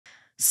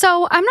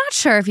So I'm not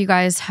sure if you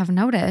guys have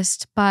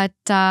noticed, but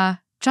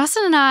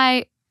Justin and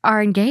I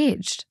are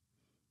engaged.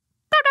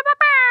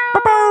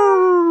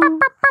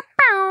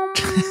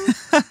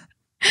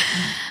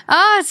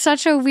 It's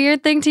such a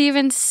weird thing to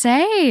even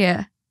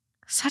say.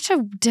 Such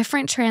a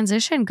different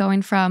transition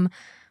going from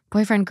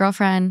boyfriend,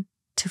 girlfriend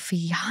to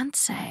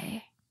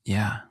fiancé.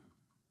 Yeah.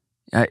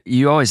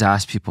 You always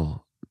ask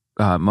people,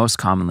 most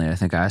commonly, I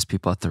think I ask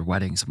people at their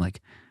weddings, I'm like,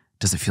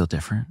 does it feel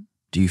different?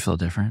 Do you feel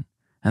different?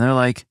 And they're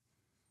like,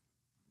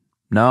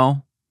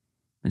 no.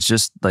 It's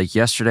just like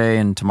yesterday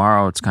and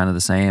tomorrow it's kind of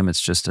the same.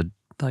 It's just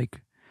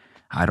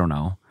I don't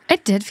know.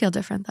 It did feel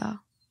different though.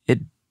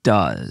 It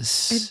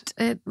does.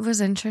 It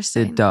was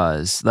interesting. It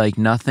does. Like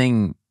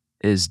nothing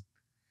is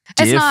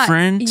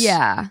different.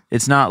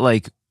 It's not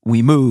like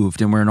we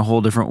moved and we're in a whole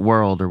different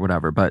world or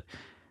whatever, but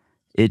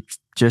it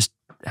just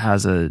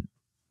has I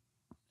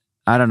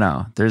don't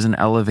know. There's an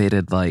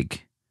elevated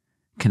like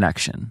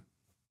connection.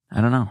 I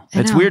don't know.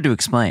 It's weird to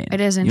explain.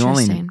 It is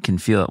interesting. You only can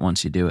feel it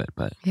once you do it,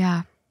 but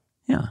yeah.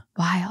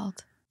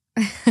 Wild.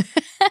 I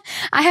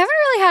haven't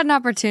really had an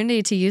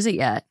opportunity to use it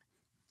yet.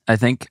 I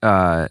think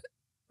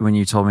when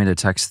you told me to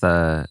text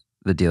the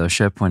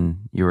dealership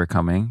when you were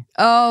coming.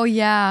 Oh,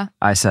 yeah.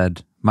 I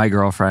said, my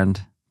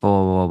girlfriend, blah,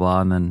 blah, blah,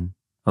 blah. And then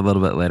a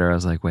little bit later, I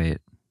was like, wait,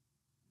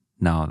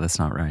 no, that's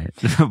not right.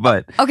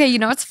 But okay, you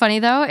know what's funny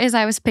though, is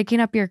I was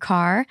picking up your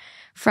car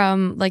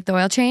from like the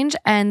oil change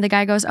and the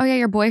guy goes, oh yeah,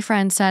 your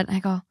boyfriend said, I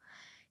go,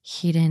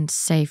 he didn't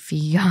say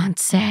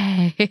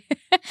fiancé.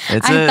 I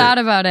thought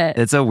about it.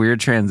 It's a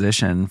weird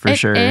transition for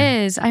sure.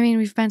 It is. I mean,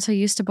 we've been so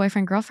used to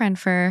boyfriend, girlfriend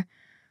for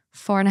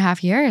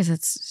 4.5 years.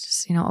 It's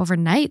just,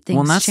 overnight things change. Well,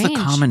 and that's the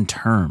common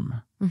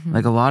term. Mm-hmm.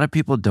 Like a lot of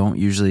people don't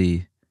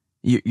usually,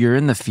 you're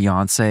in the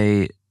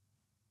fiancé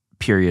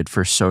period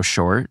for so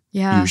short,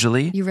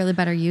 usually. You really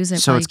better use it.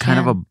 So it's kind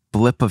of a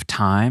blip of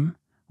time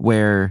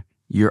where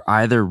you're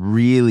either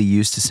really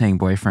used to saying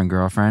boyfriend,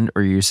 girlfriend,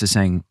 or you're used to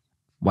saying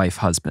wife,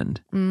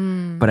 husband.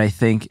 But I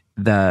think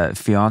the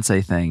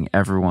fiancé thing,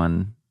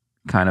 everyone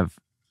kind of,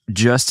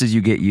 just as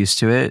you get used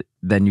to it,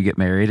 then you get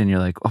married and you're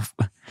like, oh,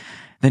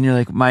 then you're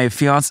like, my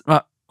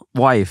fiancé,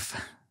 wife.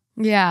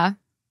 Yeah.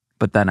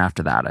 But then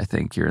after that, I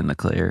think you're in the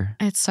clear.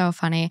 It's so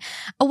funny.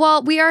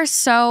 Well, we are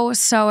so,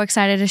 so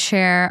excited to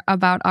share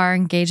about our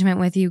engagement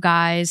with you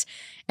guys.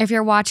 If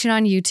you're watching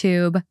on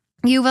YouTube,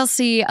 you will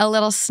see a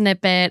little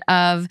snippet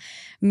of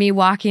me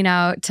walking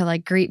out to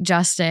like greet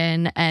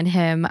Justin and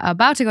him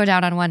about to go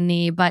down on one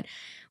knee, but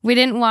we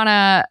didn't want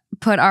to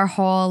put our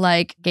whole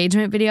like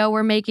engagement video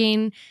we're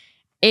making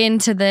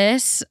into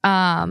this.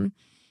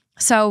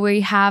 So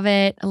we have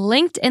it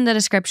linked in the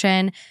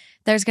description.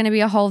 There's going to be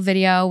a whole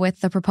video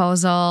with the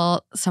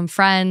proposal, some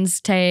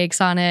friends'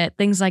 takes on it,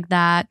 things like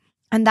that.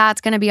 And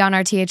that's going to be on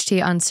our THT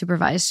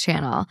Unsupervised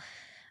channel.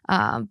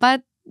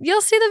 But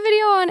you'll see the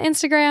video on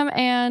Instagram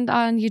and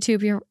on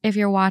YouTube if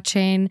you're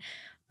watching.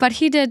 But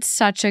he did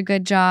such a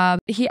good job.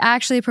 He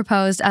actually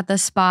proposed at the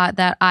spot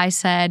that I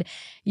said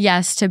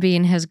yes to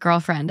being his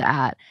girlfriend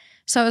at.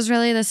 So it was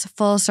really this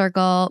full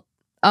circle,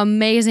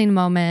 amazing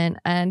moment.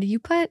 And you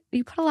put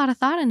a lot of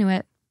thought into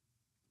it.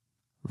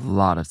 A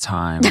lot of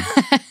time,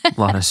 a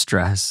lot of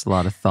stress, a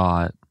lot of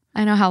thought.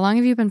 I know. How long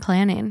have you been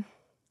planning?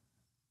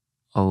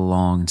 A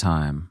long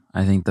time.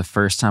 I think the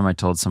first time I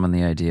told someone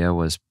the idea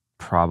was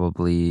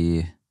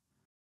probably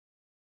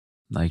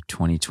like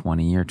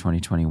 2020 or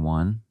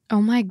 2021.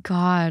 Oh my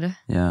God.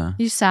 Yeah.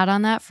 You sat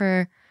on that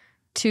for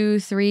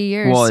 2-3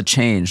 years. Well, it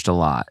changed a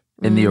lot.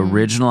 And the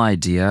original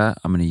idea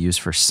I'm going to use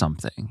for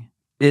something.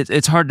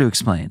 It's hard to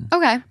explain.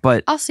 Okay.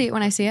 But I'll see it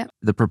when I see it.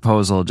 The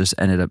proposal just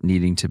ended up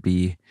needing to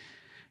be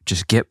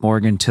just get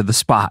Morgan to the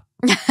spot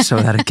so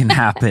that it can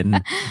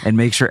happen and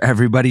make sure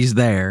everybody's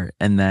there.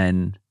 And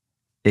then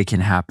it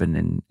can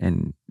happen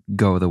and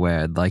go the way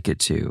I'd like it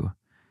to.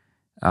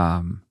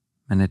 And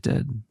it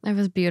did. It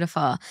was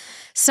beautiful.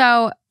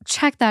 So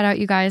check that out,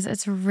 you guys.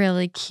 It's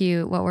really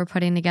cute what we're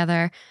putting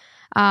together.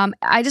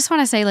 I just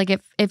want to say, like,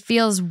 it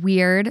feels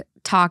weird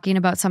talking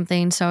about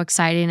something so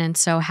exciting and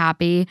so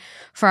happy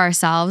for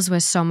ourselves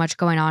with so much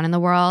going on in the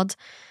world.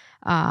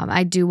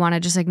 I do want to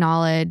just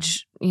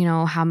acknowledge,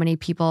 how many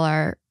people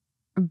are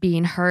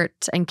being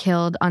hurt and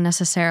killed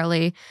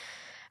unnecessarily.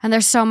 And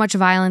there's so much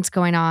violence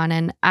going on.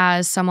 And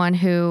as someone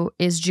who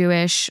is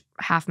Jewish,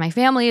 half my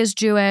family is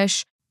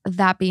Jewish.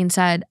 That being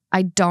said,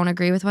 I don't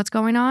agree with what's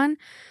going on.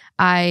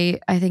 I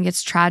think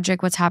it's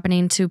tragic what's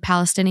happening to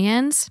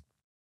Palestinians.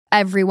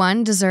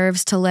 Everyone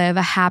deserves to live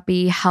a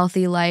happy,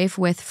 healthy life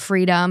with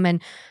freedom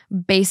and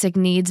basic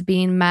needs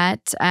being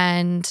met.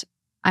 And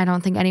I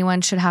don't think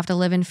anyone should have to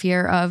live in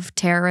fear of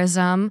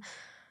terrorism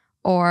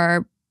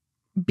or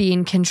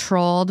being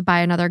controlled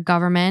by another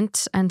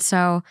government. And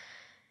so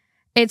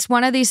it's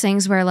one of these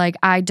things where, like,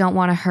 I don't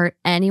want to hurt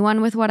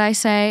anyone with what I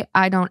say.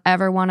 I don't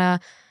ever want to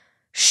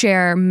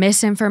share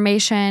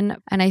misinformation.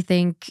 And I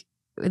think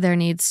there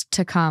needs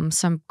to come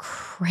some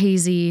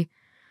crazy,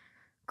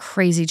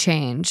 crazy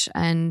change.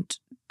 And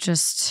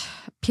just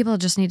people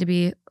just need to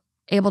be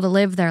able to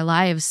live their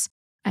lives.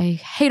 I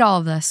hate all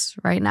of this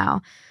right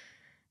now.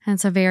 And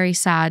it's a very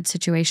sad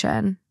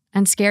situation.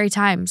 and scary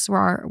times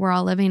we're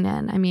all living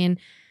in. I mean,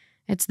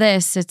 it's,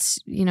 there's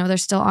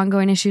still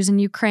ongoing issues in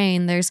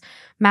Ukraine. There's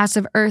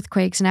massive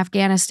earthquakes in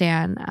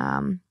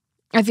Afghanistan.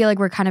 I feel like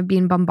we're kind of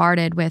being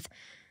bombarded with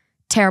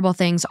terrible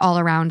things all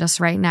around us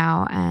right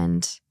now.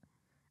 And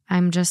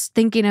I'm just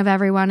thinking of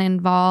everyone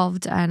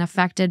involved and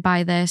affected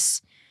by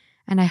this.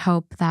 And I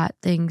hope that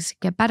things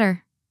get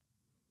better.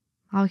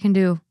 All we can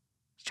do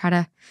is try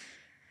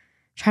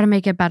to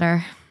make it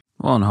better.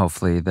 Well, and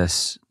hopefully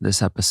this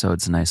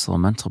episode's a nice little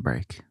mental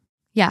break.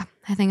 Yeah,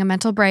 I think a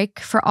mental break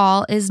for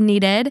all is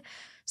needed.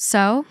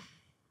 So,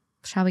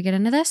 shall we get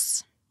into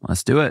this?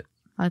 Let's do it.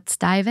 Let's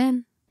dive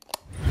in.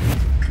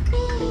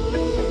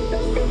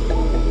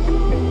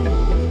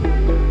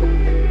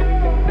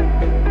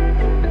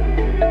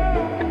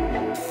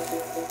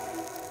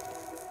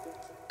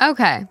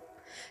 Okay.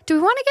 Do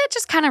we want to get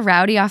just kind of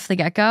rowdy off the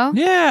get-go?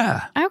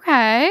 Yeah.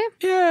 Okay.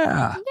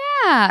 Yeah.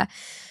 Yeah.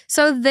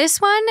 So this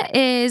one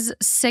is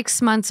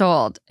 6 months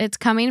old. It's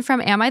coming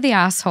from Am I the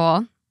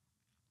Asshole?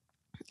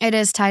 It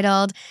is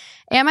titled,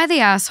 Am I the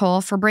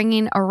Asshole for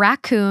Bringing a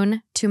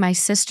Raccoon to My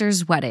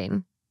Sister's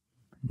Wedding?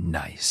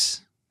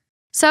 Nice.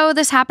 So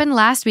this happened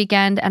last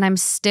weekend and I'm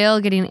still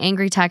getting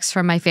angry texts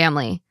from my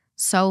family.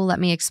 So let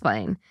me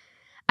explain.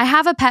 I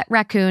have a pet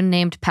raccoon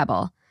named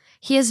Pebble.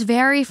 He is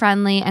very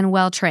friendly and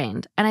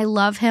well-trained, and I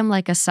love him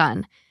like a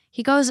son.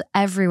 He goes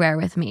everywhere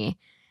with me,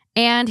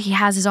 and he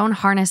has his own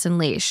harness and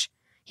leash.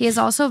 He is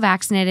also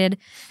vaccinated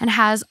and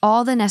has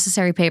all the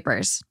necessary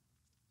papers.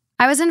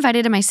 I was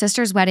invited to my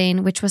sister's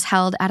wedding, which was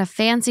held at a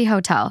fancy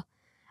hotel.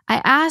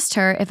 I asked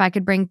her if I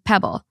could bring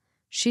Pebble.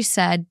 She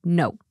said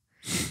no.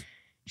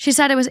 She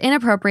said it was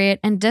inappropriate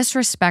and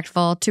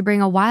disrespectful to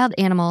bring a wild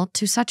animal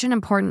to such an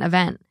important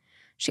event.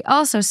 She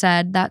also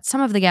said that some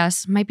of the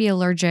guests might be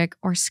allergic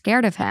or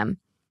scared of him.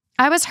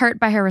 I was hurt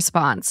by her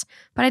response,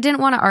 but I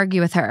didn't want to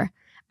argue with her.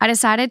 I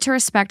decided to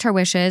respect her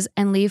wishes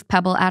and leave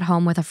Pebble at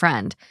home with a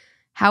friend.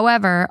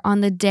 However,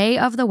 on the day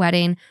of the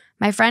wedding,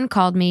 my friend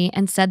called me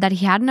and said that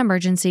he had an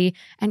emergency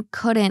and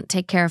couldn't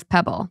take care of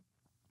Pebble.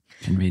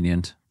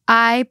 Convenient.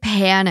 I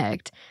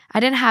panicked. I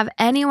didn't have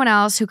anyone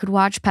else who could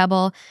watch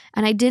Pebble,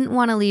 and I didn't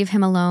want to leave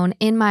him alone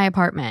in my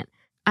apartment.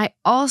 I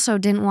also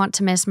didn't want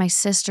to miss my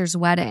sister's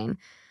wedding.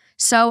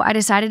 So I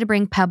decided to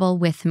bring Pebble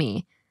with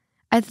me.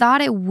 I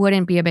thought it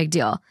wouldn't be a big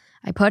deal.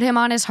 I put him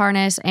on his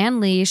harness and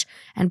leash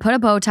and put a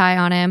bow tie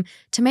on him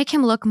to make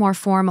him look more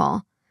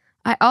formal.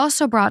 I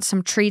also brought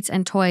some treats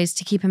and toys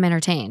to keep him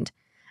entertained.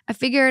 I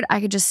figured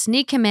I could just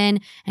sneak him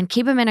in and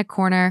keep him in a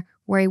corner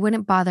where he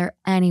wouldn't bother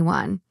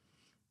anyone.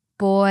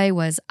 Boy,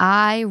 was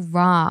I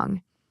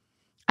wrong.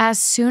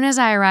 As soon as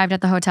I arrived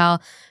at the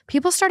hotel,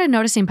 people started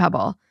noticing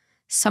Pebble.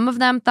 Some of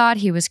them thought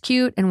he was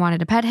cute and wanted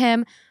to pet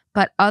him,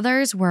 but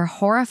others were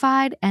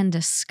horrified and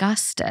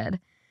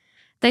disgusted.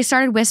 They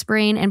started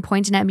whispering and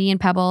pointing at me and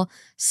Pebble.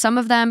 Some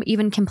of them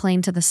even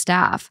complained to the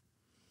staff.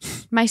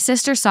 My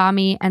sister saw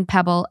me and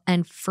Pebble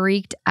and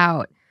freaked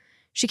out.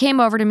 She came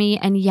over to me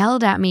and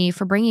yelled at me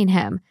for bringing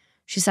him.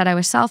 She said I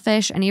was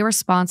selfish and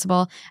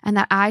irresponsible and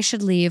that I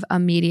should leave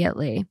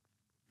immediately.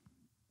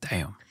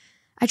 Damn.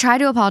 I tried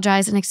to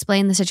apologize and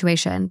explain the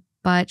situation,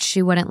 but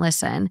she wouldn't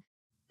listen.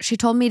 She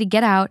told me to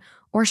get out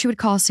or she would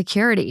call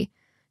security.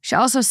 She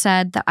also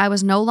said that I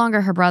was no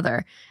longer her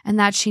brother and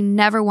that she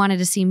never wanted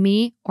to see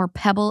me or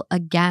Pebble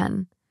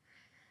again.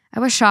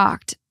 I was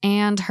shocked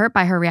and hurt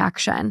by her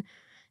reaction.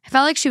 I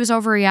felt like she was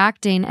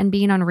overreacting and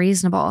being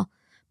unreasonable.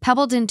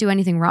 Pebble didn't do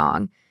anything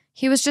wrong.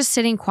 He was just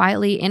sitting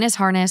quietly in his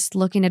harness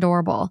looking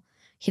adorable.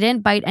 He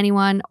didn't bite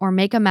anyone or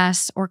make a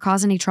mess or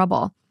cause any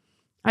trouble.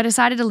 I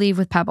decided to leave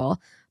with Pebble,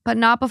 but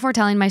not before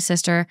telling my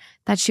sister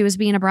that she was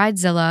being a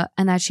bridezilla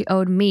and that she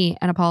owed me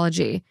an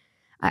apology.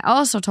 I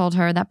also told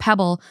her that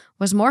Pebble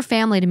was more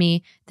family to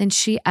me than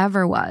she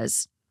ever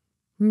was.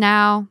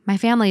 Now, my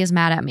family is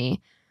mad at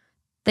me.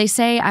 They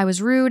say I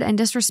was rude and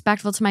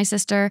disrespectful to my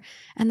sister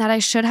and that I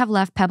should have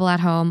left Pebble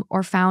at home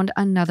or found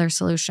another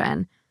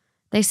solution.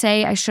 They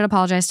say I should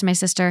apologize to my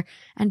sister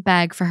and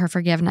beg for her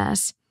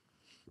forgiveness.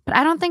 But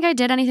I don't think I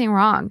did anything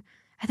wrong.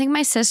 I think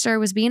my sister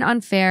was being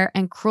unfair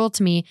and cruel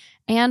to me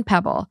and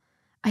Pebble.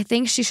 I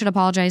think she should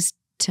apologize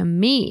to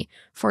me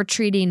for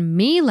treating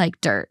me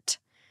like dirt.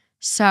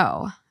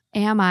 So,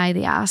 am I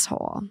the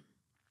asshole?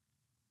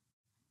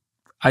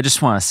 I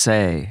just want to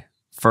say,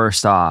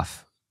 first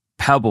off,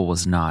 Pebble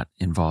was not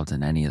involved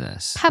in any of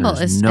this. Pebble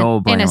There's is no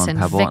an blame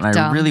innocent on Pebble, victim. and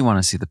I really want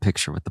to see the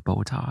picture with the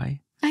bow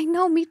tie. I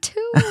know, me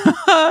too.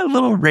 A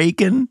little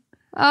rakin.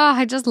 Oh,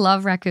 I just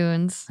love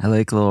raccoons. I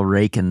like little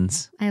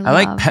rakins. I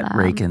like love pet them.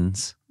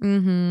 rakins.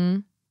 Mm-hmm.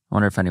 I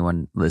wonder if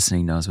anyone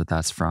listening knows what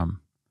that's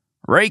from.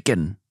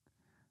 Rakin.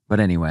 But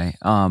anyway,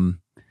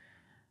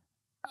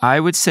 I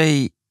would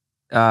say,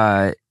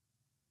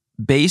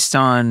 based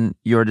on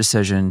your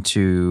decision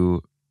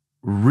to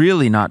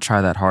really not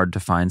try that hard to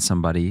find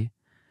somebody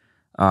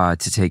to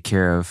take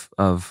care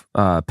of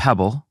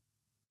Pebble,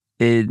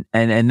 and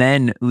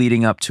then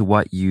leading up to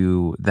what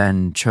you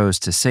then chose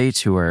to say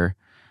to her,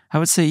 I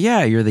would say,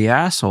 yeah, you're the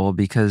asshole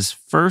because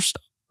first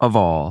of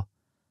all,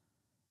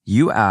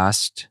 you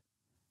asked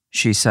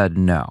she said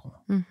no.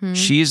 Mm-hmm.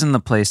 She's in the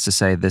place to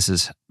say, this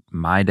is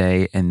my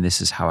day and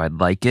this is how I'd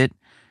like it.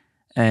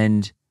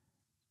 And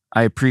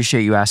I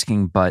appreciate you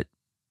asking, but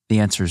the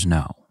answer is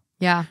no.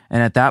 Yeah.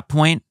 And at that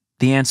point,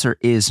 the answer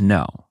is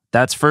no.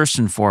 That's first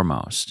and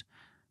foremost.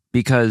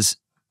 Because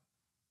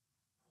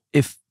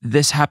if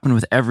this happened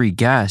with every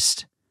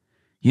guest,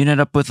 you'd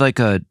end up with like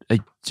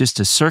just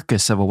a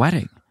circus of a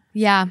wedding.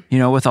 Yeah. You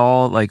know, with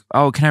all like,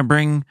 oh, can I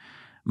bring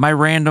my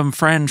random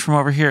friend from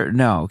over here?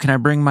 No. Can I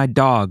bring my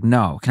dog?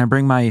 No. Can I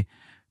bring my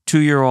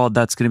 2-year-old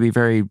that's going to be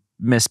very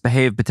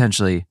misbehaved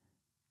potentially?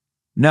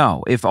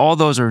 No. If all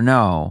those are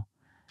no,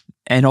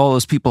 and all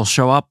those people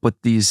show up with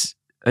these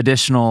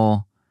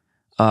additional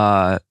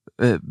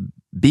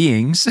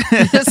beings,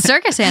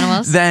 circus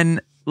animals,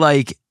 then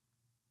like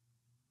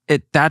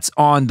that's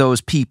on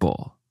those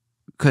people,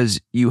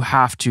 because you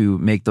have to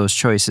make those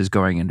choices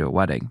going into a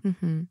wedding.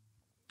 Mm-hmm.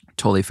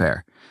 Totally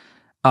fair.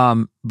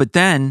 But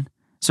then,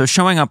 so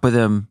showing up with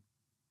him,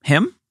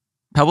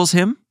 Pebbles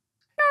him?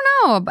 I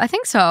don't know. I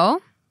think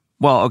so.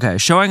 Well, okay.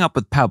 Showing up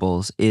with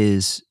Pebbles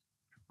is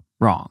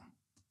wrong.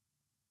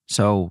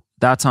 So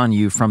that's on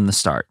you from the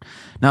start.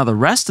 Now, the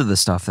rest of the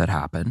stuff that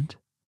happened,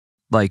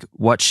 like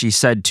what she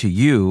said to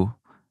you,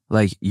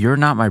 like, you're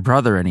not my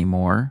brother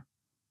anymore.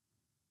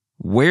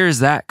 Where is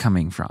that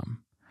coming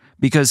from?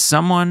 Because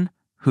someone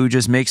who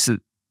just makes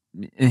it,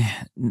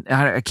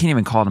 I can't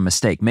even call it a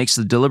mistake, makes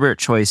the deliberate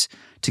choice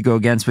to go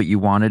against what you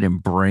wanted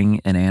and bring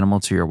an animal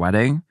to your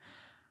wedding,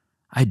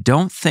 I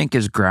don't think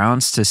is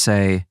grounds to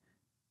say,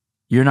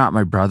 you're not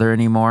my brother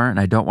anymore, and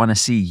I don't want to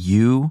see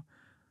you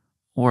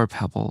or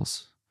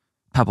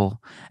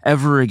Pebble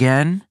ever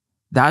again.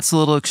 That's a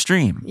little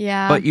extreme.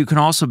 Yeah. But you can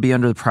also be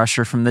under the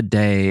pressure from the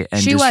day.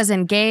 And she was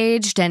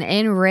engaged and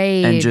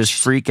enraged. And just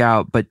freak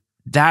out. But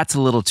that's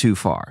a little too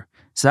far.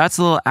 So that's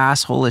a little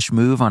asshole-ish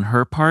move on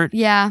her part.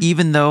 Yeah.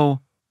 Even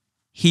though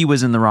he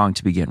was in the wrong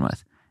to begin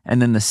with.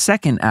 And then the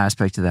second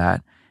aspect of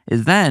that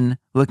is then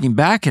looking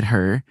back at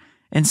her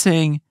and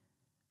saying,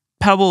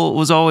 Pebble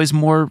was always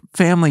more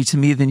family to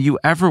me than you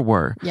ever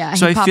were. Yeah,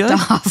 so he I feel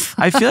popped like, off.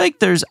 I feel like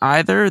there's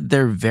either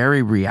they're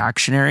very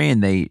reactionary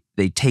and they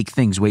take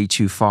things way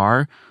too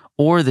far,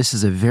 or this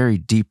is a very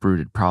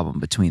deep-rooted problem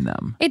between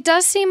them. It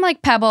does seem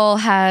like Pebble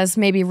has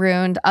maybe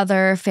ruined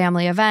other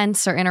family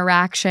events or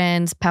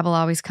interactions. Pebble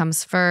always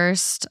comes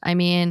first. I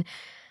mean,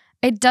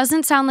 it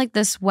doesn't sound like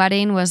this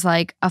wedding was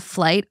like a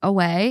flight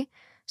away.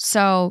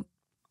 So,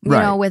 you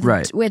know,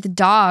 with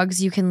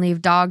dogs, you can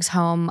leave dogs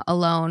home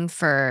alone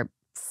for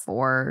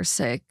 4,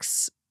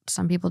 6,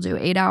 some people do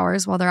 8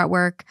 hours while they're at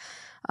work.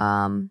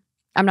 I'm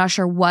not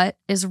sure what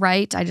is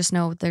right. I just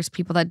know there's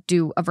people that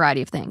do a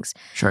variety of things.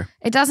 Sure.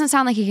 It doesn't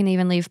sound like you can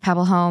even leave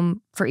Pebble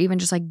home for even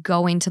just like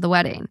going to the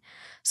wedding.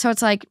 So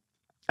it's like,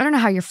 I don't know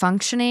how you're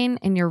functioning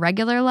in your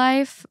regular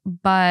life,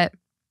 but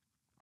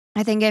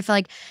I think if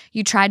like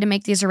you tried to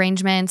make these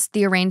arrangements,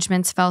 the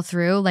arrangements fell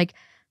through, like,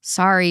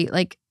 sorry,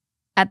 like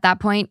at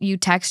that point you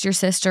text your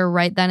sister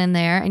right then and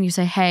there and you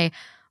say, hey,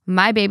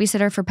 my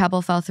babysitter for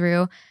Pebble fell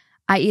through.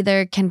 I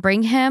either can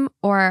bring him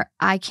or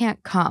I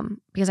can't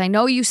come because I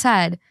know you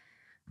said,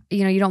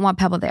 you know, you don't want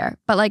Pebble there.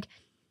 But like,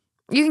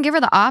 you can give her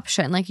the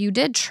option. Like, you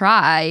did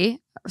try,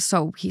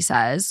 so he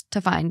says,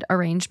 to find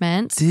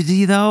arrangements. Did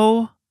he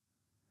though?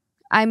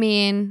 I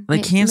mean,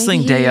 like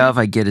canceling day of,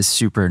 I get is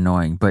super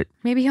annoying, but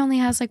maybe he only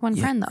has like one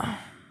friend though.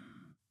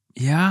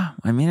 Yeah,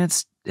 I mean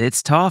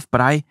it's tough, but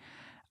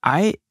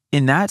I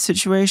in that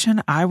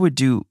situation, I would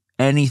do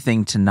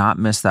anything to not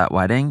miss that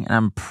wedding, and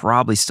I'm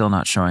probably still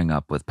not showing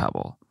up with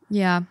Pebble.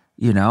 Yeah.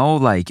 You know,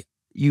 like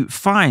you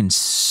find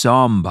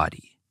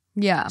somebody.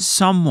 Yeah.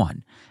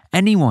 Someone,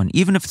 anyone,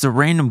 even if it's a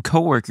random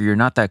coworker you're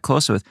not that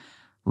close with.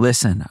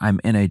 Listen, I'm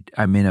in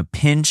a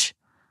pinch.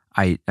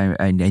 I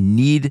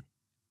need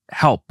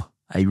help.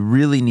 I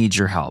really need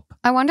your help.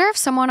 I wonder if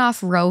someone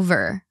off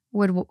Rover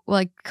would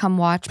like come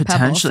watch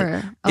Pebble for a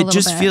little bit. It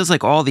just feels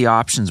like all the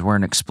options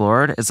weren't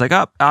explored. It's like,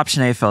 oh,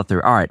 option A fell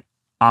through. All right,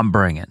 I'm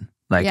bringing.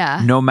 Like,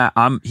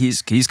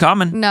 he's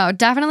coming. No,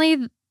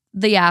 definitely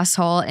the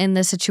asshole in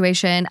this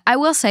situation. I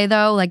will say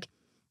though, like,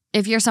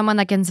 if you're someone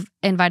that gets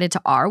invited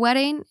to our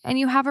wedding and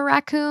you have a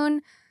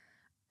raccoon,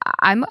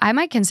 I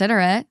might consider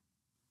it.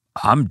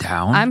 I'm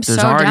down. There's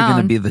already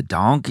going to be the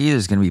donkey.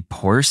 There's going to be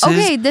horses.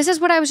 Okay, this is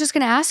what I was just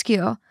going to ask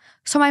you.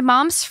 So my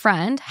mom's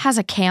friend has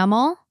a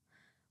camel.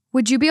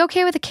 Would you be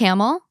okay with a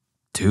camel?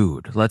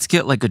 Dude, let's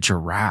get like a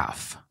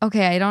giraffe.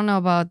 Okay, I don't know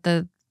about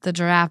the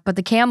giraffe, but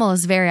the camel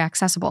is very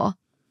accessible.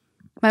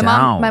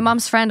 My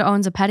mom's friend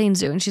owns a petting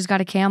zoo and she's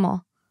got a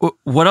camel.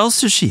 What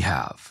else does she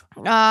have?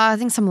 I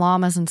think some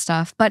llamas and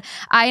stuff. But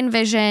I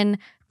envision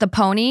the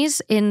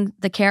ponies in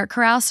the Carrot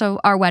Corral.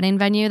 So our wedding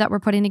venue that we're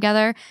putting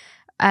together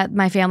at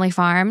my family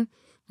farm,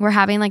 we're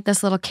having like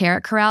this little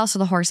carrot corral so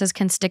the horses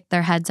can stick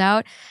their heads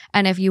out.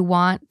 And if you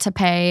want to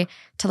pay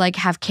to like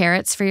have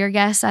carrots for your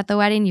guests at the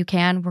wedding, you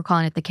can. We're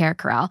calling it the Carrot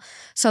Corral.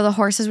 So the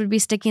horses would be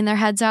sticking their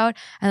heads out.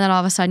 And then all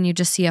of a sudden you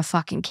just see a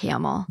fucking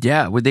camel.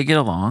 Yeah. Would they get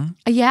along?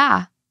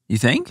 Yeah. You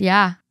think?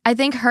 Yeah. I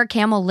think her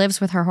camel lives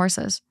with her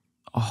horses.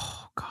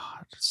 Oh,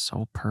 God. It's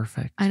so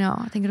perfect. I know.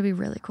 I think it'll be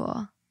really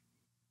cool.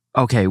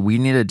 Okay, we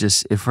need to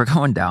just, if we're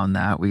going down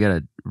that, we got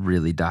to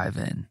really dive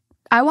in.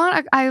 I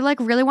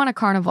really want a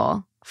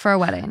carnival for a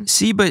wedding.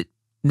 See, but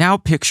now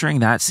picturing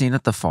that scene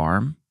at the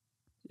farm,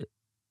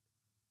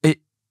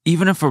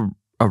 even if a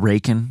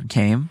raccoon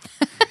came,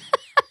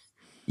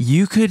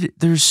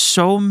 there's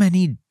so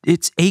many,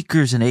 it's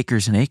acres and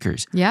acres and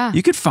acres. Yeah.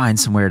 You could find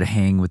somewhere to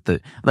hang with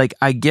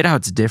I get how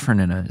it's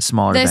different in a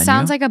smaller venue. This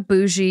sounds like a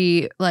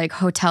bougie, like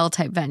hotel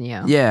type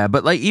venue. Yeah,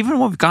 but like even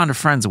when we've gone to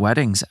friends'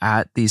 weddings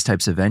at these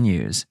types of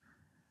venues,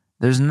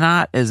 there's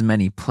not as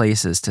many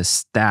places to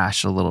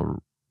stash a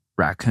little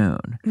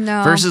raccoon.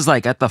 No. Versus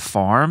like at the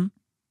farm,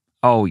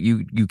 oh,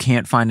 you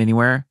can't find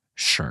anywhere?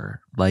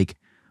 Sure. Like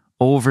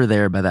over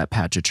there by that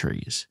patch of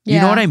trees. Yeah.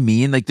 You know what I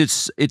mean? Like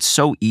it's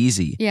so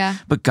easy. Yeah.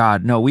 But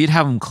God, no, we'd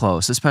have him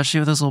close, especially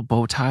with his little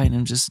bow tie and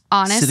him just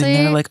honestly sitting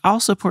there like, I'll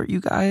support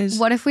you guys.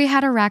 What if we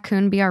had a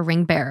raccoon be our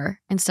ring bearer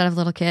instead of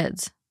little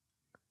kids?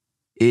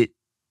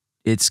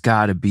 It's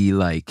got to be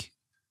like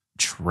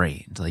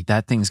trained. Like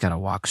that thing's got to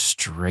walk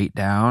straight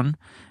down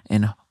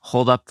and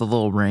hold up the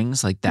little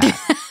rings like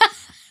that.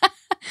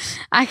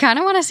 I kind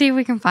of want to see if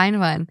we can find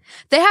one.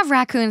 They have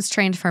raccoons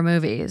trained for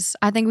movies.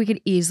 I think we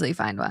could easily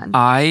find one.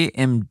 I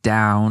am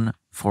down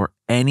for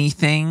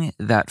anything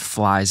that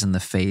flies in the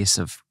face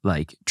of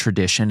like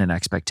tradition and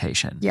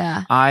expectation.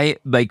 Yeah. I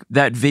like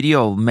that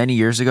video many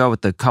years ago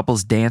with the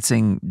couples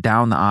dancing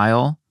down the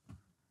aisle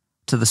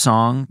to the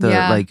song.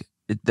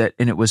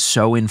 And it was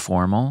so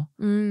informal.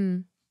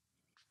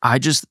 I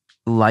just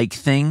like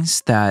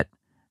things that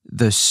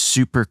the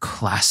super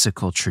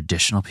classical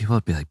traditional people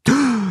would be like,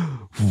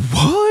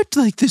 what?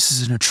 Like, this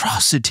is an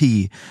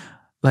atrocity.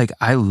 Like,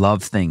 I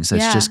love things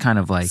that's just kind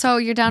of like, so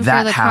you're down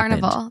for the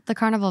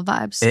carnival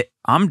vibes.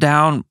 I'm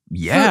down.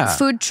 Yeah.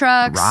 Food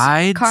trucks,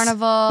 rides,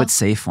 carnival, but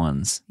safe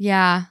ones.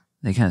 Yeah.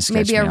 They kind of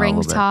sketch maybe me a out ring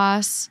little bit.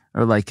 toss,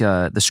 or like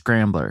the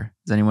scrambler.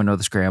 Does anyone know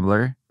the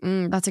scrambler?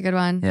 That's a good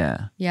one.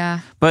 Yeah.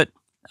 Yeah. But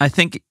I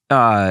think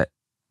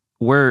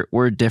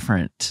we're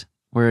different.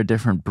 We're a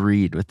different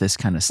breed with this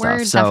kind of stuff.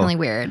 We're definitely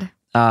weird.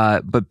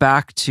 But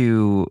back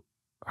to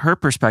her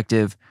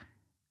perspective,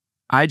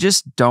 I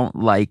just don't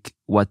like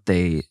what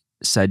they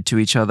said to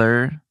each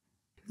other.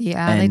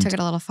 Yeah, they took it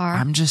a little far.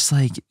 I'm just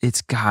like,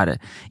 it's gotta,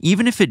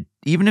 even if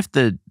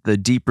the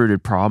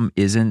deep-rooted problem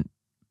isn't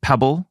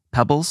pebble,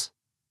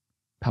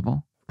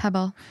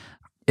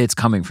 it's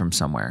coming from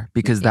somewhere,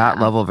 because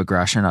that level of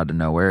aggression out of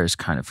nowhere is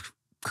kind of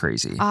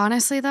crazy.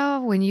 Honestly, though,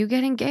 when you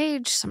get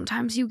engaged,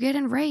 sometimes you get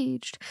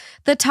enraged.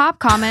 The top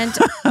comment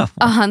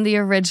on the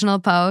original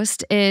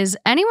post is,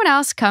 anyone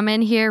else come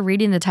in here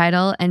reading the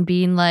title and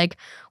being like,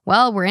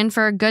 well, we're in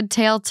for a good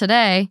tale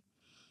today?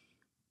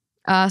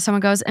 Someone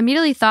goes,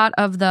 immediately thought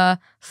of the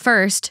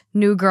first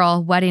New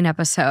Girl wedding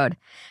episode.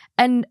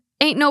 And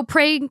ain't no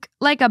prank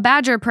like a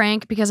badger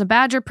prank, because a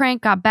badger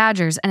prank got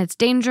badgers and it's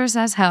dangerous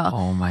as hell.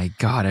 Oh my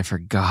God, I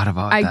forgot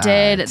about that. I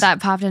did. That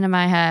popped into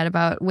my head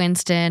about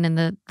Winston and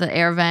the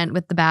air vent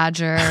with the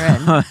badger.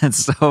 And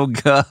it's so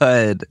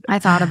good. I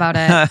thought about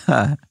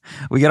it.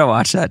 We got to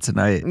watch that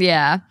tonight.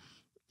 Yeah.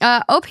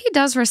 OP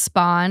does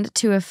respond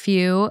to a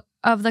few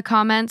of the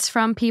comments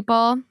from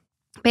people.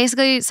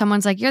 Basically,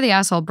 someone's like, you're the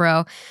asshole,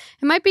 bro.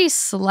 It might be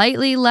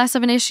slightly less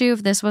of an issue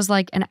if this was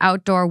like an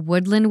outdoor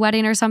woodland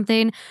wedding or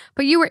something,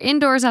 but you were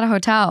indoors at a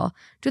hotel.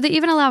 Do they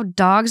even allow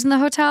dogs in the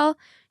hotel?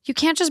 You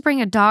can't just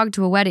bring a dog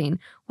to a wedding.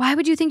 Why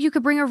would you think you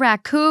could bring a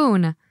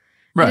raccoon?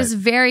 Right. It is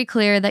very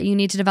clear that you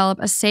need to develop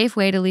a safe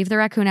way to leave the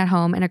raccoon at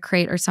home in a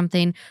crate or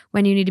something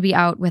when you need to be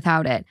out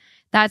without it.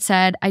 That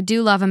said, I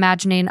do love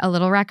imagining a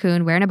little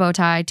raccoon wearing a bow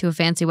tie to a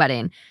fancy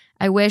wedding.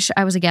 I wish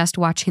I was a guest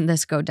watching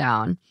this go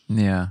down.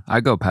 Yeah,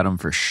 I go pet him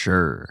for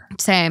sure.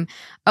 Same.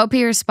 OP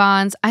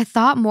responds, I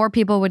thought more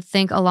people would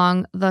think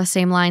along the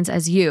same lines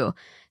as you.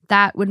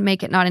 That would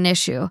make it not an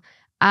issue.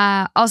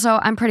 Also,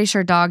 I'm pretty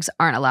sure dogs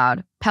aren't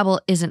allowed. Pebble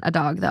isn't a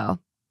dog, though.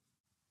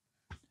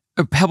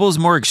 A Pebble's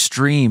more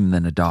extreme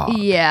than a dog.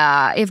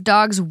 Yeah, if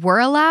dogs were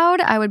allowed,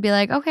 I would be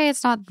like, okay,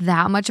 it's not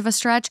that much of a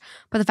stretch.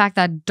 But the fact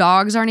that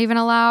dogs aren't even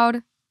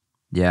allowed,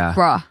 yeah,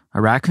 bruh. A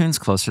raccoon's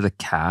closer to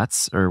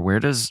cats, or where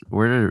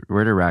do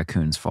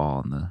raccoons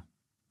fall in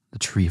the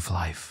tree of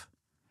life?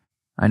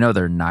 I know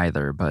they're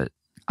neither, but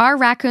are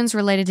raccoons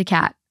related to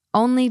cat?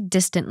 Only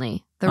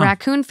distantly. The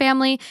raccoon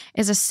family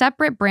is a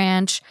separate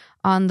branch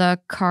on the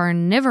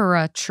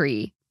carnivora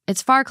tree.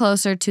 It's far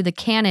closer to the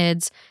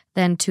canids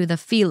than to the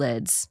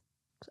felids.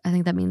 I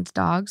think that means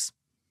dogs.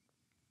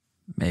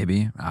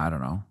 Maybe. I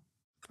don't know.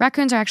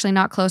 Raccoons are actually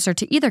not closer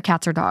to either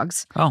cats or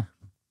dogs. Oh.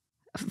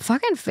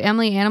 Fucking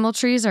family animal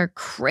trees are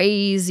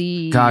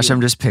crazy. Gosh, I'm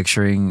just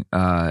picturing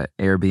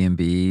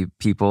Airbnb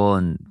people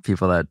and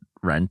people that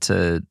rent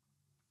to,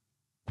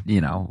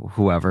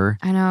 whoever.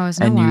 I know.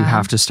 And you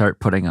have to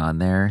start putting on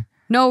there.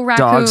 No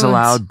raccoons. Dogs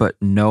allowed, but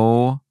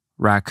no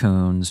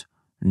raccoons.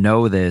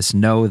 No this,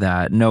 no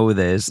that, no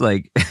this.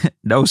 Like,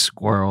 no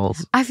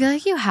squirrels. I feel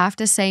like you have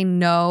to say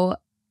no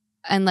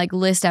and like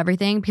list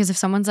everything, because if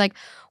someone's like,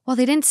 well,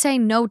 they didn't say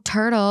no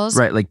turtles.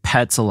 Right, like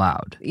pets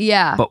allowed.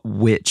 Yeah. But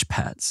which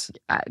pets?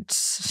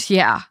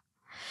 Yeah.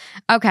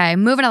 Okay,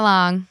 moving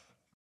along.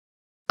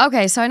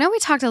 Okay, so I know we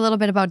talked a little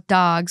bit about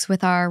dogs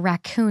with our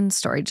raccoon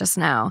story just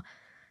now.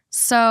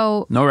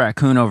 So No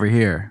raccoon over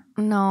here.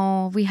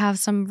 no, we have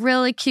some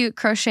really cute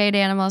crocheted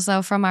animals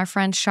though from our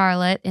friend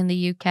Charlotte in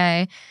the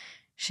UK.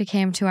 She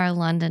came to our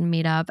London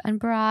meetup and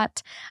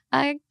brought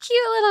a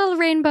cute little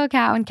rainbow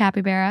cat and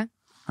capybara.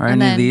 Are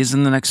any of these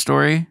in the next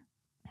story?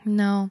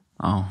 No.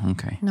 Oh,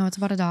 okay. No, it's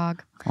about a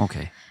dog.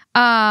 Okay.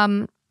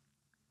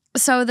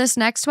 So this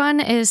next one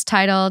is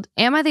titled,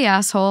 Am I the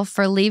Asshole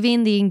for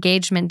Leaving the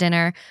Engagement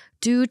Dinner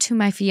Due to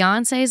My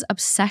Fiance's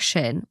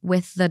Obsession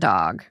with the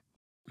Dog?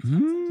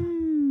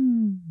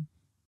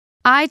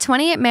 I,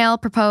 28 male,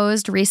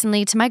 proposed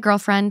recently to my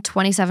girlfriend,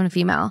 27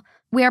 female.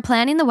 We are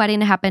planning the wedding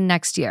to happen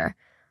next year.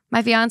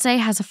 My fiance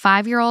has a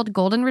 5-year-old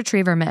golden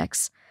retriever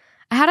mix.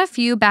 I had a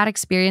few bad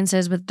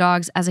experiences with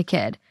dogs as a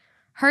kid.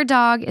 Her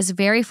dog is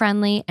very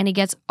friendly and he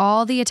gets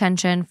all the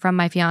attention from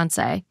my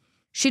fiance.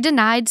 She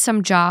denied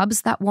some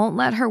jobs that won't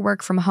let her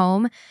work from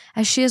home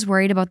as she is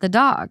worried about the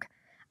dog.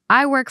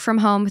 I work from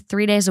home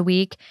 3 days a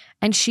week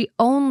and she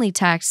only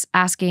texts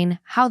asking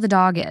how the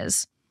dog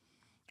is.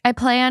 I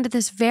planned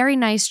this very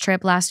nice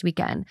trip last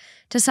weekend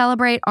to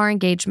celebrate our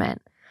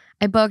engagement.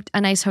 I booked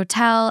a nice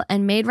hotel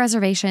and made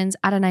reservations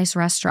at a nice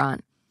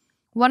restaurant.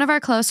 One of our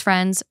close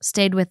friends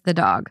stayed with the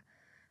dog.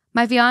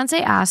 My fiance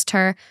asked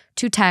her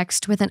to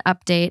text with an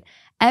update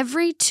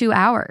every 2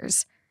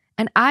 hours,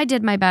 and I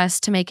did my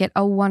best to make it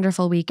a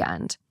wonderful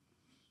weekend.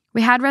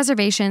 We had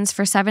reservations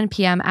for 7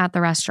 p.m. at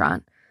the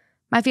restaurant.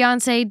 My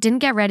fiance didn't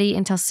get ready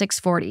until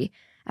 6:40,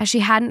 as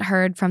she hadn't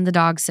heard from the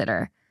dog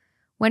sitter.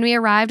 When we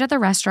arrived at the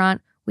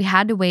restaurant, we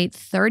had to wait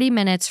 30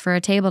 minutes for a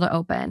table to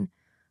open.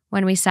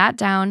 When we sat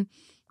down,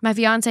 my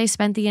fiance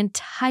spent the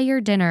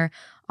entire dinner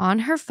on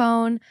her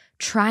phone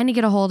trying to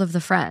get a hold of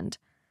the friend.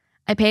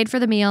 I paid for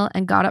the meal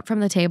and got up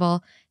from the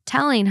table,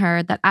 telling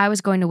her that I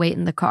was going to wait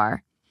in the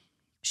car.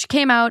 She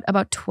came out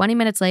about 20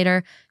 minutes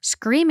later,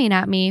 screaming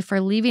at me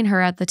for leaving her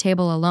at the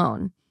table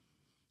alone.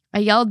 I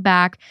yelled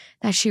back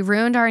that she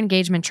ruined our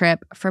engagement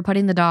trip for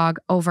putting the dog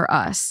over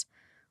us.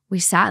 We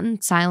sat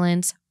in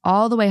silence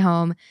all the way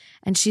home,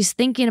 and she's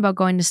thinking about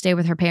going to stay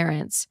with her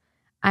parents.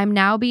 I'm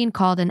now being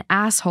called an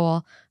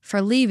asshole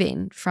for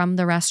leaving from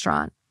the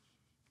restaurant.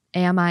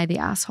 Am I the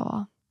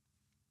asshole?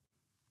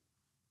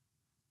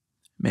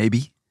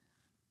 Maybe.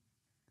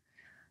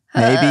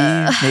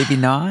 Maybe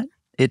not.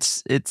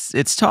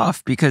 It's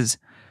tough because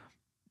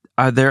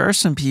there are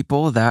some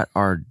people that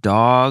are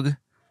dog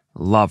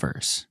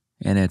lovers.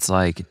 And it's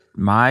like,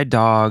 my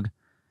dog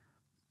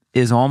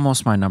is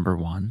almost my number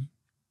one.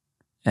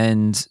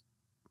 And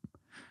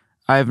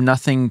I have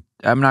nothing,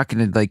 I'm not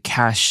going to like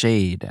cast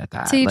shade at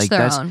that. To each like their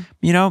that's, own.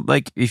 you know,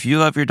 like if you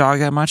love your dog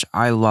that much,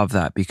 I love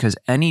that because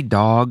any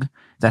dog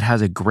that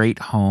has a great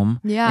home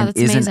and that's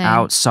isn't amazing.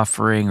 out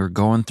suffering or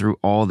going through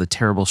all the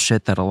terrible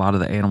shit that a lot of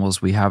the animals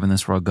we have in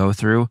this world go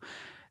through,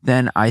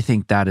 then I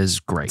think that is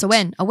great. It's a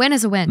win. A win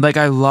is a win. Like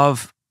I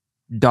love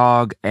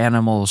dog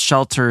animal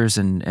shelters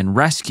and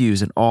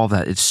rescues and all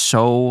that. It's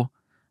so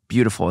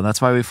beautiful. And that's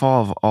why we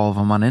follow all of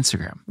them on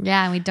Instagram.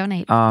 Yeah, and we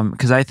donate.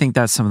 Because I think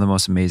that's some of the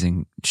most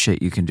amazing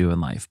shit you can do in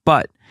life.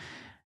 But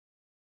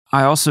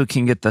I also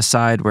can get the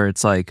side where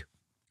it's like,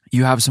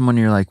 you have someone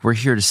you're like, we're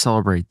here to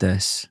celebrate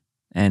this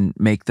and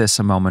make this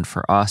a moment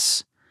for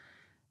us.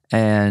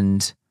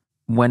 And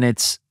when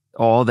it's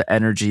all the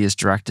energy is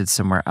directed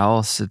somewhere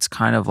else, it's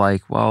kind of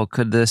like, well,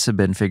 could this have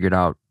been figured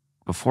out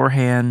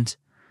beforehand?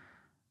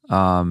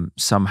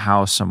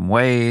 Somehow, some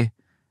way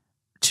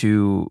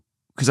to,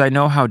 because I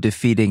know how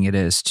defeating it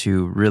is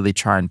to really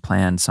try and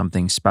plan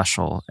something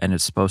special. And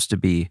it's supposed to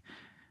be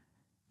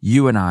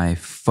you and I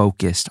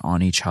focused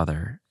on each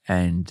other.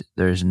 And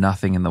there's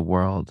nothing in the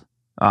world,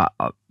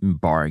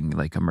 barring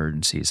like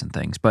emergencies and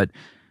things, but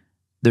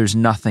there's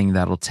nothing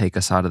that'll take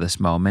us out of this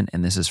moment.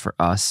 And this is for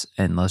us.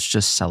 And let's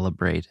just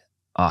celebrate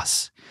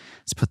us.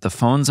 Let's put the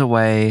phones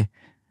away.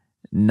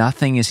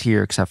 Nothing is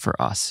here except for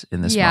us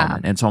in this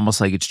moment. And it's almost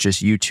like it's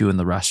just you two in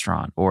the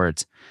restaurant, or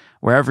it's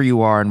wherever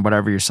you are and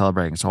whatever you're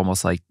celebrating. It's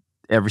almost like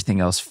everything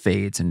else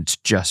fades and it's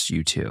just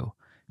you two.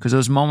 Because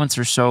those moments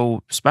are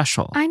so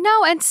special. I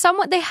know. And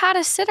they had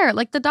a sitter.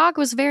 Like the dog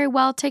was very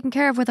well taken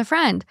care of with a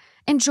friend.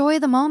 Enjoy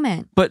the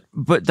moment. But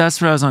that's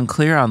what I was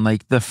unclear on.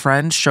 Like the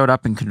friend showed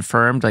up and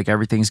confirmed like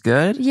everything's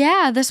good.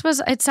 Yeah,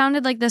 it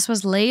sounded like this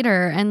was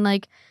later. And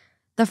like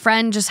the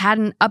friend just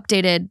hadn't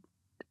updated,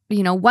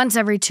 once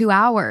every 2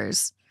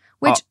 hours.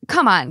 Which,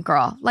 come on,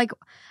 girl. Like,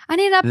 I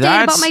need an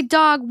update about my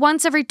dog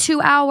once every 2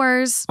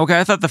 hours. Okay,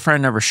 I thought the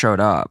friend never showed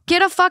up.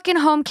 Get a fucking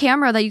home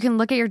camera that you can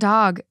look at your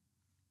dog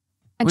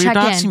and check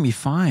in. Your dog's gonna be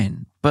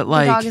fine. But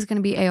like, the dog is gonna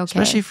be A-okay.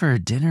 Especially for a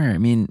dinner. I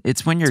mean,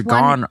 it's when you're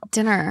gone.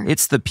 Dinner.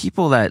 It's the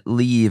people that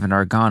leave and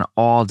are gone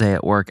all day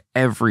at work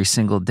every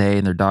single day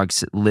and their dog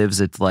lives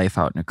its life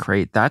out in a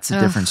crate. That's a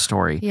different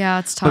story. Yeah,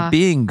 it's tough. But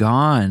being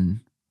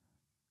gone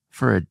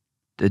for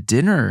a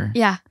dinner.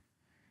 Yeah.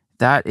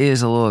 That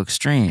is a little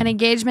extreme. An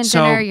engagement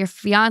dinner your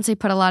fiance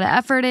put a lot of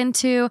effort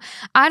into.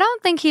 I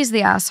don't think he's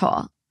the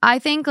asshole. I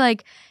think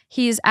like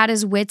he's at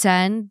his wit's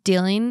end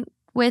dealing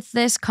with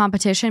this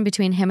competition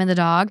between him and the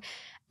dog.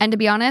 And to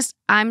be honest,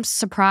 I'm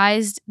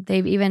surprised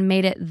they've even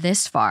made it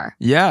this far.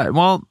 Yeah.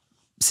 Well,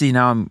 see,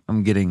 now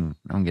I'm getting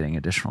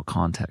additional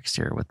context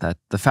here with that.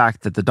 The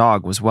fact that the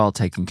dog was well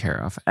taken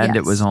care of and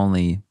it was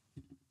only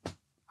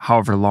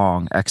however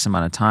long, X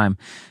amount of time,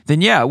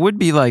 then yeah, it would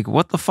be like,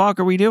 what the fuck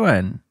are we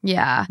doing?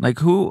 Yeah. Like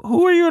who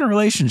are you in a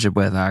relationship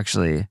with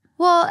actually?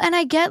 Well, and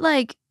I get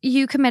like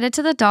you committed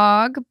to the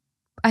dog,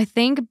 I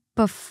think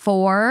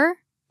before,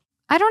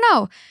 I don't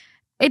know.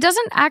 It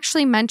doesn't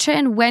actually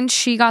mention when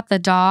she got the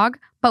dog,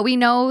 but we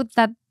know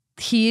that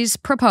he's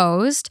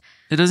proposed.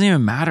 It doesn't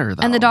even matter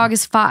though. And the dog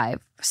is 5.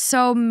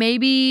 So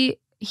maybe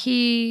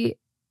he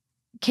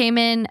came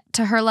in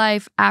to her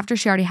life after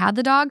she already had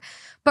the dog.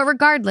 But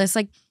regardless,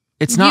 like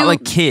it's not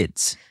like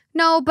kids.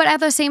 No, but at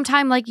the same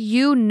time, like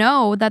you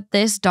know that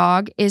this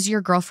dog is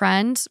your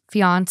girlfriend's,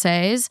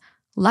 fiance's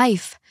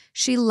life.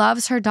 She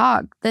loves her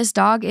dog. This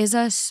dog is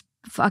a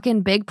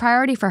fucking big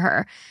priority for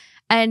her.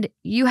 And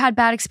you had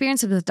bad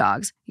experiences with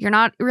dogs. You're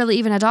not really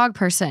even a dog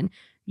person.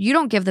 You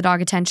don't give the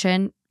dog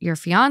attention. Your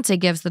fiance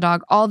gives the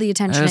dog all the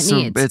attention it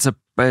needs.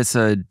 It's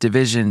a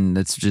division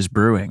that's just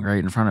brewing right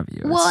in front of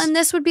you. Well, and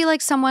this would be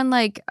like someone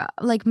like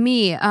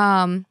me.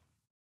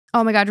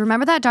 Oh my God,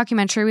 remember that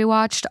documentary we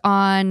watched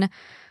on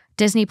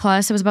Disney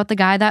Plus? It was about the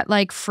guy that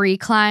like free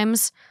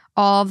climbs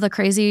all of the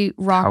crazy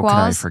rock walls.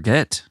 How could I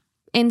forget?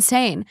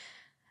 Insane.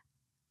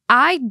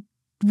 I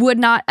would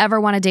not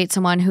ever want to date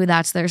someone who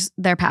that's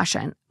their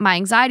passion. My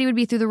anxiety would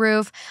be through the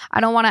roof. I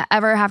don't want to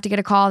ever have to get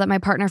a call that my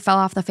partner fell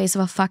off the face of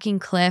a fucking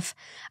cliff.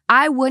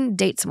 I wouldn't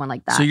date someone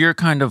like that. So you're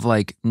kind of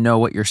like, know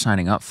what you're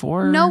signing up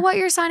for? Know what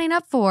you're signing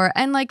up for.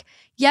 And like,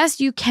 yes,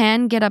 you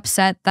can get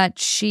upset that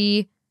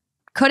she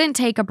couldn't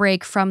take a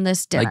break from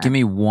this dinner. Like, give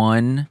me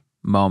one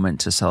moment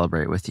to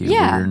celebrate with you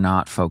where you're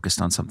not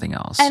focused on something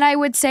else. And I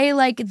would say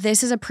like,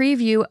 this is a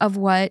preview of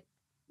what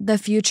the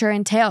future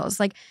entails.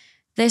 Like,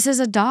 this is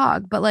a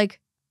dog, but like,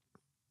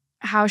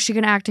 how is she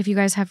going to act if you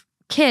guys have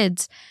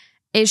kids?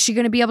 Is she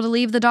going to be able to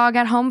leave the dog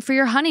at home for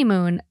your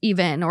honeymoon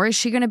even? Or is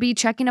she going to be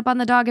checking up on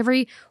the dog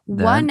every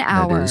 1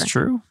 hour? That is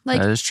true.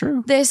 Like, that is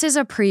true. This is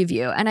a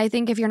preview. And I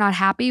think if you're not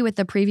happy with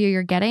the preview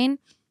you're getting,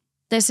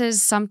 this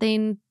is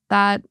something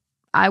that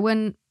I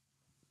wouldn't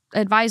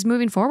advise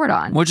moving forward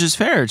on. Which is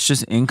fair. It's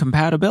just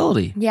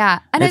incompatibility.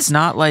 Yeah. And it's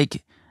not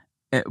like,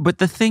 but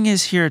the thing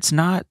is here, it's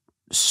not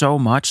so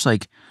much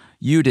like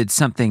you did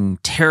something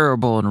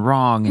terrible and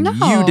wrong and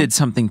you did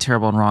something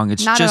terrible and wrong.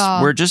 It's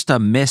just, we're just a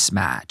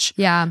mismatch.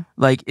 Yeah.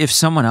 Like if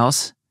someone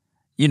else,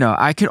 you know,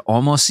 I could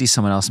almost see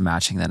someone else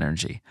matching that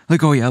energy.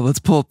 Like, oh yeah, let's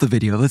pull up the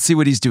video. Let's see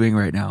what he's doing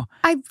right now.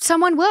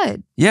 Someone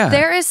would. Yeah.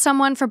 There is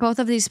someone for both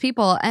of these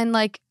people. And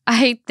like,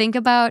 I think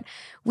about,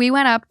 we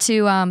went up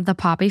to the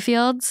poppy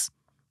fields,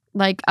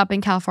 like up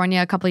in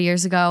California a couple of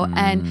years ago.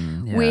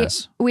 And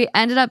yes. we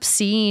ended up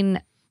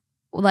seeing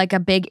like a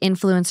big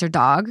influencer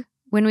dog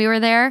when we were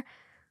there.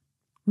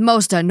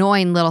 Most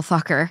annoying little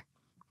fucker.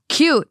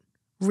 Cute.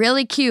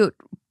 Really cute.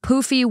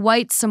 Poofy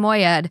white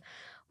Samoyed.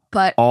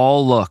 But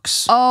all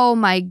looks. Oh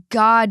my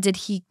God, did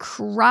he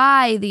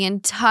cry the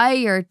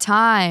entire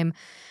time?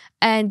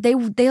 And they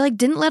like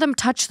didn't let him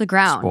touch the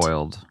ground.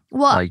 Spoiled.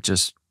 Well, like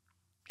just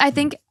I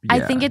think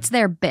it's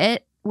their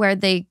bit where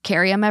they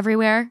carry him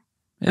everywhere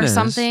or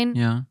something.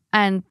 Yeah.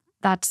 And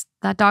that's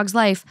that dog's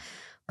life.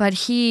 But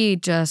he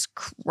just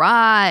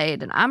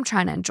cried, and I'm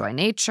trying to enjoy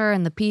nature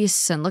and the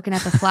peace and looking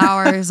at the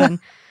flowers. And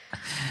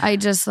I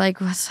just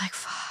like was like,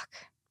 fuck,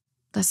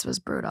 this was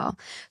brutal.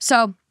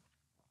 So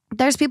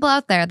there's people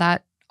out there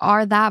that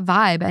are that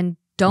vibe and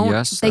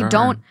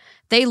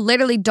they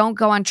literally don't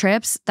go on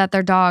trips that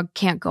their dog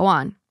can't go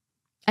on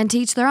and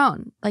teach their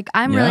own. Like,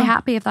 I'm really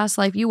happy if that's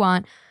the life you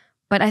want,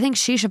 but I think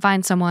she should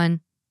find someone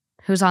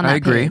who's on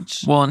that page. I agree.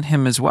 Well, and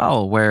him as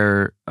well,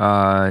 where,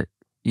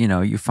 you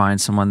know, you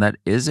find someone that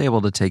is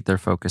able to take their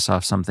focus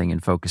off something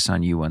and focus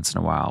on you once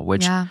in a while,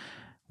 which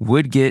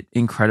would get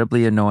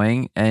incredibly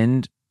annoying,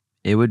 and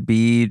it would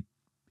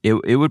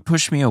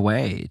push me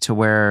away to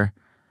where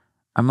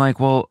I'm like,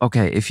 well,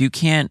 okay, if you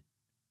can't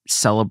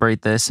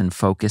celebrate this and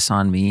focus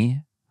on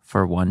me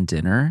for one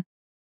dinner,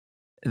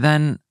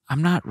 then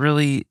I'm not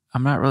really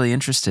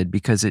interested,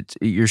 because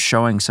you're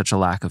showing such a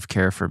lack of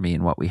care for me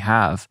and what we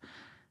have.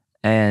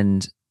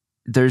 And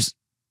there's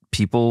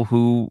people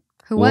who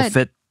will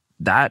fit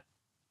that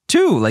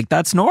too. Like,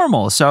 that's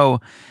normal.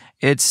 So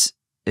it's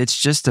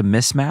just a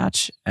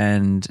mismatch,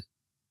 and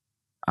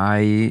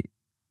time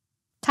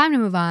to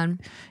move on.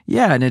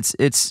 Yeah. And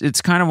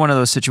it's kind of one of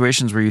those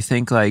situations where you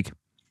think like,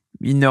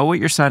 you know what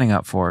you're signing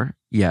up for.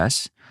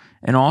 Yes.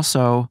 And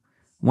also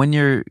when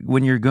you're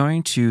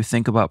going to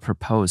think about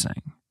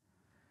proposing,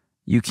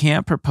 you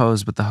can't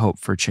propose with the hope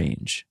for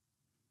change.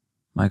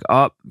 Like,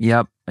 oh,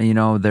 yep, you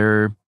know,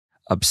 they're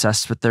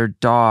obsessed with their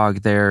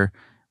dog. They're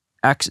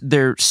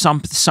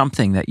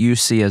something that you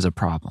see as a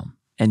problem,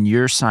 and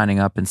you're signing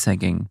up and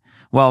thinking,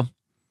 well,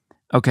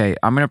 okay,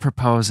 I'm going to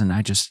propose, and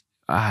I just,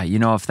 you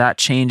know, if that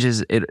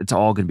changes, it's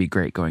all going to be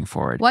great going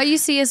forward. What you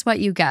see is what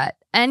you get.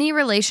 Any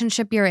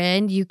relationship you're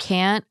in, you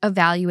can't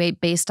evaluate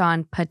based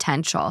on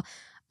potential.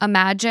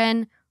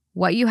 Imagine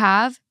what you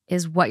have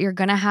is what you're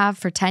going to have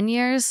for 10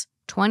 years,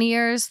 20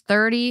 years,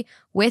 30,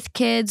 with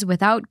kids,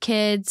 without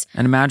kids.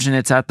 And imagine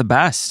it's at the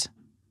best.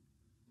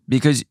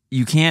 Because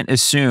you can't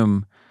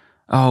assume,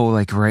 oh,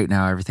 like right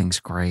now everything's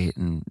great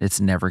and it's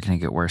never going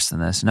to get worse than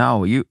this.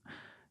 No, you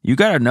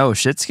got to know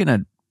shit's going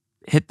to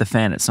hit the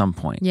fan at some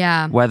point.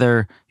 Yeah.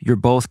 Whether you're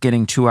both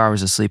getting 2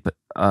 hours of sleep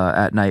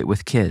at night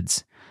with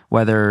kids,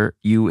 whether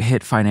you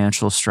hit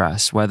financial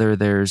stress, whether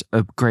there's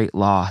a great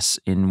loss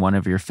in one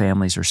of your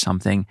families or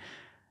something,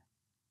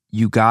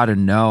 you got to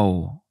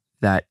know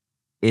that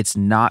it's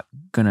not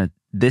going to,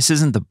 this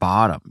isn't the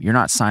bottom. You're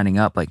not signing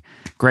up like,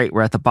 great,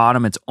 we're at the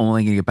bottom. It's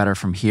only going to get better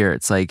from here.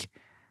 It's like,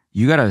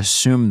 you got to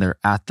assume they're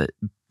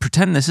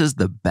pretend this is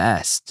the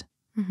best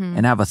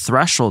and have a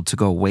threshold to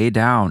go way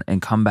down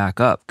and come back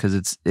up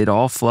because it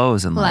all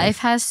flows in life. Life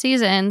has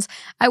seasons.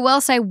 I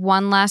will say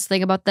one last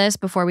thing about this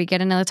before we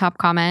get into the top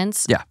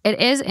comments. Yeah. It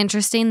is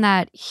interesting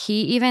that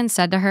he even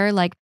said to her,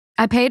 like,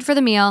 I paid for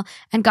the meal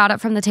and got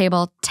up from the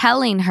table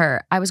telling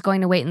her I was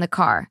going to wait in the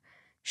car.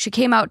 She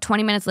came out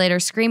 20 minutes later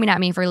screaming at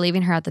me for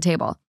leaving her at the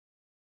table.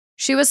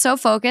 She was so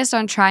focused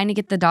on trying to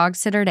get the dog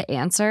sitter to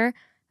answer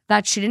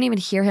that she didn't even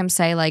hear him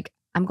say, like,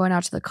 I'm going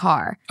out to the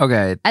car.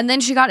 Okay. And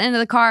then she got into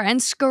the car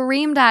and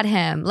screamed at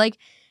him. Like,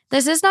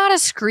 this is not a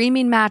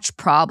screaming match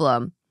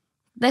problem.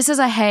 This is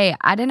a, hey,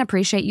 I didn't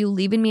appreciate you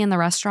leaving me in the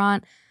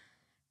restaurant.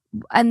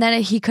 And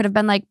then he could have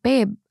been like,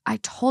 babe, I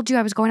told you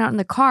I was going out in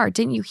the car.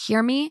 Didn't you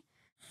hear me?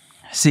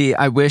 See,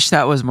 I wish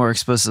that was more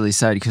explicitly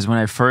said because when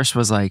I first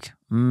was like,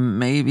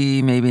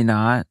 maybe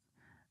not,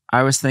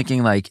 I was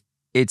thinking like,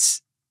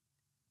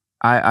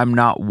 I'm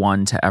not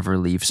one to ever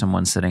leave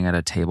someone sitting at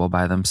a table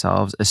by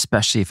themselves,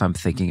 especially if I'm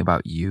thinking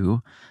about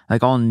you.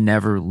 Like, I'll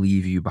never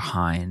leave you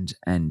behind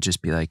and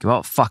just be like,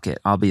 well, fuck it,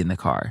 I'll be in the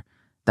car.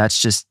 That's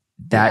just,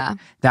 that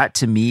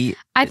to me.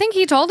 I think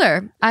he told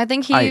her. I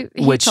think he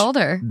told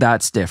her.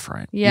 That's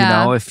different. Yeah.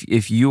 You know,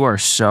 if you are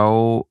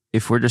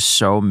if we're just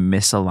so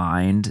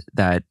misaligned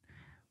that.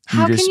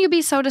 How can you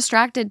be so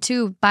distracted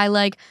too by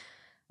like,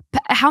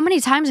 how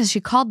many times has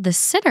she called this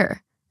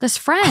sitter? This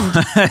friend.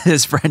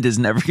 His friend is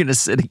never going to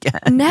sit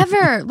again.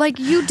 Never. Like,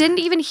 you didn't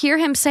even hear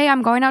him say,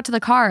 I'm going out to the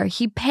car.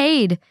 He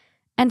paid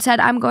and said,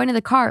 I'm going to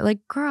the car.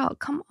 Like, girl,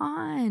 come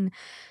on.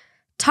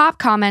 Top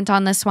comment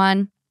on this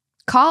one.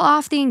 Call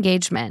off the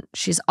engagement.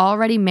 She's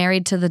already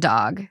married to the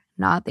dog,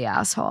 not the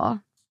asshole.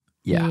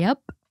 Yeah.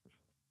 Yep.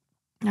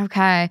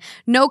 Okay.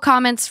 No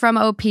comments from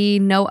OP.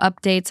 No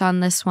updates on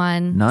this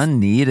one.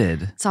 None needed.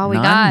 That's all we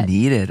got. None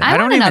needed. I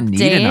don't even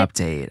need an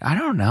update. I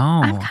don't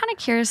know. I'm kind of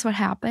curious what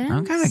happened.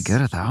 I'm kind of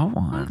good at that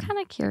one. I'm kind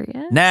of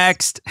curious.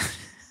 Next.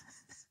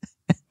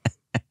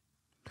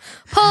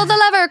 Pull the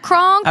lever,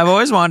 Kronk. I've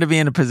always wanted to be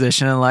in a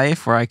position in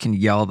life where I can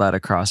yell that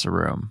across a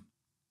room.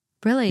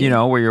 Really? You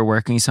know, where you're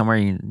working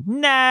somewhere,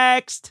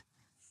 next.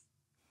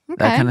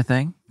 Okay. That kind of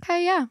thing.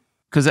 Okay, yeah.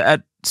 Because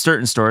at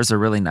certain stores, they're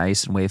really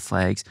nice and wave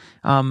flags.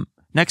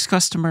 Next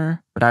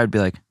customer, but I would be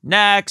like,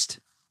 next.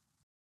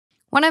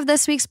 One of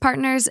this week's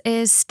partners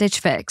is Stitch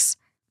Fix.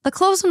 The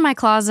clothes in my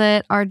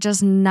closet are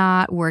just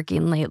not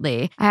working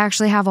lately. I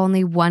actually have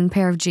only one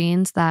pair of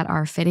jeans that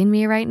are fitting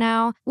me right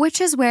now, which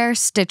is where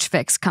Stitch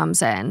Fix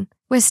comes in.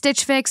 With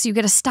Stitch Fix, you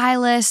get a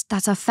stylist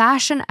that's a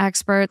fashion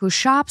expert who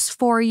shops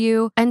for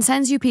you and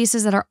sends you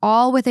pieces that are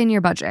all within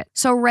your budget.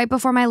 So right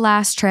before my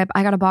last trip,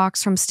 I got a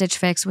box from Stitch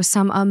Fix with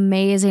some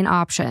amazing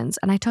options,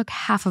 and I took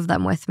half of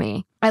them with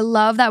me. I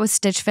love that with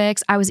Stitch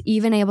Fix, I was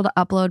even able to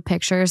upload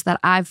pictures that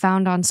I've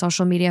found on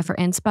social media for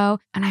inspo,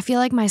 and I feel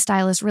like my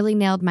stylist really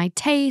nailed my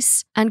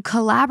tastes and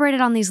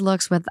collaborated on these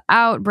looks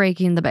without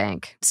breaking the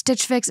bank.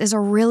 Stitch Fix is a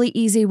really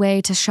easy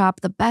way to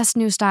shop the best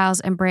new styles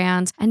and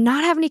brands and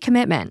not have any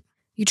commitment.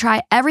 You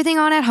try everything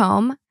on at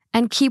home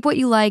and keep what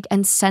you like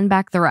and send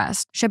back the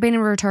rest. Shipping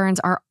and returns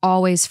are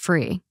always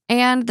free.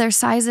 And their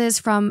sizes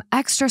from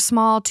extra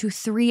small to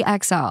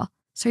 3XL.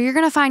 So you're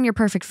going to find your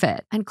perfect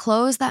fit and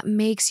clothes that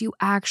makes you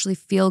actually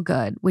feel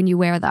good when you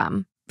wear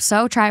them.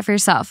 So try it for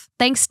yourself.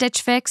 Thanks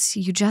Stitch Fix,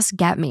 you just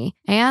get me.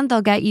 And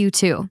they'll get you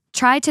too.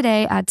 Try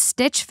today at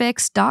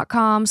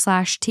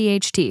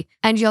stitchfix.com/THT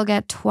and you'll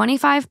get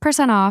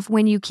 25% off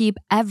when you keep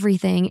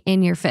everything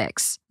in your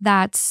fix.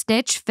 That's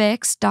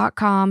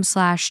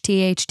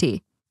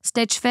stitchfix.com/THT.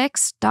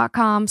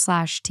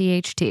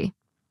 stitchfix.com/THT.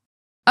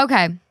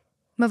 Okay,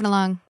 moving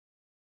along.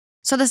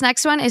 So this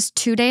next one is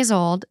 2 days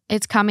old.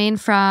 It's coming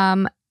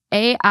from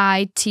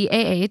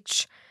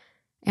AITAH.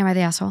 Am I the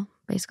asshole,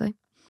 basically?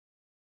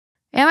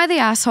 Am I the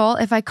asshole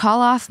if I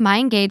call off my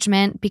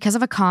engagement because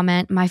of a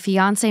comment my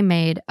fiancé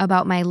made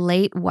about my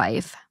late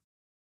wife?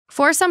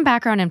 For some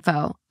background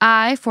info,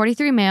 I,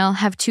 43 male,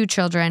 have 2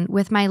 children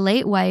with my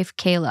late wife,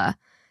 Kayla,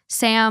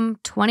 Sam,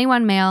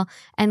 21 male,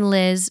 and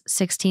Liz,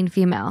 16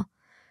 female.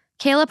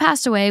 Kayla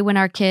passed away when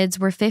our kids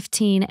were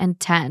 15 and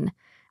 10.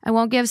 I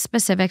won't give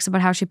specifics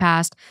about how she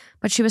passed,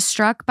 but she was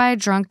struck by a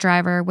drunk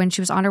driver when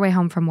she was on her way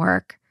home from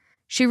work.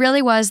 She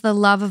really was the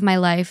love of my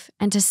life,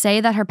 and to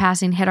say that her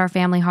passing hit our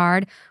family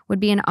hard would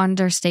be an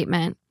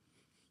understatement.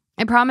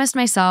 I promised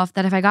myself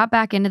that if I got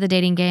back into the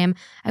dating game,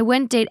 I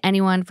wouldn't date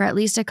anyone for at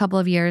least a couple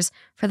of years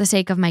for the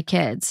sake of my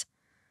kids.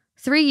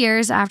 3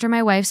 years after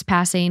my wife's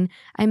passing,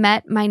 I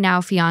met my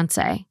now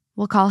fiancé.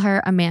 We'll call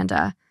her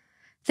Amanda.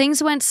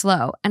 Things went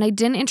slow, and I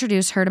didn't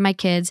introduce her to my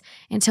kids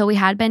until we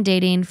had been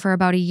dating for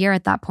about a year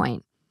at that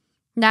point.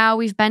 Now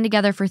we've been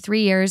together for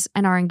 3 years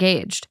and are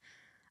engaged.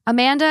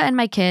 Amanda and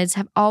my kids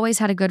have always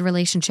had a good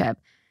relationship.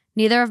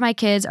 Neither of my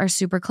kids are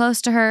super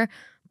close to her,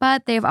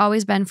 but they've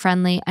always been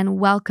friendly and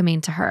welcoming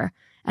to her.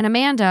 And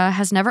Amanda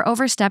has never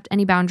overstepped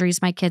any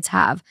boundaries my kids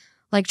have,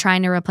 like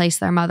trying to replace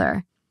their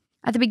mother.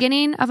 At the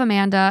beginning of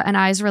Amanda and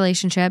I's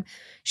relationship,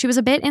 she was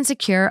a bit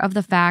insecure of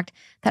the fact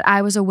that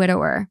I was a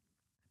widower.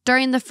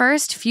 During the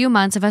first few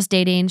months of us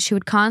dating, she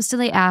would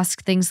constantly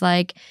ask things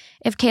like,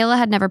 if Kayla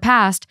had never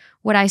passed,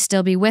 would I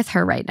still be with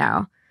her right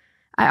now?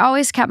 I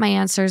always kept my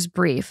answers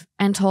brief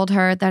and told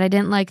her that I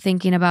didn't like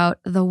thinking about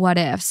the what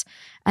ifs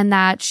and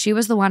that she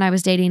was the one I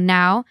was dating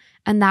now,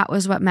 and that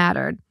was what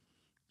mattered.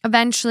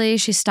 Eventually,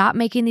 she stopped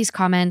making these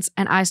comments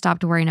and I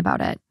stopped worrying about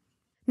it.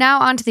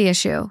 Now on to the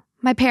issue.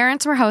 My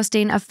parents were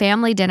hosting a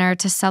family dinner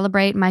to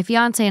celebrate my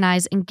fiancé and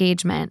I's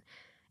engagement.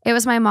 It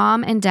was my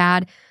mom and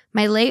dad,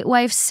 my late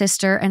wife's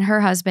sister and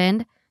her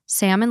husband,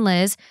 Sam and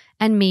Liz,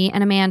 and me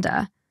and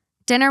Amanda.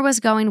 Dinner was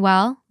going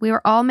well. We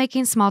were all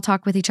making small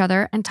talk with each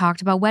other and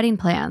talked about wedding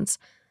plans.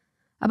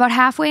 About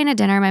halfway into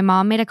dinner, my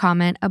mom made a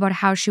comment about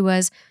how she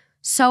was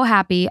so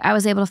happy I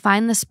was able to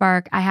find the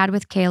spark I had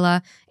with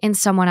Kayla in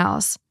someone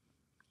else.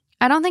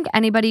 I don't think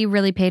anybody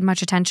really paid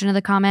much attention to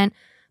the comment,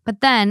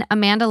 but then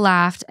Amanda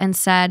laughed and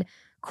said,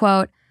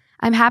 quote,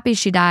 I'm happy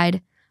she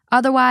died.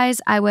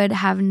 Otherwise, I would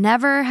have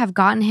never have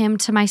gotten him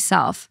to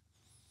myself.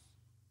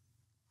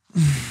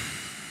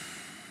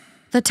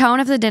 The tone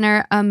of the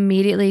dinner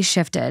immediately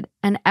shifted,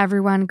 and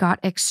everyone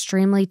got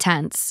extremely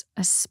tense,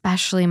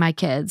 especially my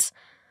kids.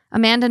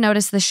 Amanda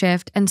noticed the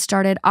shift and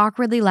started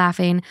awkwardly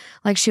laughing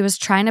like she was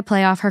trying to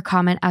play off her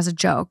comment as a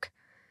joke.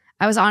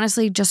 I was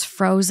honestly just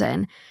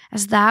frozen,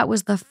 as that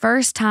was the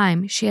first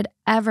time she had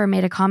ever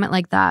made a comment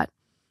like that.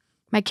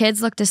 My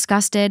kids looked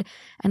disgusted,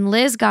 and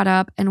Liz got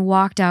up and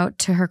walked out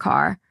to her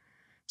car.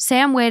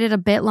 Sam waited a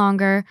bit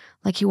longer,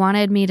 like he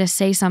wanted me to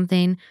say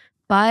something,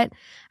 but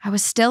I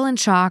was still in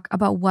shock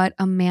about what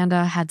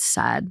Amanda had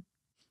said.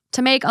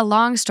 To make a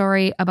long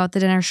story about the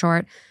dinner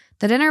short,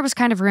 the dinner was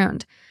kind of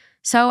ruined.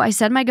 So I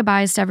said my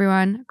goodbyes to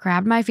everyone,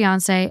 grabbed my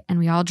fiancé, and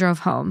we all drove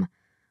home.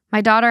 My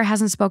daughter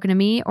hasn't spoken to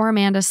me or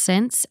Amanda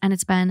since, and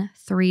it's been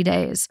 3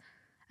 days.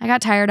 I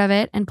got tired of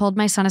it and pulled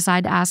my son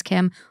aside to ask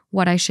him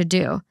what I should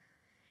do.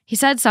 He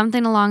said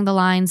something along the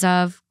lines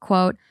of,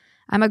 quote,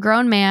 I'm a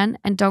grown man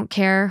and don't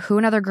care who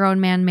another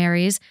grown man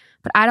marries,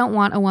 but I don't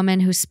want a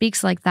woman who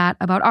speaks like that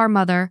about our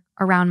mother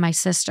around my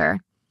sister.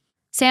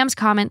 Sam's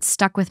comment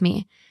stuck with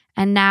me,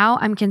 and now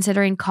I'm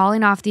considering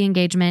calling off the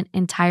engagement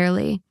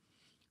entirely.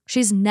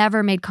 She's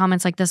never made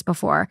comments like this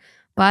before,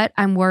 but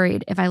I'm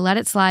worried if I let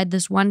it slide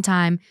this one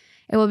time,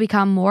 it will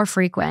become more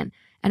frequent,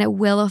 and it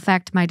will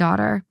affect my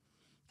daughter.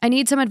 I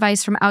need some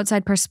advice from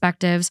outside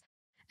perspectives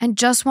and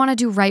just want to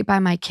do right by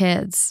my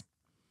kids.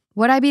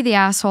 Would I be the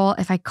asshole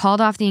if I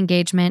called off the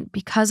engagement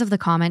because of the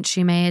comment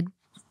she made?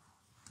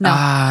 No.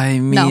 I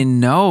mean,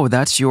 no,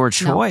 that's your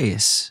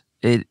choice.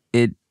 No.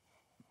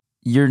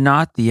 You're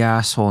not the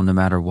asshole no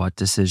matter what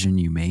decision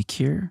you make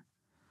here,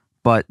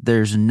 but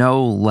there's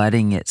no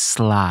letting it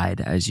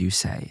slide, as you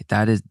say.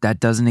 That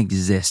doesn't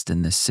exist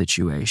in this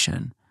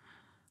situation.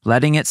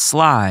 Letting it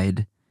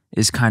slide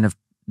is kind of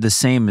the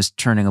same as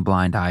turning a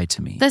blind eye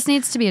to me. This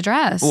needs to be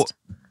addressed. Well,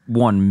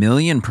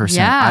 1,000,000%.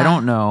 Yeah. I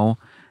don't know.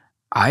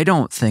 I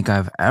don't think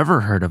I've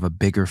ever heard of a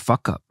bigger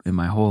fuck up in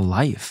my whole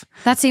life.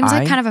 That seems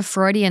like kind of a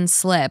Freudian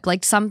slip,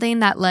 like something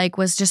that like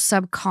was just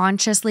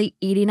subconsciously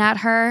eating at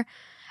her.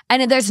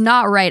 And there's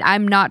not right.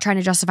 I'm not trying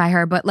to justify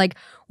her, but like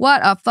what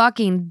a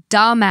fucking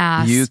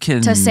dumbass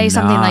to say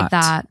something like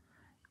that.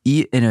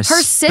 Her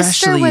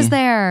sister was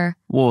there.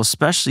 Well,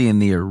 especially in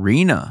the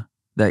arena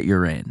that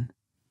you're in.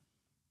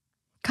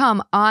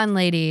 Come on,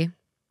 lady.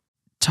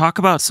 Talk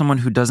about someone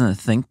who doesn't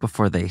think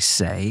before they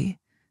say.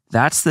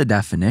 That's the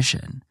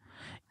definition.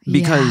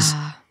 Because,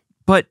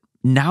 but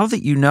now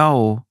that you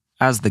know,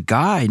 as the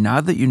guy, now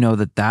that you know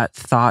that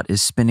thought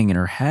is spinning in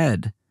her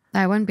head,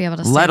 I wouldn't be able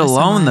to say let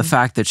alone someone. The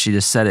fact that she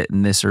just said it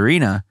in this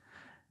arena.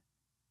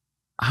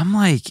 I'm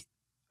like,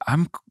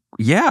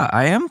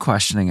 I am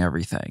questioning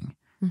everything.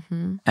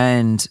 Mm-hmm.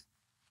 And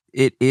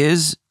it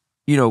is,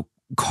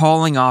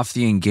 calling off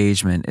the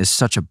engagement is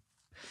such a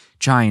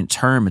giant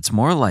term. It's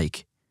more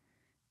like,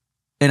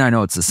 and I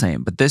know it's the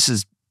same, but this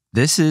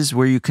is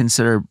where you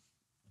consider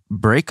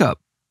breakup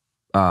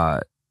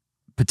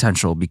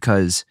potential,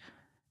 because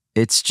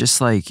it's just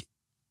like,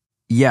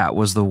 it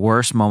was the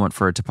worst moment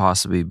for it to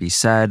possibly be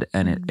said,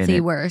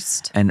 and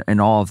worst, and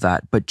all of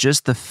that. But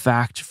just the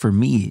fact, for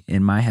me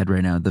in my head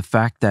right now, the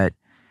fact that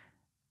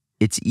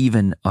it's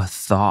even a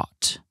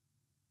thought,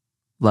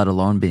 let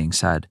alone being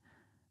said,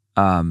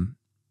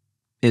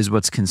 is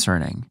what's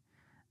concerning.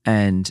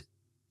 And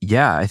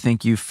I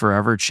think you've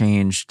forever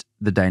changed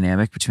the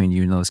dynamic between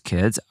you and those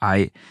kids.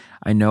 I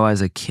know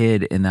as a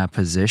kid in that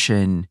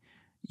position,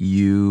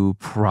 you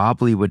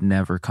probably would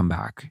never come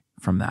back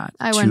from that.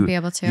 I wouldn't be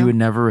able to. You would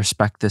never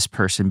respect this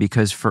person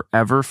because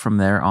forever from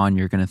there on,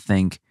 you're going to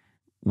think,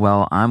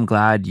 well, I'm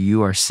glad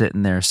you are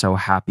sitting there so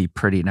happy,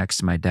 pretty next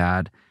to my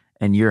dad,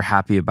 and you're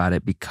happy about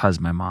it because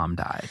my mom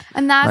died.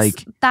 And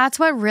that's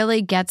what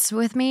really gets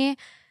with me.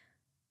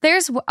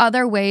 There's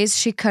other ways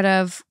she could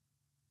have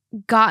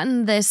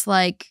gotten this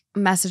like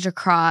message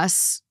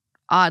across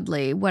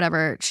oddly,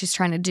 whatever she's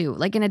trying to do,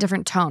 like in a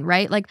different tone,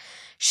 right? Like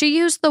she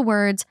used the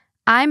words,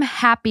 I'm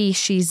happy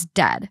she's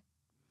dead.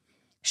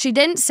 She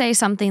didn't say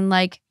something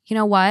like, you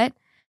know what?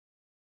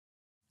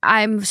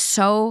 I'm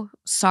so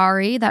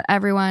sorry that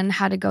everyone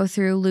had to go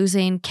through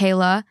losing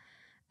Kayla.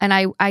 And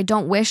I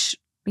don't wish,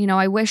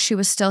 I wish she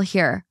was still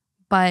here.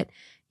 But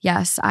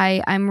yes,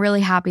 I'm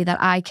really happy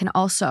that I can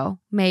also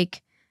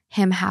make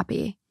him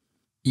happy.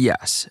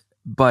 Yes,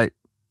 but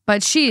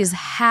she's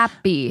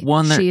happy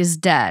she's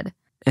dead.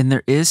 And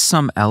there is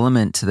some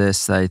element to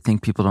this that I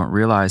think people don't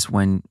realize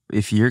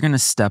if you're going to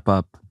step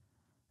up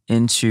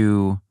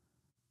into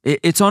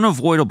it's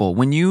unavoidable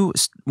when you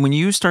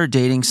start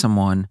dating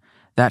someone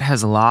that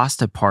has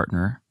lost a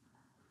partner,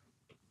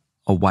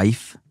 a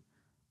wife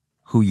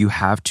who you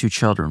have 2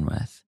 children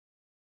with.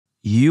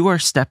 You are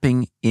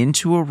stepping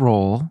into a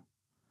role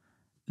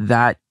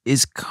that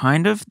is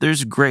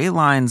there's gray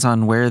lines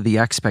on where the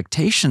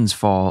expectations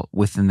fall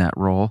within that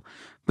role,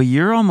 but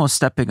you're almost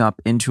stepping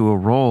up into a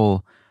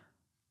role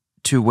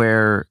to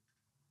where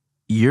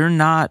you're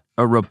not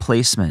a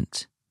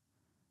replacement.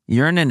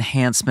 You're an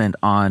enhancement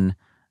on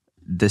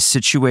the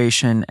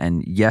situation.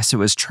 And yes, it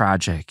was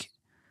tragic.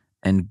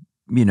 And,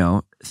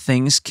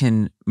 things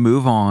can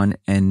move on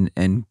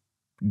and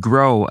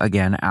grow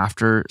again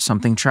after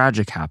something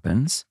tragic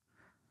happens.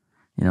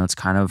 It's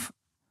kind of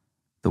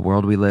the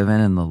world we live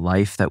in and the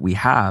life that we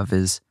have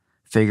is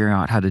figuring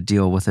out how to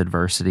deal with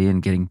adversity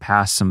and getting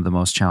past some of the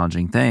most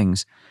challenging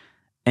things.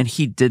 And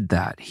he did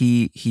that.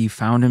 He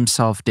found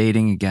himself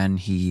dating again.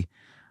 He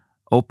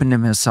opened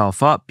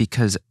himself up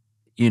because,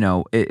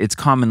 it's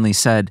commonly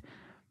said,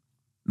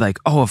 like,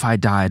 oh, if I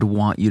die, I'd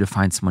want you to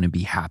find someone to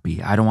be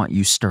happy. I don't want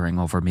you stirring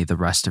over me the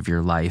rest of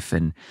your life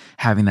and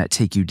having that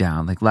take you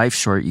down. Like, life's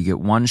short. You get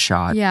one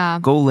shot. Yeah.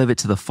 Go live it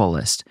to the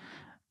fullest.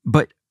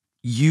 But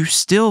you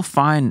still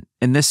find,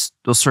 and this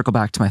will circle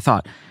back to my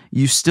thought,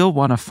 you still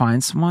want to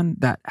find someone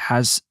that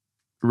has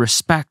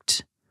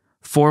respect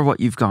for what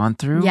you've gone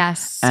through.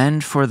 Yes.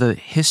 And for the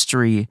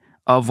history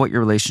of what your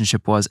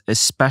relationship was,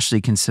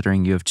 especially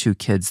considering you have 2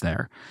 kids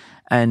there.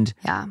 And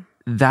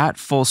that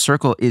full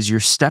circle is you're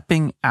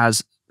stepping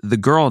as the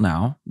girl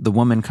now, the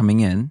woman coming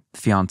in,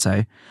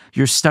 fiancé,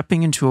 you're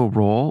stepping into a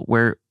role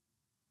where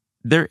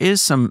there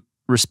is some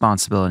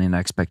responsibility and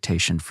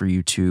expectation for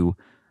you to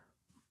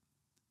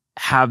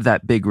have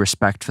that big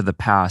respect for the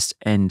past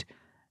and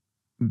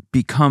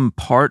become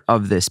part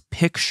of this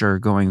picture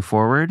going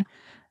forward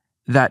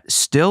that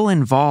still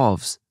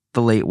involves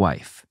the late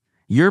wife.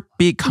 You're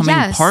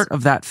becoming part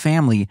of that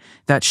family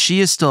that she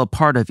is still a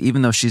part of,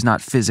 even though she's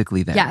not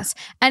physically there. Yes.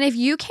 And if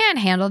you can't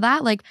handle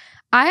that, like,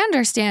 I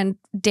understand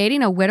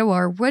dating a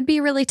widower would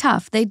be really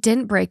tough. They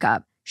didn't break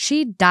up.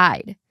 She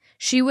died.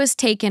 She was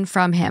taken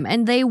from him,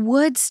 and they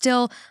would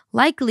still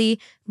likely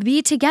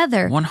be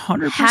together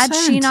 100%. had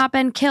she not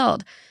been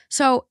killed.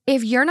 So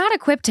if you're not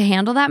equipped to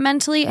handle that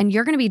mentally and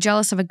you're going to be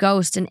jealous of a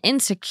ghost and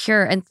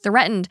insecure and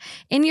threatened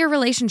in your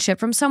relationship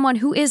from someone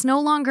who is no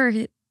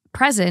longer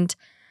present,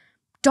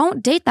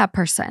 don't date that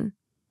person.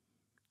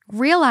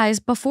 Realize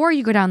before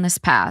you go down this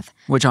path.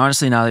 Which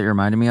honestly, now that you're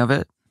reminding me of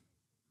it,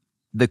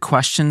 the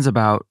questions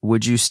about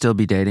would you still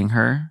be dating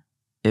her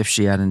if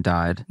she hadn't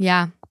died?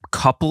 Yeah.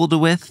 Coupled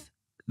with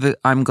the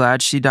I'm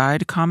glad she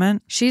died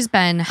comment. She's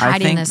been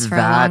hiding this for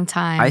a long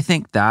time. I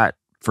think that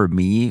for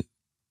me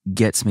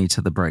gets me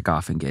to the break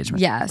off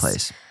engagement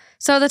place.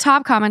 So the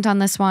top comment on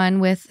this one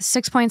with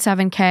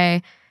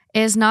 6.7K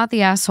is not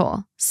the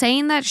asshole.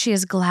 Saying that she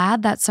is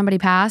glad that somebody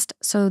passed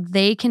so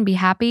they can be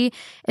happy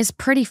is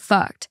pretty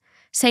fucked.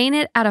 Saying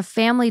it at a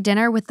family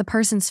dinner with the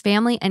person's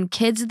family and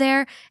kids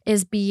there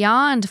is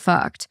beyond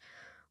fucked.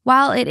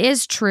 While it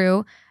is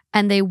true,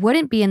 and they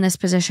wouldn't be in this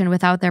position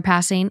without their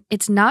passing,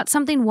 it's not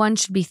something one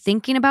should be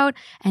thinking about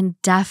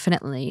and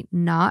definitely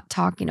not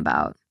talking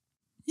about.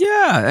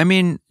 Yeah, I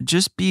mean,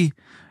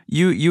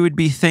 you would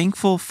be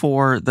thankful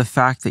for the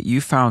fact that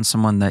you found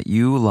someone that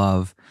you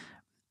love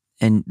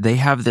and they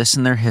have this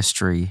in their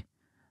history.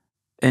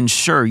 And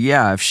sure,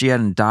 yeah, if she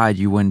hadn't died,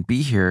 you wouldn't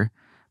be here.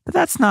 But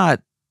that's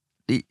not,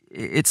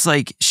 it's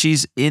like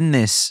she's in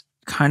this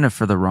kind of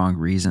for the wrong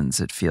reasons,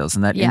 it feels.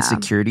 And that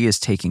insecurity is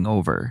taking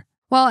over.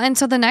 Well, and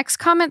so the next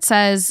comment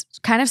says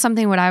kind of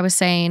something what I was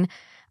saying.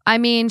 I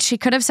mean, she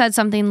could have said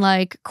something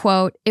like,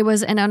 quote, "It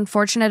was an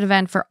unfortunate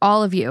event for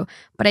all of you,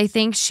 but I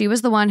think she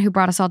was the one who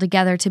brought us all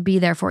together to be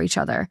there for each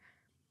other."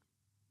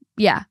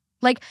 Yeah.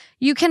 Like,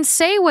 you can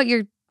say what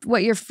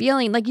you're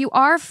feeling. Like, you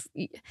are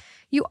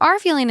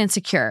feeling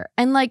insecure.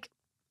 And like,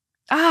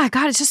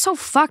 God, it's just so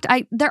fucked.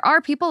 There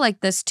are people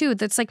like this too.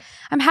 That's like,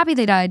 I'm happy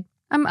they died.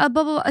 I'm blah,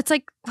 blah, blah. It's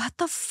like, what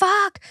the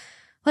fuck?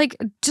 Like,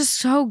 just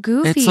so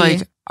goofy. It's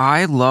like,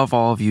 I love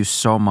all of you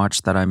so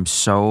much that I'm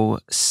so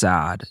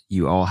sad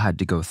you all had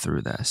to go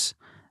through this.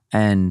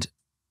 And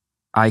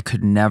I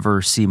could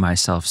never see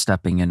myself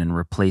stepping in and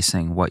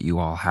replacing what you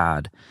all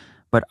had.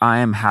 But I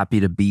am happy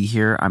to be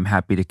here. I'm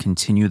happy to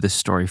continue the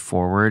story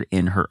forward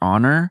in her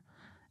honor.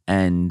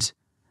 And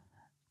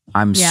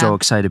I'm so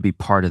excited to be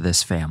part of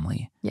this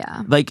family.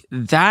 Yeah. Like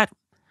that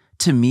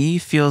to me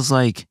feels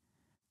like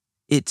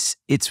it's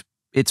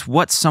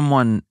what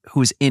someone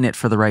who's in it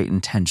for the right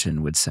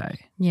intention would say.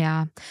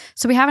 Yeah.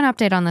 So we have an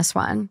update on this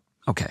one.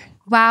 Okay.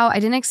 Wow, I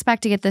didn't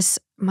expect to get this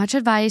much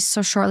advice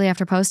so shortly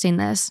after posting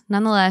this.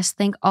 Nonetheless,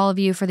 thank all of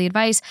you for the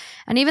advice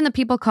and even the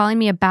people calling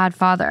me a bad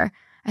father.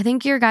 I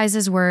think your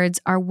guys'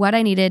 words are what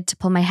I needed to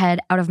pull my head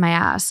out of my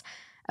ass.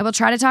 I will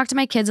try to talk to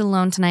my kids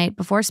alone tonight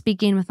before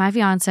speaking with my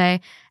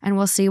fiancé, and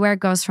we'll see where it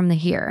goes from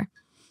here.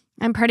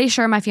 I'm pretty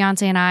sure my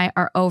fiancé and I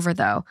are over,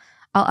 though.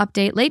 I'll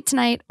update late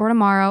tonight or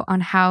tomorrow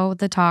on how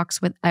the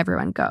talks with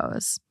everyone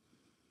goes.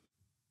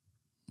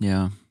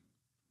 Yeah.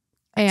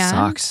 And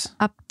sucks.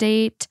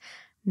 Update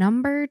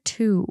number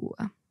 2.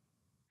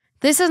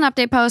 This is an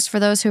update post for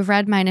those who've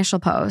read my initial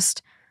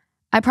post.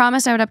 I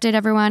promised I would update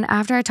everyone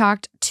after I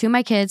talked to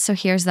my kids, so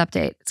here's the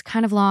update. It's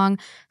kind of long,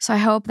 so I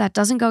hope that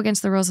doesn't go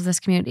against the rules of this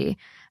community.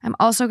 I'm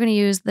also going to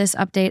use this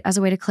update as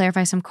a way to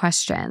clarify some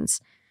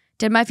questions.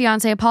 Did my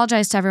fiancé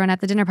apologize to everyone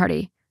at the dinner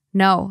party?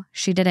 No,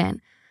 she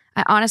didn't.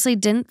 I honestly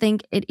didn't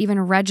think it even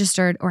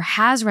registered or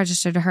has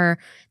registered to her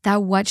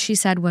that what she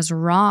said was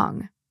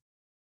wrong.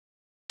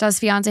 Does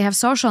fiancé have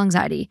social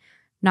anxiety?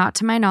 Not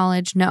to my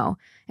knowledge, no.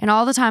 In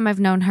all the time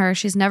I've known her,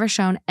 she's never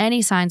shown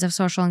any signs of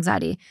social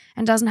anxiety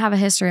and doesn't have a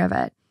history of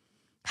it.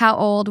 How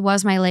old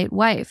was my late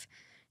wife?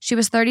 She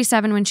was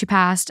 37 when she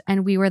passed,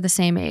 and we were the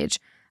same age.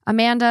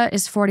 Amanda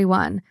is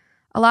 41.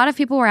 A lot of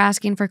people were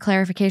asking for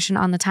clarification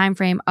on the time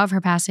frame of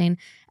her passing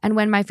and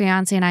when my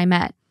fiancé and I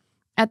met.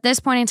 At this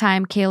point in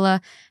time,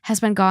 Kayla has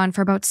been gone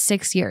for about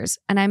 6 years,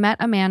 and I met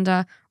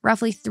Amanda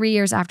roughly 3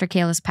 years after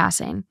Kayla's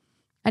passing.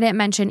 I didn't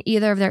mention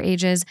either of their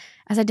ages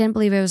as I didn't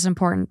believe it was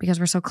important because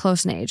we're so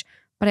close in age,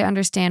 but I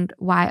understand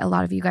why a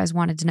lot of you guys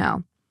wanted to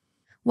know.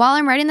 While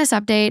I'm writing this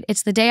update,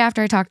 it's the day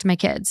after I talked to my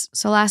kids.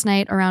 So last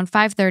night around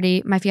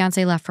 5:30, my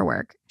fiancé left for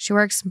work. She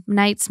works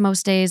nights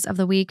most days of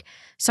the week,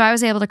 so I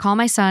was able to call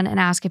my son and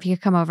ask if he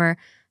could come over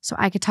so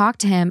I could talk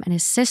to him and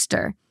his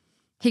sister.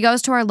 He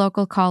goes to our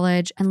local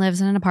college and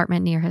lives in an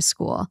apartment near his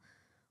school.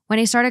 When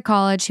he started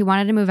college, he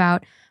wanted to move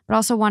out, but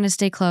also wanted to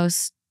stay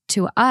close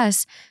to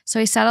us,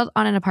 so he settled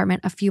on an apartment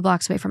a few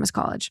blocks away from his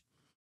college.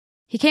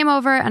 He came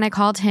over and I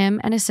called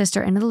him and his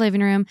sister into the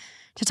living room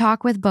to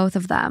talk with both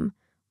of them.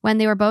 When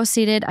they were both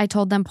seated, I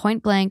told them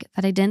point blank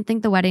that I didn't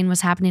think the wedding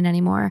was happening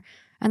anymore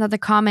and that the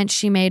comment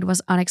she made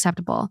was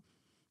unacceptable.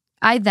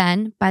 I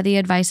then, by the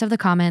advice of the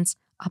comments,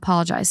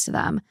 apologized to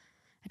them.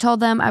 I told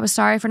them I was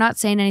sorry for not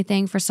saying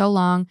anything for so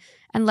long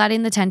and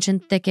letting the tension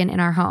thicken in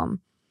our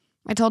home.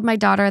 I told my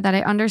daughter that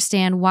I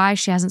understand why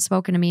she hasn't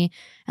spoken to me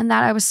and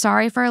that I was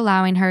sorry for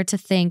allowing her to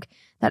think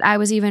that I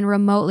was even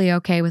remotely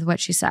okay with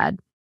what she said.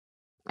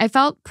 I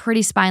felt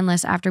pretty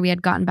spineless after we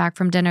had gotten back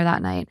from dinner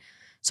that night,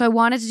 so I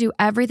wanted to do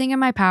everything in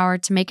my power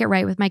to make it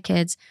right with my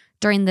kids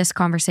during this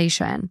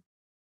conversation.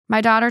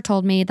 My daughter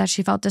told me that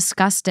she felt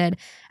disgusted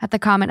at the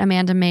comment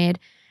Amanda made,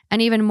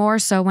 and even more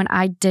so when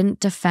I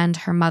didn't defend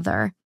her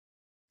mother.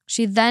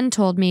 She then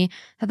told me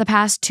that the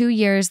past 2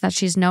 years that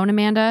she's known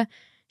Amanda,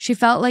 she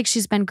felt like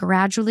she's been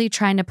gradually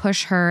trying to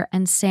push her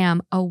and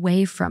Sam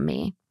away from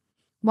me.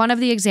 One of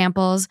the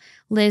examples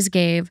Liz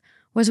gave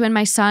was when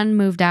my son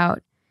moved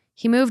out.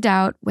 He moved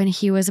out when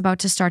he was about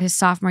to start his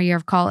sophomore year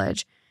of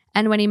college,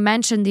 and when he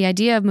mentioned the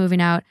idea of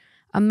moving out,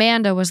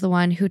 Amanda was the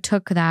one who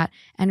took that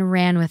and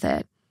ran with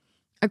it.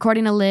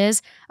 According to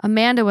Liz,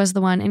 Amanda was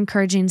the one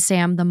encouraging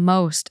Sam the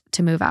most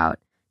to move out.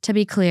 To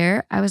be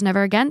clear, I was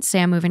never against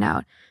Sam moving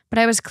out, but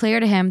I was clear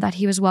to him that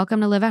he was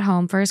welcome to live at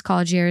home for his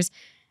college years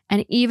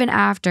and even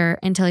after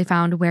until he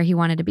found where he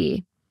wanted to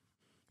be.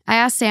 I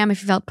asked Sam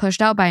if he felt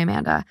pushed out by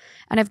Amanda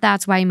and if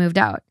that's why he moved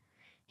out.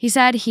 He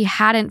said he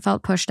hadn't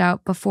felt pushed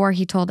out before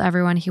he told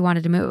everyone he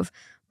wanted to move,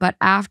 but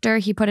after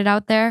he put it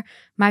out there,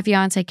 my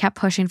fiancé kept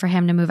pushing for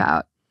him to move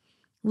out.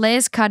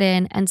 Liz cut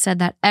in and said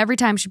that every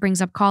time she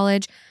brings up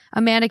college,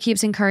 Amanda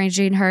keeps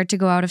encouraging her to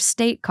go out of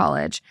state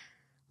college.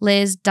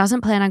 Liz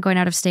doesn't plan on going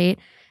out of state,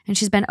 and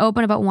she's been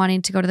open about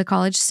wanting to go to the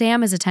college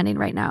Sam is attending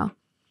right now.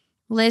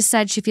 Liz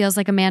said she feels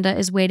like Amanda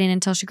is waiting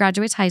until she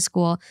graduates high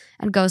school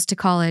and goes to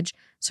college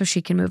so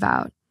she can move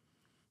out.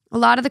 A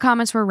lot of the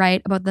comments were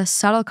right about the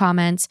subtle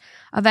comments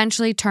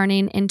eventually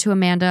turning into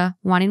Amanda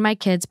wanting my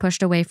kids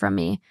pushed away from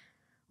me.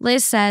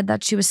 Liz said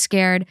that she was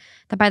scared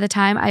that by the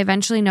time I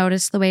eventually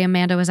noticed the way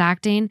Amanda was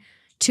acting,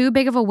 too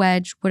big of a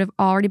wedge would have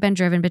already been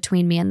driven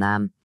between me and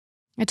them.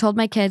 I told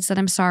my kids that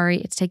I'm sorry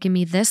it's taken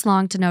me this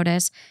long to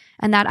notice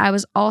and that I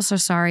was also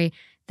sorry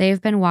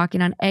they've been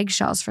walking on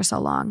eggshells for so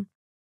long.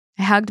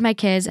 I hugged my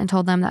kids and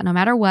told them that no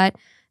matter what,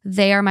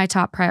 they are my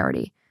top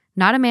priority,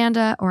 not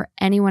Amanda or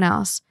anyone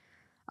else.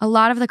 A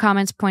lot of the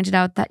comments pointed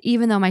out that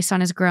even though my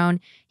son is grown,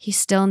 he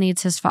still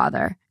needs his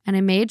father. And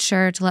I made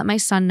sure to let my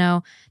son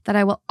know that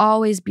I will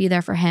always be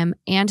there for him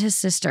and his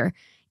sister,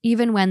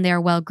 even when they are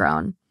well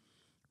grown.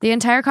 The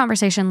entire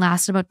conversation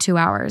lasted about 2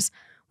 hours.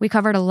 We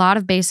covered a lot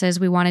of bases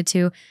we wanted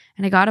to,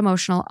 and I got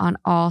emotional on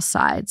all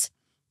sides.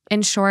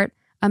 In short,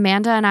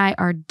 Amanda and I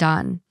are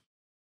done.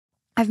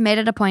 I've made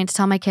it a point to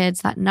tell my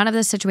kids that none of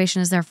this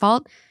situation is their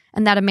fault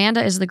and that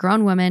Amanda is the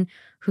grown woman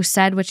who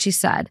said what she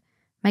said.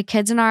 My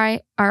kids and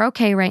I are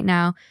okay right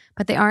now,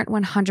 but they aren't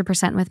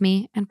 100% with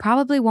me and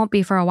probably won't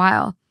be for a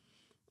while.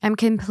 I'm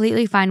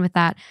completely fine with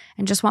that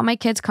and just want my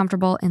kids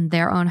comfortable in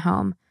their own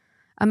home.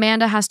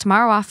 Amanda has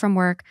tomorrow off from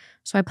work,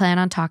 so I plan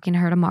on talking to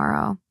her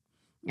tomorrow.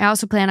 I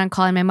also plan on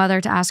calling my mother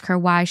to ask her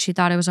why she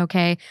thought it was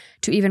okay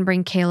to even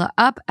bring Kayla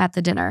up at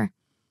the dinner.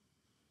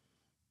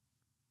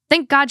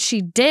 Thank God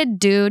she did,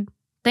 dude.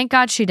 Thank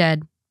God she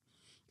did.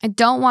 I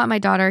don't want my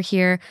daughter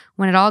here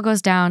when it all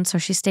goes down, so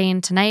she's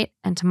staying tonight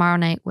and tomorrow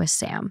night with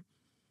Sam.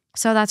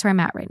 So that's where I'm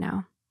at right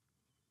now.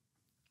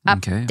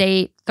 Okay.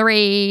 Update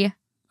 3.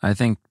 I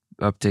think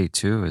update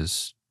 2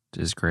 is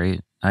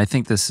great. I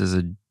think this is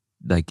a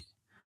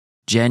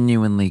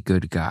genuinely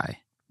good guy.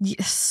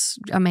 Yes,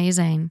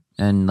 amazing.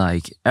 And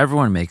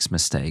everyone makes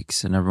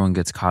mistakes and everyone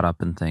gets caught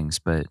up in things,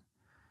 but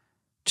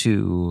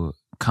to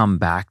come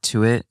back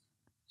to it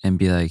and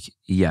be like,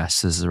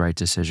 yes, this is the right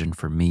decision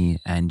for me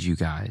and you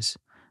guys,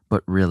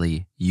 but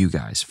really you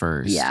guys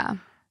first. Yeah.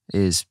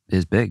 Is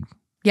big.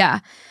 Yeah.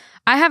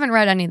 I haven't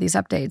read any of these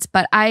updates,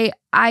 but I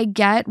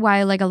get why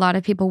a lot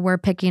of people were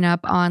picking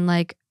up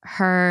on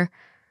her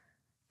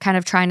kind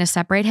of trying to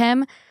separate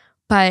him,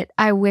 but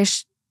I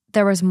wish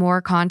there was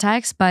more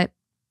context. But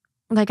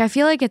I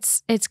feel like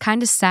it's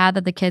kind of sad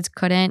that the kids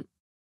couldn't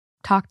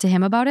talk to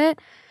him about it,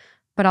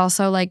 but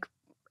also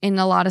in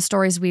a lot of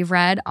stories we've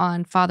read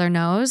on Father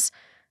Knows,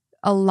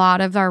 a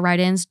lot of our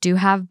write-ins do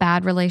have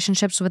bad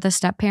relationships with a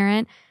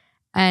step-parent,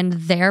 and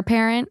their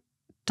parent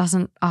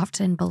doesn't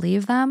often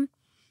believe them.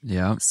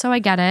 Yeah. So I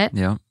get it.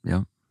 Yeah.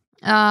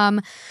 Yeah.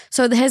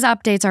 So his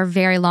updates are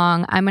very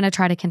long. I'm going to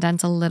try to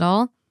condense a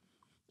little.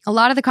 A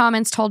lot of the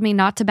comments told me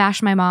not to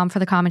bash my mom for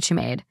the comment she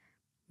made.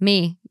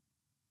 Me.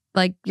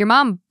 Your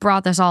mom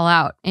brought this all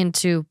out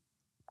into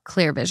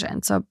clear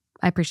vision. So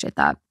I appreciate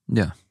that.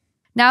 Yeah.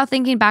 Now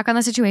thinking back on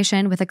the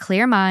situation with a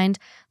clear mind,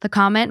 the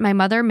comment my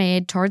mother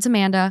made towards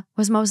Amanda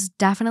was most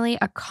definitely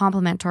a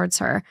compliment towards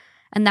her.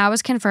 And that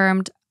was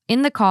confirmed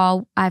in the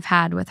call I've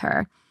had with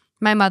her.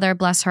 My mother,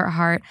 bless her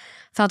heart,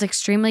 felt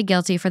extremely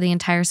guilty for the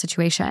entire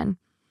situation.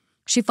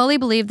 She fully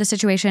believed the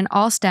situation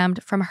all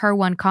stemmed from her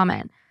one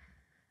comment.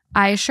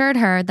 I assured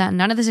her that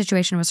none of the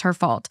situation was her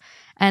fault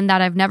and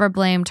that I've never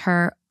blamed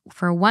her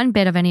for one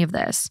bit of any of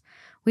this.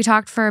 We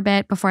talked for a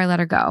bit before I let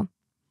her go.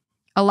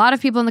 A lot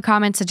of people in the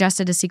comments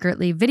suggested to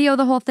secretly video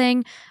the whole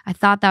thing. I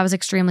thought that was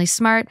extremely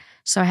smart,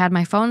 so I had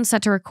my phone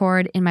set to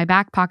record in my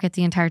back pocket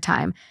the entire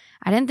time.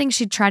 I didn't think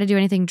she'd try to do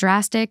anything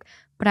drastic,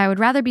 but I would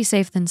rather be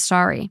safe than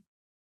sorry.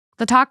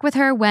 The talk with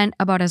her went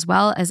about as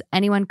well as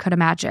anyone could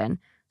imagine.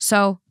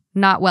 So,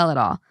 not well at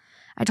all.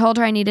 I told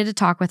her I needed to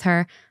talk with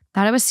her,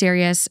 that it was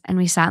serious, and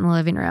we sat in the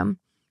living room.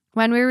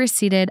 When we were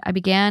seated, I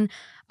began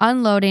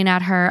unloading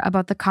at her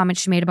about the comment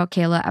she made about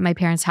Kayla at my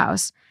parents'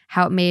 house,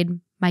 how it made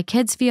my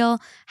kids feel,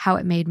 how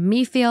it made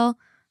me feel,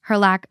 her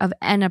lack of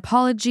an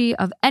apology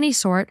of any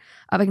sort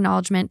of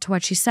acknowledgement to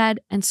what she said,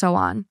 and so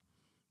on.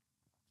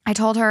 I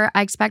told her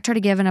I expect her to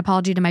give an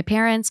apology to my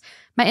parents,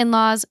 my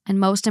in-laws, and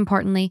most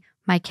importantly,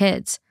 my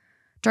kids.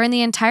 During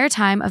the entire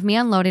time of me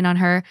unloading on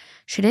her,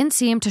 she didn't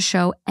seem to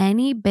show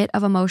any bit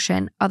of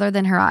emotion other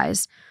than her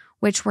eyes,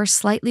 which were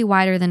slightly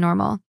wider than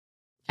normal.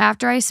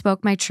 After I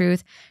spoke my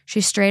truth,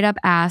 she straight up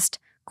asked,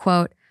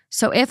 quote,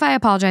 "So if I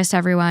apologize to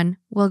everyone,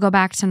 we'll go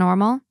back to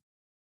normal?"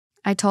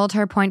 I told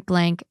her point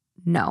blank,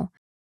 no.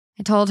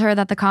 I told her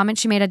that the comment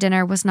she made at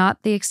dinner was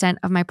not the extent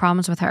of my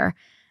problems with her.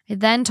 I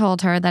then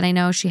told her that I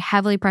know she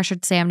heavily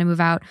pressured Sam to move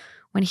out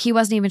when he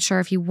wasn't even sure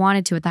if he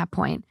wanted to at that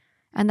point,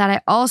 and that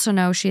I also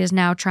know she is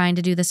now trying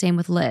to do the same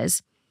with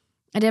Liz.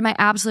 I did my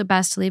absolute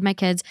best to leave my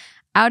kids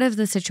out of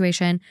the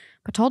situation,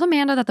 but told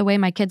Amanda that the way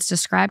my kids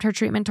described her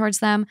treatment towards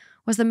them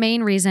was the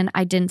main reason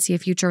I didn't see a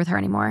future with her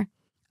anymore.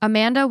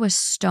 Amanda was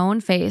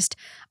stone-faced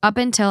up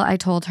until I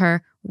told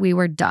her we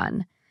were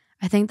done.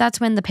 I think that's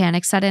when the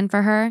panic set in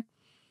for her.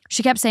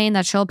 She kept saying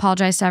that she'll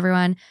apologize to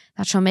everyone,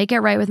 that she'll make it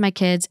right with my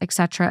kids,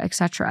 etc.,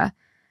 etc.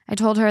 I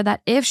told her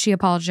that if she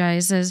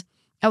apologizes,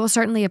 I will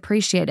certainly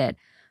appreciate it,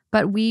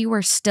 but we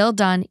were still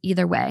done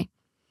either way.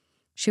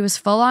 She was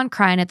full on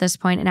crying at this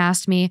point and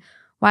asked me,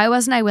 why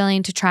wasn't I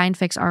willing to try and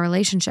fix our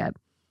relationship?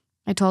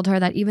 I told her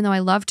that even though I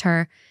loved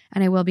her,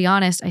 and I will be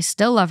honest, I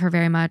still love her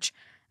very much,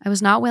 I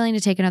was not willing to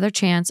take another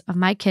chance of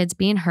my kids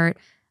being hurt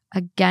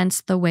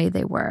against the way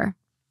they were.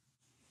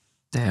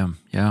 Damn,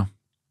 yeah.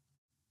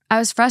 I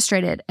was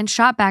frustrated and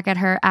shot back at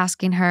her,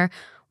 asking her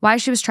why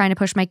she was trying to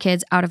push my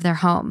kids out of their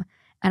home,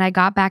 and I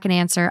got back an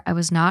answer I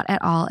was not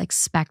at all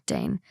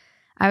expecting.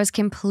 I was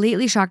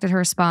completely shocked at her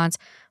response,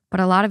 but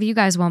a lot of you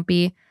guys won't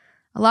be.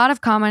 A lot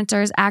of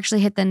commenters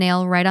actually hit the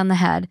nail right on the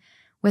head.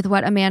 with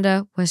what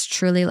Amanda was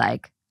truly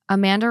like.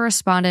 Amanda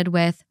responded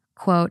with,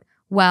 quote,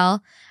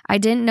 "Well, I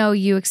didn't know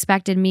you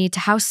expected me to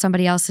house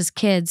somebody else's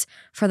kids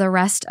for the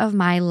rest of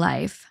my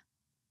life."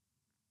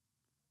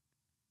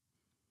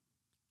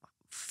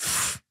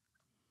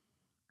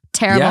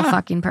 Terrible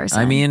fucking person.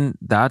 I mean,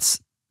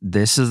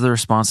 this is the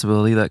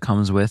responsibility that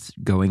comes with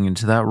going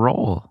into that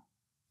role.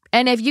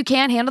 And if you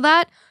can't handle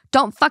that,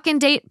 don't fucking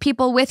date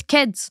people with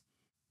kids.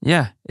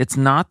 Yeah, it's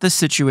not the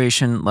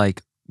situation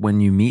like when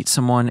you meet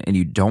someone and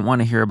you don't want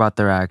to hear about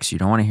their ex, you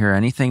don't want to hear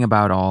anything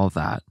about all of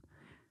that.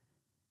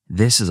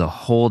 This is a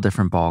whole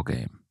different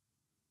ballgame.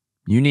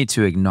 You need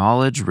to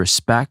acknowledge,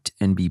 respect,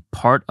 and be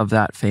part of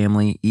that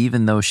family.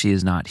 Even though she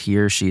is not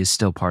here, she is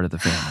still part of the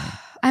family.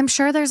 I'm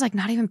sure there's like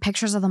not even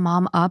pictures of the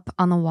mom up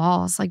on the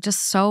walls, like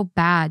just so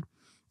bad.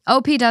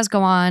 OP does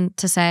go on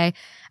to say,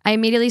 "I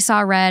immediately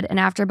saw red, and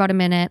after about a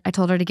minute, I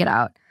told her to get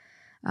out.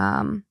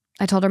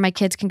 I told her my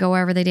kids can go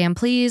wherever they damn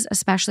please,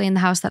 especially in the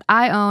house that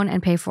I own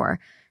and pay for.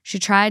 She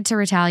tried to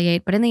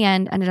retaliate, but in the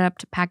end ended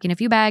up packing a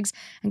few bags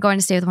and going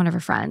to stay with one of her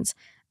friends.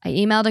 I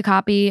emailed a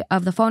copy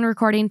of the phone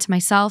recording to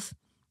myself.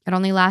 It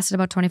only lasted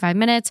about 25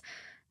 minutes,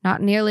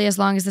 not nearly as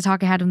long as the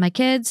talk I had with my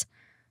kids.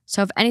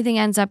 So if anything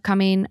ends up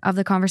coming of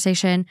the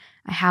conversation,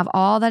 I have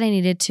all that I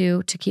needed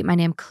to keep my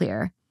name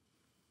clear.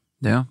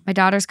 Yeah. My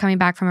daughter's coming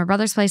back from her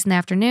brother's place in the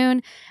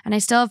afternoon, and I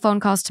still have phone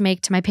calls to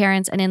make to my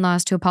parents and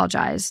in-laws to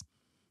apologize.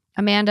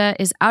 Amanda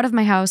is out of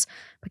my house,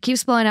 but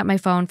keeps blowing up my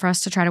phone for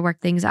us to try to work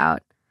things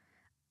out.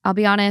 I'll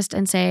be honest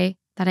and say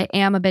that I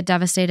am a bit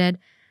devastated.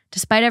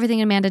 Despite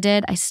everything Amanda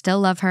did, I still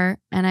love her,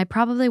 and I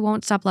probably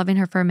won't stop loving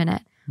her for a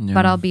minute,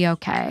 but I'll be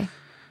okay.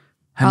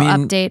 I'll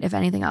update if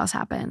anything else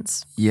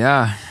happens."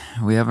 Yeah,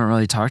 we haven't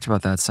really talked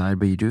about that side,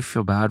 but you do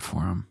feel bad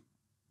for him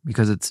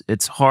because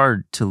it's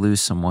hard to lose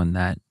someone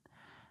that,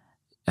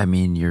 I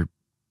mean,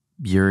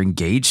 you're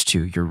engaged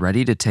to. You're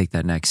ready to take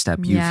that next step.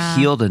 You've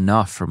healed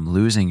enough from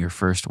losing your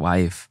first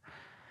wife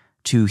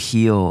to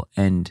heal,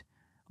 and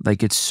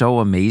like it's so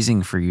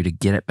amazing for you to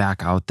get it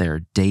back out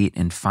there, date,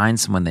 and find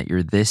someone that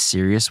you're this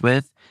serious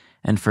with,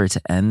 and for it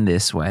to end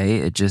this way,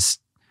 it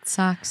just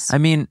sucks. I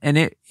mean, and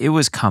it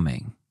was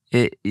coming.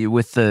 It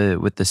with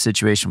the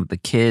situation with the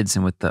kids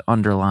and with the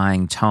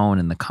underlying tone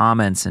and the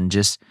comments, and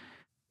just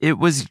it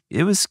was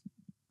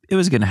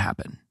going to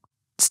happen.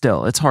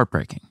 Still, it's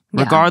heartbreaking.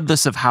 Yeah.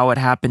 Regardless of how it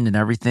happened and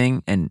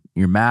everything, and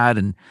you're mad,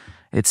 and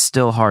it's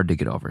still hard to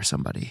get over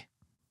somebody.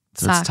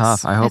 So it's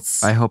tough.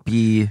 I hope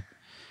he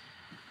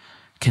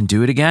can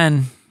do it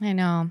again. I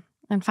know.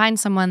 And find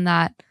someone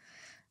that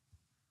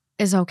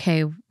is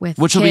okay with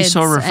Which will be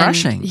so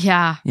refreshing.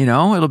 Yeah. You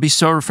know, it'll be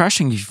so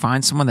refreshing if you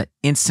find someone that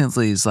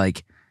instantly is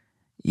like,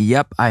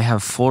 "Yep, I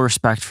have full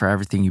respect for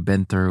everything you've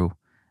been through,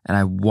 and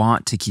I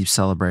want to keep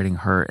celebrating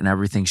her and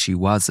everything she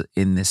was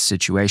in this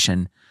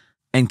situation."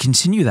 And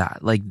continue that.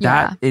 Like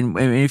that. And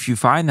if you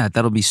find that,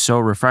 that'll be so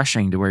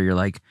refreshing to where you're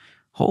like,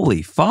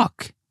 "Holy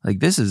fuck. Like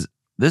this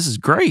is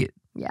great."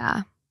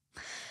 Yeah.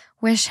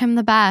 Wish him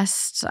the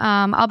best.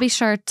 I'll be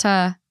sure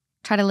to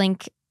try to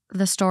link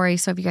the story.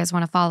 So if you guys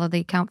want to follow the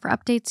account for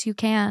updates, you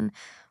can.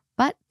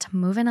 But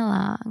moving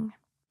along.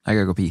 I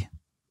gotta go pee.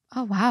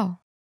 Oh, wow.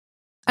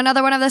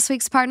 Another one of this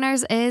week's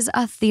partners is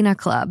Athena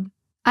Club.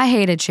 I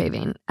hated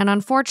shaving, and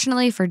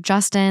unfortunately for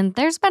Justin,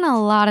 there's been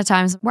a lot of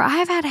times where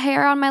I've had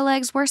hair on my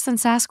legs worse than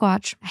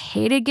Sasquatch. I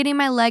hated getting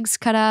my legs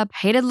cut up,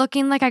 hated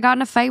looking like I got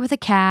in a fight with a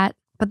cat,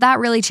 but that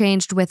really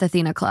changed with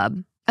Athena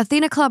Club.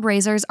 Athena Club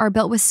razors are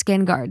built with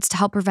skin guards to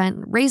help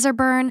prevent razor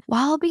burn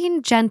while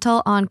being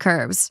gentle on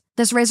curves.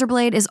 This razor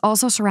blade is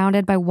also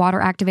surrounded by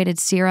water-activated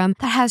serum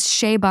that has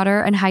shea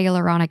butter and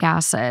hyaluronic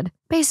acid.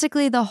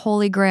 Basically the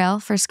holy grail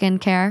for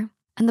skincare.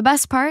 And the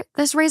best part,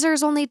 this razor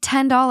is only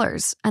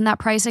 $10, and that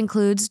price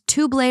includes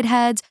 2 blade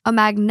heads, a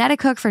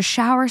magnetic hook for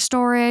shower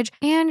storage,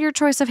 and your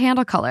choice of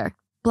handle color.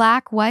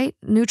 Black, white,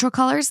 neutral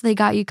colors, they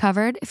got you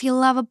covered. If you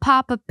love a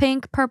pop of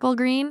pink, purple,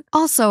 green,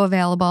 also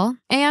available.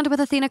 And with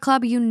Athena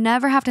Club, you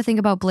never have to think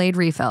about blade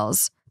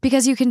refills,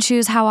 because you can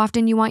choose how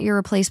often you want your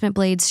replacement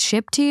blades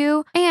shipped to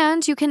you,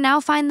 and you can now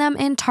find them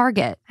in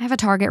Target. I have a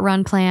Target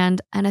run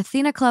planned, and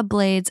Athena Club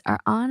blades are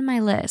on my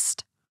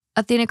list.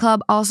 Athena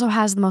Club also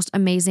has the most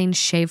amazing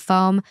shave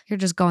foam. You're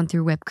just going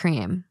through whipped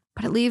cream,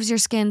 but it leaves your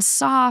skin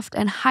soft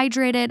and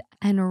hydrated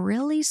and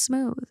really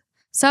smooth.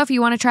 So if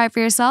you want to try it for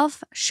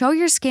yourself, show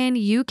your skin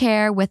you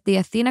care with the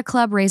Athena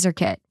Club Razor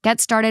Kit.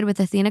 Get started with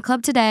Athena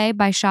Club today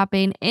by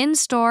shopping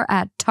in-store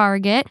at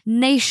Target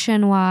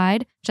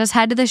nationwide. Just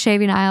head to the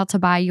shaving aisle to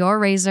buy your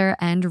razor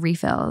and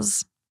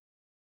refills.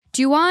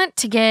 Do you want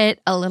to get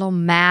a little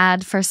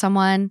mad for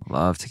someone?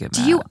 Love to get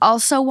mad. Do you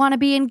also want to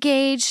be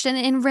engaged and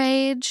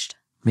enraged?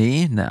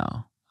 Me?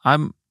 No.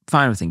 I'm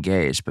fine with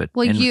engaged, but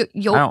well,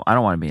 I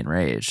don't want to be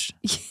enraged.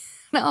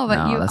 No,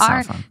 but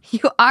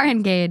you are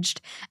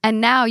engaged,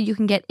 and now you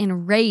can get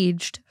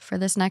enraged for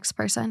this next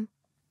person.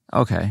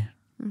 Okay.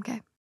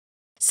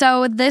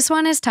 So this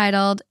one is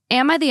titled,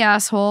 "Am I the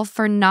asshole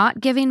for not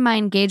giving my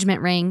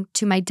engagement ring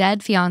to my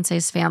dead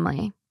fiance's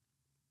family?"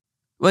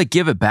 Like,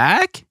 give it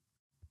back?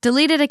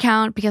 Deleted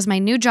account because my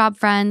new job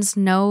friends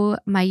know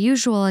my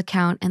usual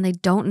account and they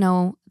don't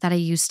know that I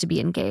used to be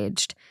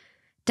engaged.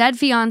 Dead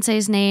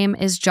fiance's name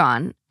is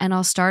John, and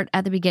I'll start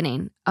at the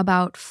beginning,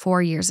 about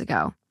 4 years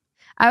ago.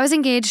 I was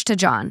engaged to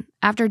John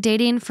after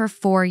dating for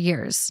 4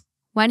 years.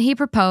 When he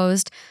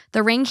proposed,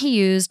 the ring he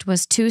used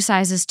was 2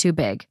 sizes too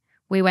big.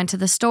 We went to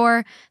the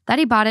store that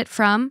he bought it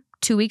from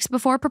 2 weeks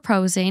before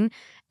proposing,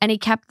 and he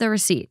kept the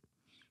receipt.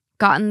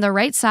 Gotten the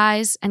right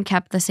size and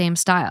kept the same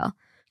style.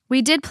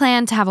 We did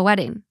plan to have a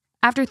wedding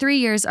after 3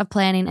 years of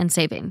planning and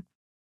saving.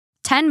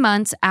 10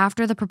 months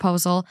after the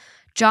proposal,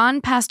 John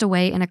passed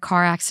away in a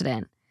car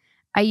accident.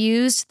 I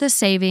used the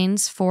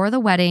savings for the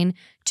wedding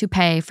to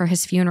pay for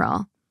his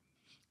funeral.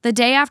 The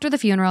day after the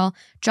funeral,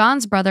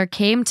 John's brother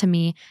came to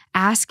me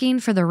asking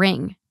for the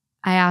ring.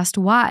 I asked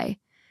why.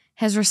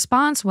 His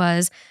response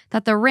was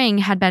that the ring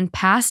had been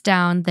passed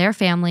down their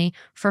family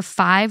for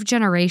 5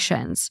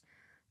 generations.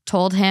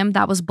 Told him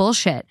that was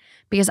bullshit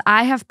because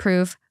I have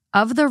proof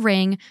of the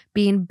ring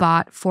being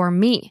bought for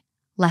me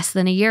less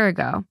than a year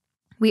ago.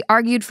 We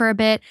argued for a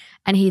bit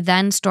and he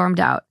then stormed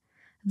out.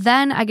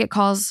 Then I get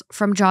calls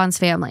from John's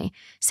family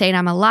saying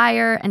I'm a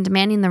liar and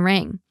demanding the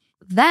ring.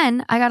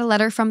 Then I got a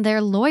letter from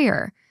their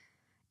lawyer.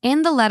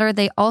 In the letter,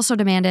 they also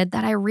demanded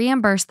that I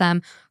reimburse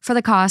them for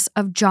the cost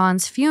of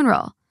John's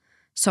funeral.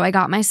 So I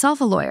got myself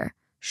a lawyer,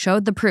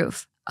 showed the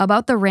proof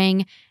about the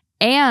ring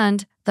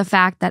and the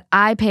fact that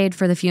I paid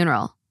for the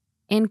funeral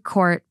in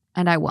court,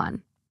 and I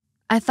won.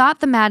 I thought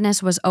the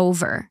madness was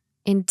over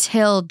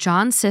until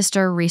John's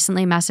sister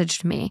recently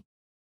messaged me.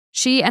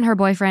 She and her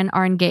boyfriend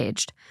are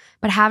engaged,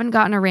 but haven't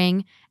gotten a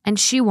ring, and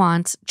she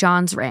wants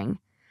John's ring.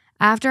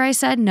 After I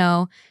said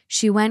no,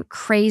 she went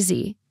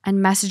crazy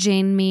and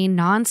messaging me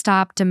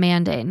nonstop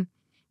demanding.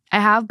 I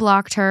have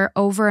blocked her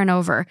over and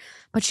over,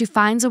 but she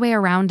finds a way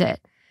around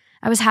it.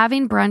 I was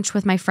having brunch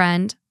with my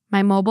friend.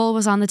 My mobile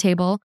was on the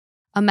table.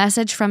 A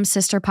message from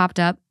sister popped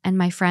up, and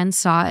my friend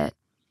saw it.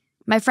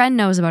 My friend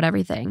knows about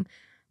everything.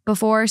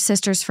 Before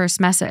sister's first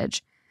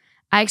message,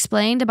 I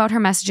explained about her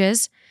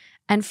messages,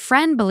 and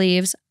friend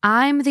believes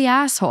I'm the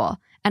asshole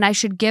and I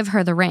should give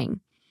her the ring.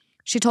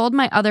 She told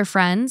my other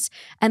friends,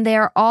 and they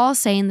are all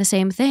saying the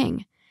same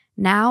thing.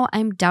 Now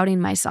I'm doubting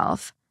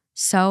myself.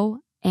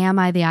 So am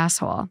I the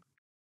asshole?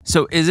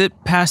 So is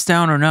it passed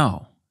down or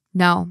no?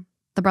 No,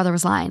 the brother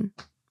was lying.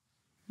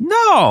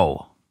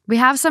 No. We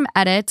have some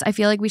edits. I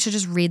feel like we should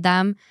just read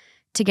them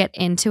to get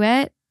into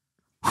it.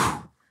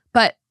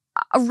 But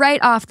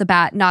right off the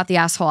bat, not the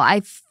asshole.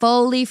 I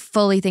fully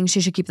think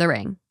she should keep the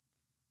ring.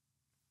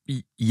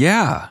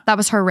 Yeah. That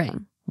was her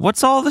ring.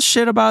 What's all the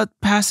shit about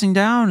passing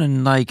down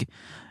and like,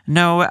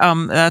 no,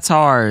 that's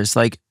ours.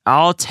 Like,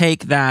 I'll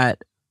take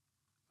that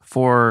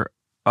for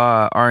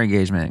our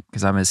engagement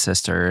because I'm his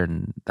sister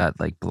and that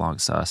like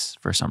belongs to us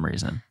for some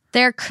reason.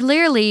 They're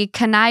clearly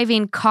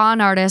conniving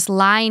con artists,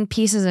 lying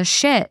pieces of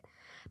shit.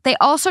 They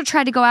also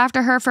tried to go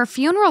after her for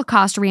funeral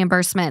cost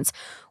reimbursements,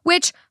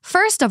 which,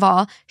 first of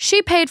all,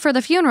 she paid for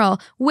the funeral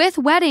with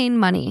wedding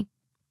money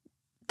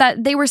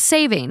that they were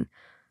saving.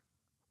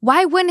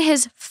 Why wouldn't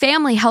his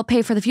family help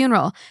pay for the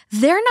funeral?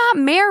 They're not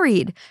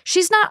married.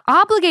 She's not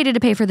obligated to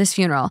pay for this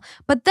funeral.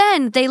 But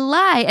then they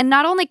lie and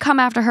not only come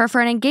after her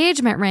for an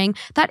engagement ring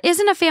that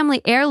isn't a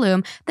family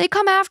heirloom, they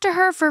come after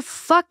her for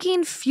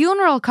fucking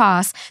funeral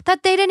costs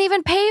that they didn't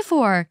even pay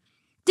for.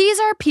 These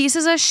are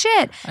pieces of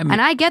shit. And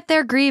I get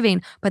they're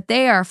grieving, but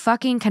they are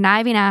fucking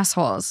conniving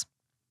assholes.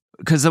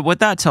 Because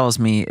what that tells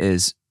me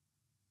is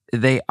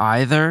they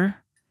either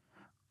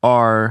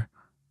are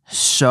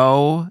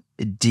so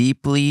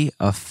deeply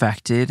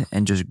affected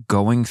and just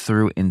going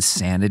through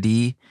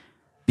insanity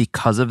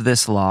because of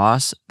this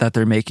loss that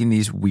they're making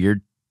these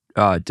weird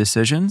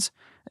decisions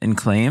and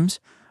claims,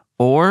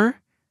 or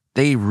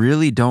they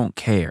really don't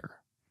care.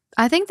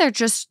 I think they're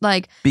just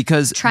like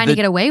because trying to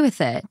get away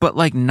with it. But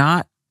like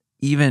not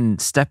even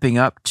stepping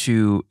up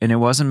to, and it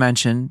wasn't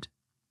mentioned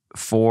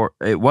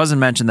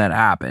that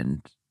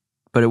happened,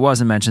 but it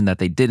wasn't mentioned that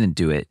they didn't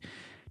do it.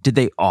 Did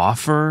they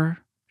offer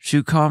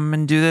to come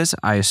and do this?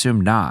 I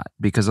assume not,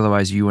 because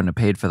otherwise you wouldn't have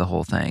paid for the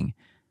whole thing.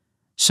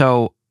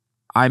 So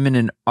I'm in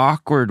an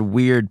awkward,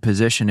 weird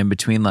position in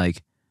between,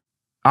 like,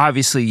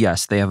 obviously,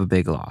 yes, they have a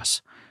big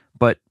loss,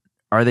 but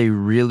are they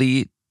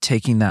really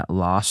taking that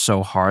loss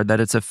so hard that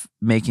it's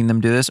making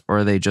them do this, or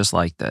are they just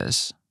like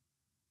this?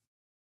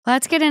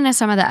 Let's get into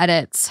some of the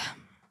edits.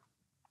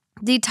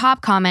 The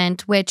top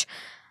comment, which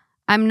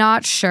I'm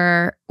not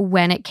sure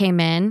when it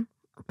came in,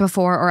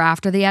 before or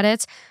after the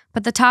edits,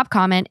 but the top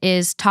comment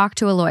is, talk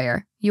to a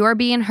lawyer. You are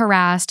being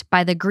harassed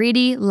by the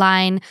greedy,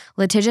 lying,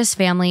 litigious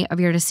family of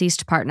your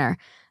deceased partner.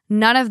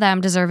 None of them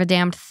deserve a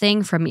damned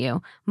thing from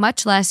you,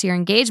 much less your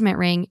engagement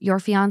ring your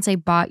fiance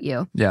bought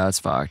you. Yeah, that's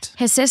fucked.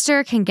 His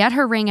sister can get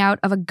her ring out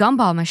of a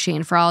gumball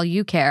machine for all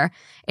you care.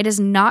 It is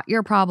not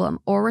your problem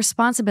or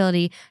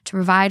responsibility to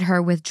provide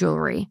her with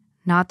jewelry,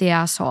 not the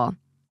asshole.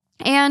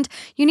 And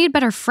you need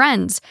better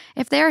friends.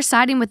 If they are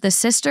siding with the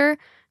sister,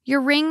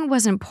 your ring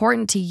was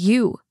important to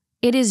you.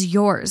 It is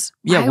yours.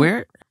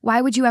 Yeah,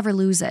 why would you ever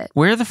lose it?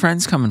 Where are the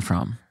friends coming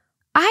from?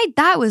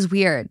 That was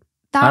weird.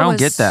 That I don't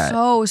was get that.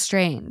 so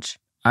strange.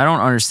 I don't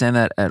understand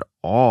that at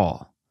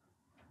all.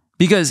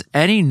 Because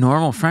any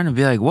normal friend would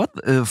be like, what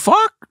the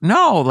fuck?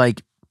 No,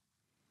 like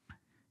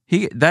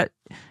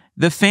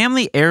the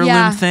family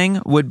heirloom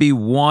thing would be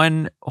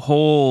one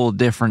whole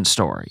different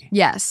story.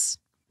 Yes.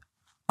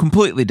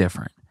 Completely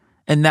different.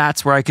 And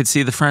that's where I could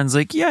see the friends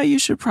like, yeah, you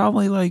should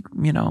probably like,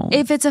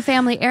 If it's a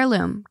family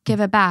heirloom, give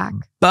it back.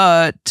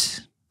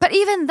 But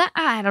even that,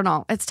 I don't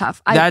know. It's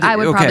tough. I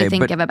would probably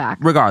think give it back.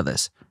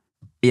 Regardless.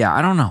 Yeah,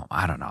 I don't know.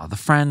 The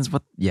friends,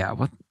 what?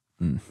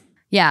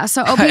 Yeah,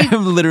 so OP... I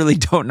literally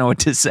don't know what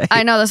to say.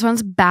 I know, this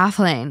one's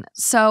baffling.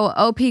 So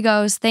OP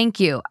goes, thank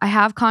you. I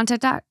have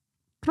contacted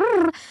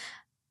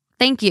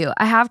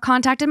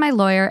my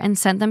lawyer and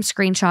sent them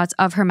screenshots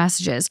of her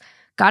messages.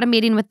 Got a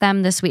meeting with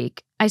them this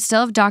week. I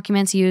still have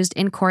documents used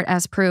in court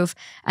as proof,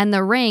 and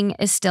the ring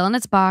is still in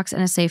its box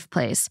in a safe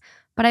place.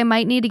 But I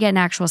might need to get an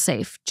actual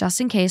safe, just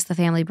in case the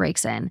family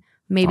breaks in.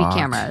 Maybe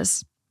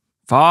cameras.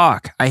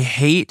 Fuck. I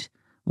hate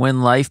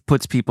when life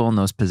puts people in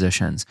those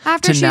positions.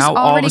 After she's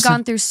already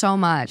gone through so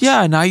much.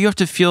 Yeah, now you have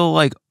to feel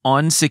like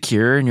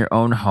unsecure in your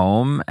own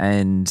home,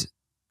 and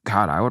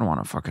God, I would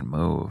want to fucking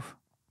move.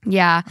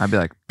 Yeah. I'd be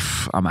like,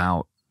 I'm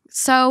out.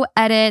 So,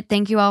 edit.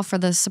 Thank you all for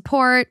the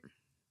support.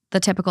 The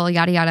typical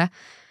yada yada.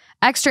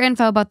 Extra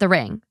info about the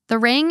ring. The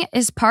ring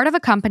is part of a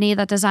company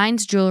that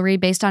designs jewelry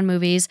based on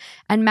movies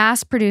and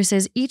mass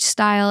produces each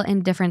style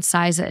in different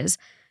sizes.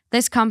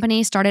 This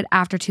company started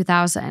after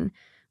 2000.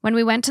 When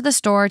we went to the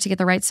store to get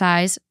the right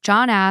size,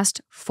 John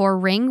asked for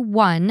ring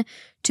 1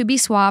 to be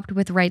swapped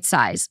with right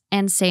size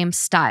and same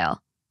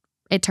style.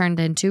 It turned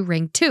into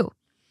ring 2.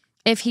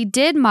 If he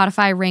did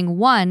modify ring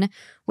 1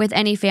 with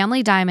any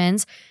family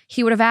diamonds,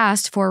 he would have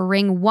asked for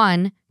ring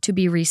 1 to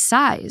be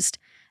resized.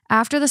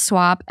 After the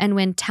swap and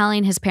when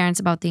telling his parents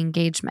about the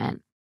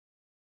engagement,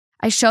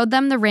 I showed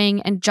them the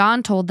ring and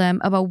John told them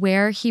about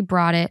where he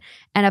brought it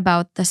and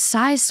about the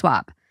size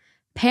swap.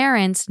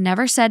 Parents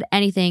never said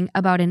anything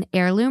about an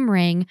heirloom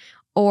ring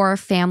or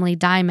family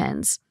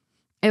diamonds.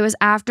 It was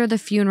after the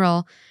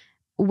funeral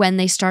when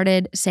they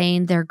started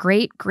saying their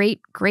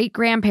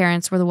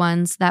great-great-great-grandparents were the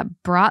ones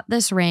that brought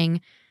this ring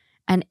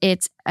and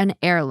it's an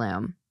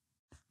heirloom.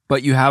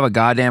 But you have a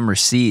goddamn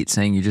receipt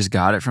saying you just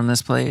got it from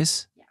this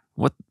place? Yeah.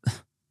 What?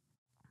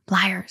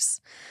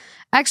 Liars.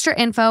 Extra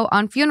info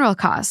on funeral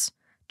costs.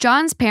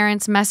 John's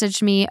parents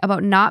messaged me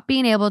about not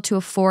being able to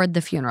afford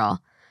the funeral.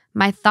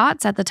 My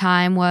thoughts at the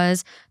time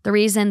was the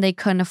reason they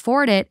couldn't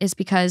afford it is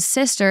because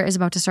sister is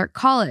about to start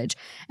college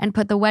and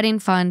put the wedding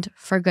fund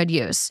for good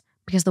use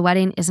because the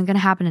wedding isn't going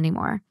to happen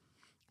anymore.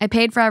 I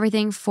paid for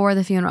everything for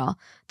the funeral.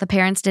 The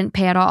parents didn't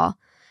pay at all.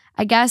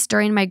 I guess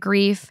during my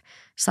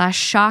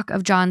grief/shock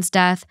of John's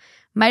death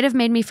might have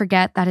made me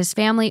forget that his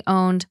family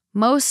owned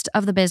most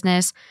of the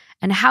business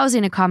and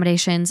housing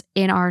accommodations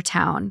in our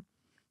town.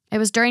 It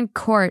was during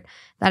court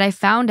that I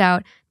found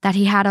out that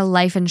he had a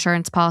life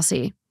insurance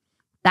policy.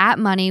 That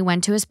money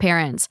went to his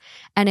parents,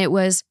 and it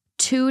was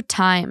 2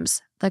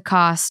 times the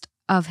cost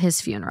of his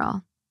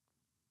funeral.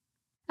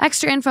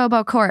 Extra info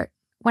about court.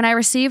 When I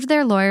received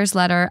their lawyer's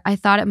letter, I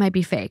thought it might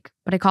be fake,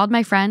 but I called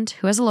my friend,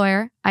 who is a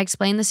lawyer. I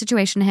explained the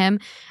situation to him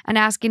and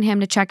asking him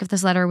to check if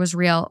this letter was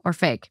real or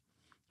fake.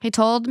 He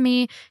told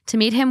me to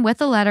meet him with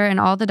the letter and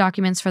all the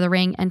documents for the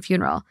ring and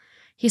funeral.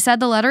 He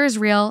said the letter is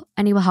real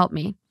and he will help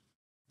me.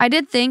 I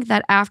did think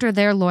that after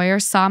their lawyer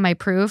saw my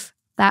proof,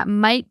 that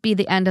might be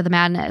the end of the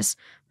madness,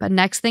 but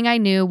next thing I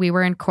knew, we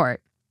were in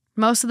court.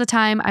 Most of the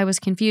time, I was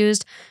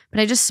confused, but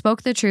I just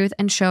spoke the truth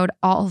and showed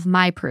all of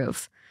my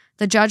proof.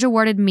 The judge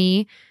awarded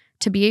me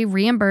to be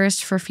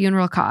reimbursed for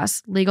funeral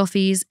costs, legal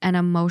fees, and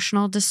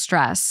emotional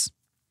distress.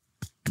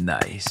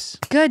 Nice.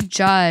 Good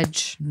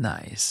judge.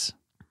 Nice.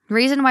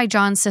 Reason why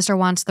John's sister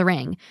wants the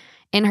ring.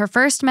 In her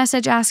first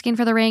message asking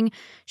for the ring,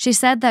 she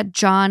said that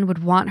John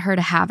would want her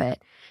to have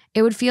it.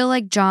 It would feel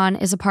like John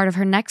is a part of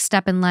her next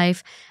step in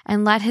life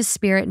and let his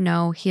spirit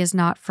know he is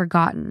not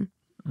forgotten.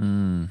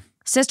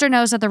 Sister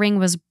knows that the ring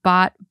was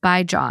bought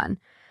by John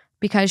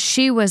because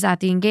she was at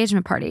the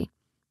engagement party.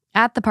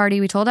 At the party,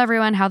 we told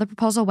everyone how the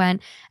proposal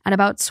went and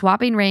about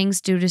swapping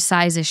rings due to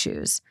size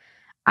issues.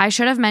 I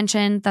should have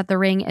mentioned that the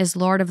ring is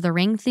Lord of the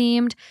Ring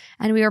themed,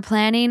 and we were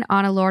planning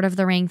on a Lord of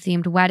the Ring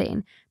themed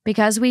wedding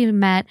because we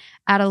met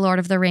at a Lord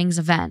of the Rings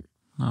event.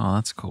 Oh,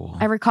 that's cool.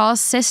 I recall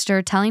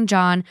sister telling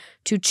John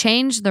to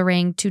change the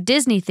ring to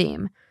Disney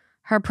theme,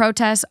 her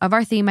protest of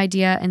our theme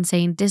idea and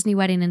saying Disney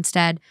wedding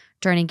instead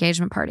during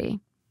engagement party.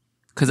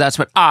 Because that's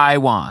what I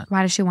want.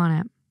 Why does she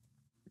want it?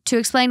 To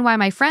explain why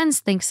my friends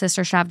think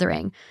sister should have the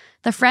ring,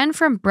 the friend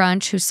from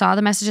brunch who saw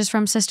the messages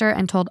from sister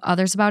and told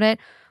others about it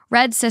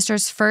read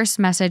sister's first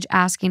message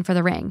asking for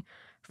the ring.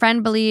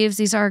 Friend believes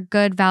these are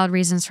good, valid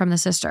reasons from the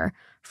sister.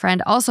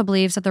 Friend also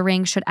believes that the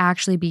ring should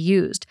actually be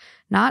used,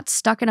 not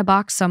stuck in a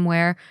box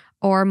somewhere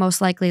or most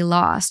likely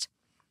lost.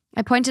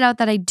 I pointed out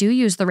that I do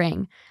use the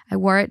ring. I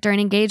wore it during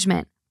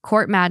engagement,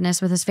 court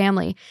madness with his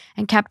family,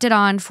 and kept it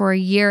on for a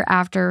year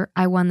after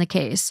I won the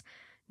case.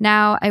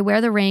 Now I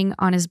wear the ring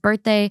on his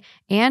birthday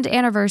and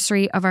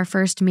anniversary of our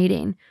first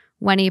meeting,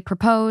 when he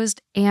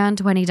proposed and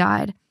when he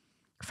died.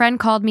 Friend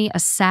called me a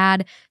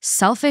sad,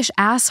 selfish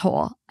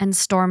asshole and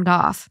stormed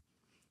off.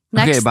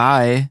 Okay,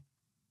 bye.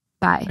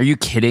 Bye. Are you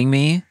kidding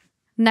me?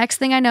 Next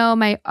thing I know,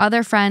 my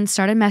other friend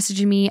started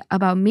messaging me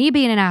about me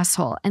being an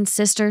asshole and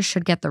sisters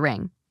should get the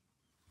ring.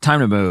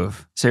 Time to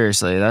move.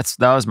 Seriously, that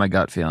was my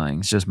gut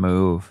feelings. Just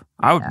move.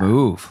 I would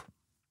move.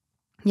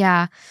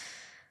 Yeah.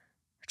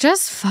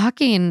 Just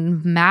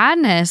fucking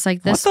madness.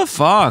 Like this. What the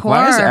fuck?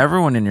 Why is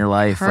everyone in your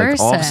life like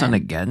all of a sudden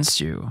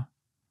against you?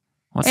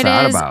 What's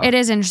that about? It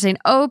is interesting.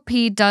 OP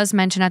does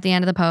mention at the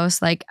end of the post,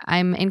 like,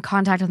 I'm in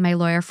contact with my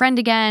lawyer friend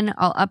again.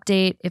 I'll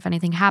update if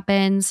anything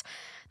happens.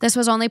 This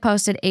was only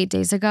posted 8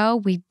 days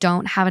ago. We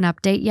don't have an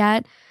update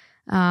yet.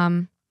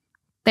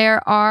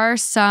 There are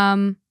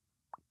some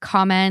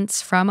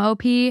comments from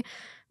OP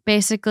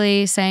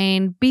basically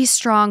saying, be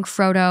strong,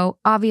 Frodo.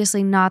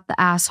 Obviously not the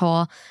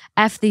asshole.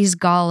 F these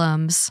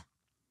golems.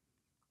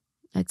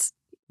 It's...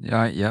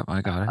 Yeah,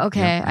 I got it. Okay,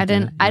 yeah, I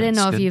didn't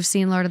know if good. you've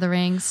seen Lord of the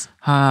Rings.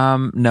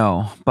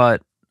 No,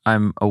 but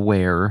I'm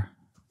aware.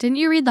 Didn't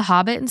you read The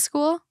Hobbit in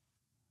school?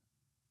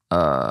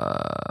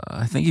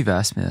 I think you've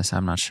asked me this.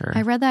 I'm not sure.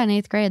 I read that in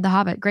 8th grade. The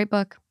Hobbit, great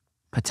book.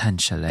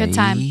 Potentially. Good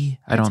time.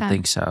 I don't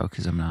think so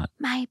because I'm not.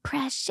 My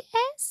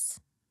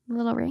precious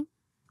little ring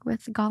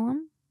with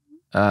Gollum.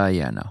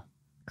 Yeah, no.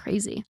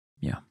 Crazy.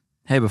 Yeah.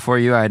 Hey, before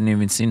you, I hadn't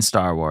even seen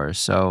Star Wars,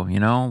 so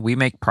we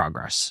make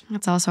progress.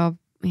 That's also.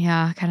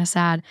 Yeah, kind of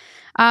sad.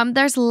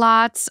 There's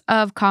lots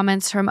of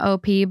comments from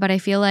OP, but I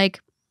feel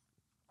like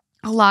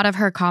a lot of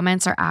her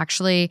comments are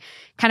actually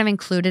kind of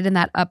included in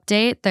that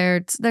update.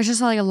 There's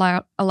just like a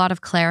lot of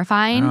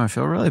clarifying. I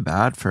feel really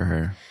bad for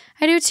her.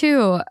 I do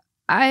too.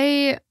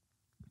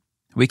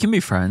 We can be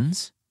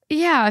friends.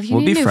 Yeah, if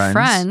you need new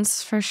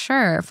friends, for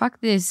sure.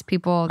 Fuck these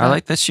people. I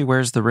like that she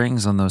wears the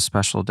rings on those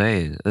special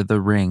days. The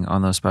ring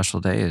on those special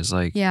days.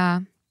 Like,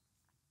 yeah.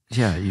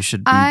 Yeah, you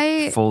should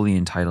be fully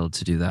entitled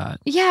to do that.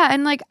 Yeah,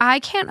 and like I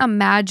can't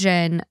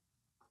imagine,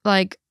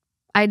 like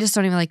I just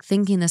don't even like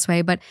thinking this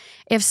way, but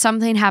if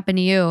something happened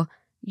to you,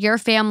 your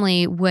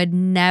family would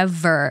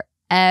never,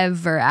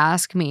 ever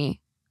ask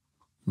me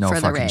for the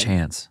ring. No fucking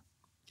chance.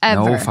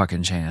 Ever. No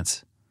fucking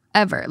chance.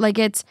 Ever. Like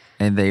it's...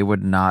 And they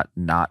would not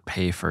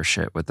pay for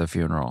shit with the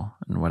funeral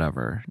and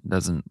whatever.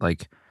 Doesn't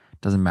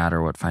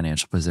matter what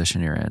financial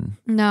position you're in.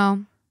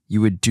 No. You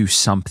would do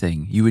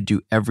something. You would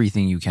do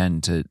everything you can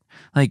to,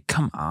 like,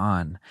 come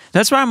on.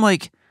 That's why I'm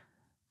like,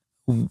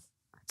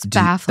 it's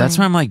baffling. That's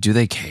why I'm like, do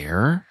they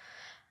care?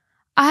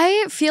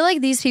 I feel like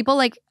these people,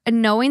 like,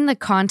 knowing the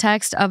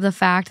context of the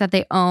fact that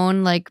they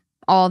own, like,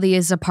 all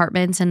these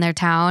apartments in their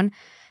town,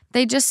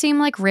 they just seem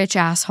like rich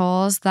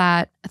assholes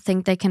that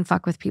think they can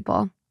fuck with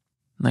people.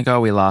 Like,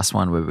 oh, we lost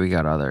one, but we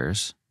got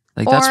others.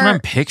 Like, that's what I'm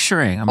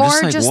picturing. I'm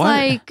just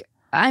like, what?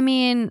 I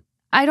mean...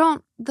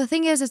 the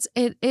thing is,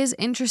 it is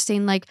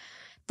interesting. Like,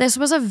 this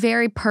was a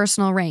very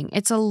personal ring.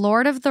 It's a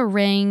Lord of the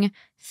Ring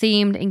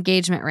themed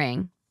engagement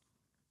ring,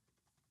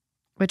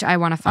 which I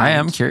want to find. I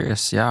am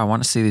curious. Yeah, I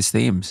want to see these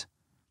themes.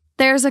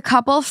 There's a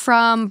couple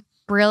from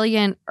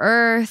Brilliant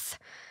Earth.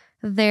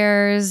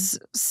 There's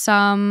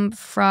some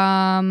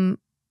from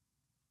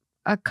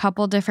a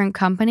couple different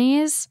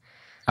companies.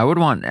 I would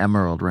want an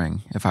emerald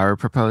ring if I were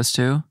proposed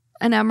to.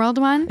 An emerald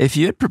one? If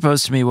you had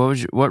proposed to me,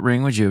 what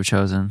ring would you have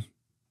chosen?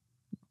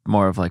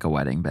 More of like a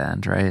wedding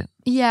band, right?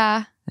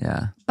 Yeah.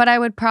 Yeah. But I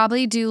would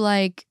probably do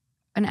like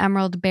an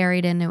emerald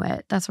buried into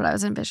it. That's what I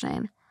was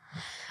envisioning.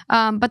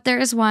 But there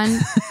is one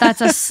that's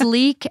a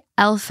sleek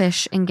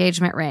elfish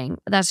engagement ring.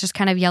 That's just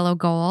kind of yellow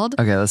gold.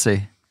 Okay, let's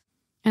see.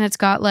 And it's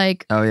got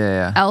like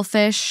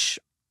elfish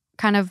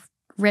kind of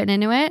written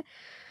into it.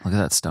 Look at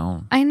that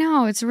stone. I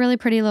know. It's a really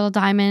pretty little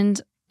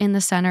diamond in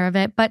the center of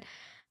it. But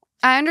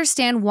I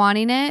understand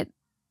wanting it.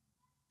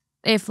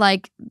 If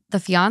like the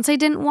fiance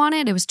didn't want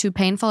it, it was too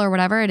painful or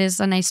whatever, it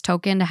is a nice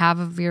token to have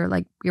of your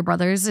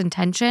brother's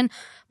intention,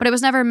 but it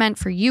was never meant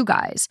for you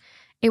guys.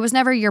 It was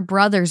never your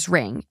brother's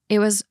ring. It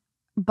was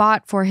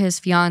bought for his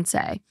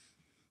fiance.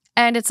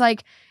 And it's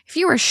like, if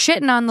you were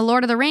shitting on the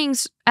Lord of the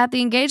Rings at the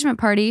engagement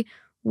party,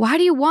 why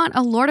do you want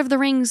a Lord of the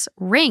Rings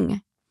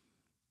ring?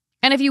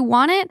 And if you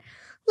want it,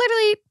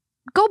 literally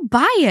go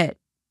buy it.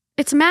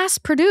 It's mass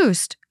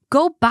produced.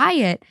 Go buy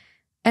it.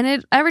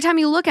 And every time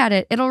you look at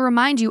it, it'll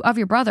remind you of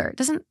your brother. It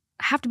doesn't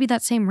have to be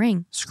that same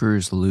ring.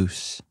 Screws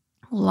loose.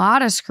 A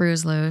lot of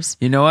screws loose.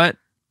 You know what?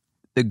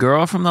 The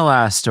girl from the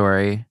last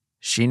story,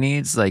 she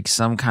needs like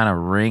some kind of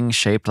ring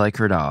shaped like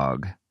her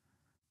dog.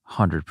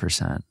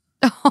 100%.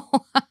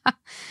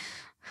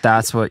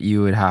 That's what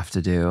you would have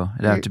to do.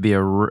 It'd have to be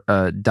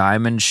a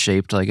diamond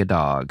shaped like a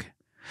dog.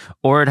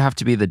 Or it'd have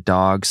to be the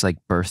dog's like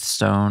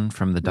birthstone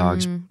from the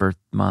dog's birth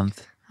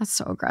month. That's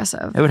so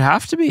aggressive. It would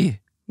have to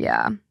be.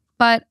 Yeah.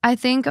 But I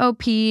think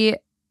OP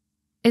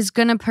is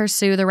going to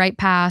pursue the right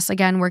path.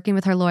 Again, working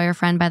with her lawyer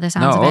friend by the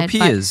sounds of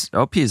it.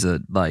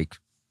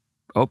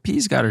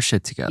 OP's got her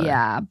shit together.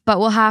 Yeah, but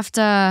we'll have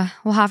to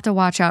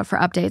watch out for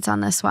updates on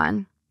this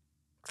one.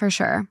 For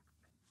sure.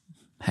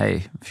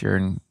 Hey, if you're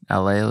in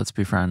LA, let's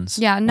be friends.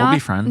 Yeah, we'll be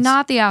friends.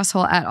 Not the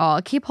asshole at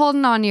all. Keep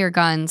holding on to your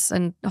guns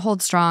and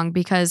hold strong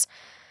because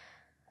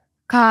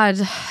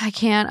God, I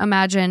can't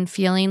imagine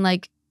feeling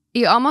like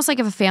almost like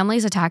if a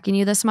family's attacking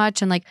you this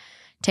much and like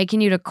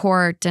taking you to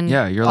court and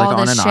Yeah, you're all like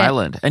on this an shit.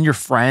 island. And your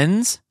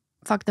friends?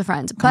 Fuck the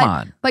friends. Come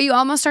on. But you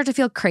almost start to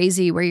feel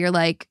crazy where you're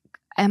like,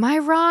 am I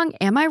wrong?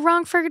 Am I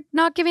wrong for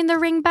not giving the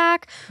ring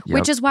back? Yep.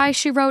 Which is why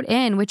she wrote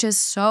in, which is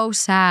so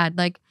sad.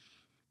 Like,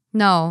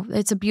 no,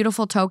 it's a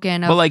beautiful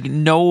token of. But like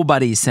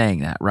nobody's saying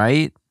that,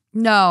 right?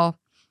 No.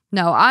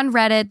 On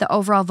Reddit, the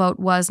overall vote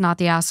was not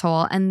the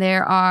asshole. And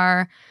there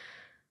are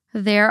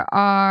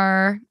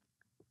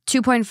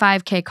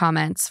 2.5K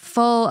comments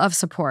full of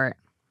support.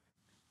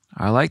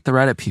 I like the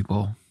Reddit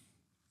people.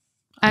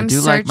 I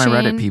like my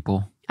Reddit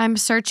people. I'm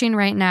searching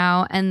right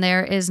now, and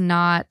there is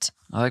not.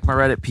 I like my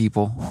Reddit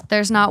people.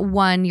 There's not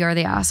one "you're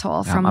the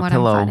asshole" from what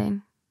I'm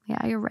finding.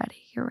 Yeah, you're ready.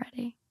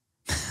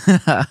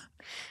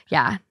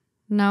 Yeah,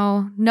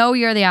 no,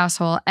 you're the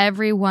asshole.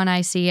 Everyone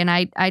I see, and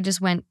I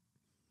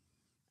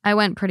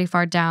went pretty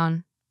far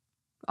down.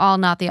 All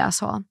not the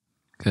asshole.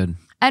 Good.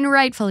 And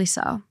rightfully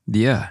so.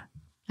 Yeah.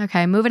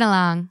 Okay, moving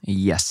along.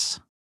 Yes.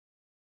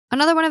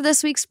 Another one of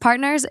this week's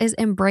partners is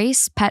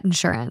Embrace Pet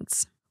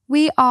Insurance.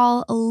 We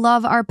all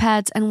love our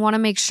pets and want to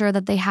make sure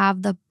that they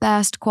have the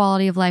best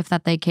quality of life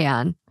that they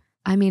can.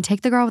 I mean,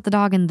 take the girl with the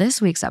dog in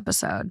this week's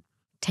episode.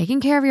 Taking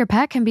care of your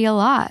pet can be a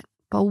lot,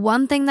 but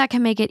one thing that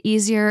can make it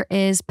easier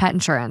is pet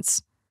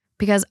insurance,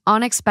 because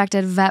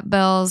unexpected vet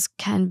bills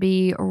can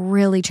be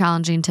really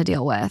challenging to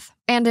deal with.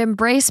 And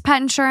Embrace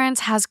Pet Insurance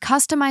has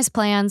customized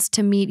plans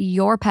to meet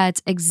your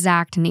pet's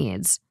exact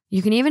needs.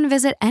 You can even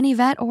visit any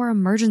vet or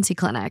emergency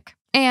clinic.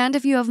 And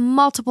if you have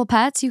multiple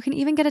pets, you can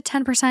even get a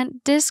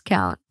 10%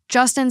 discount.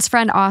 Justin's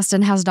friend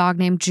Austin has a dog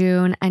named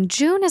June, and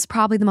June is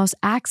probably the most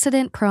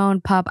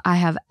accident-prone pup I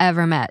have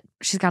ever met.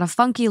 She's got a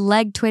funky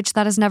leg twitch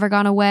that has never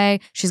gone away.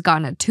 She's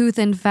gotten a tooth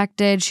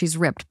infected. She's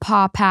ripped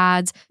paw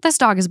pads. This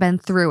dog has been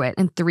through it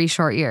in 3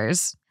 short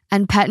years.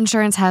 And pet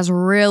insurance has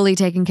really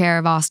taken care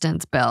of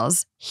Austin's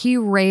bills. He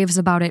raves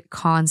about it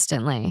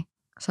constantly.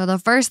 So the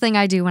first thing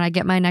I do when I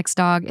get my next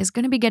dog is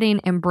going to be getting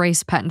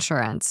Embrace Pet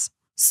Insurance.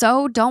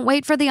 So don't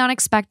wait for the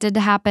unexpected to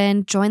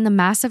happen. Join the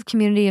massive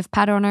community of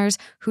pet owners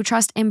who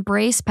trust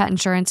Embrace Pet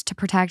Insurance to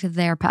protect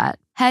their pet.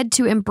 Head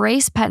to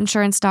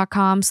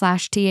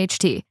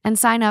embracepetinsurance.com/THT and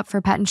sign up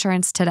for pet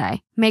insurance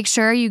today. Make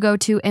sure you go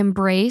to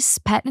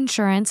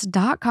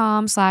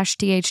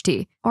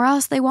embracepetinsurance.com/THT or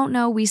else they won't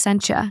know we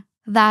sent you.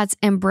 That's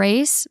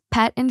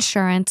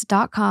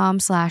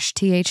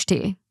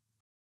embracepetinsurance.com/THT.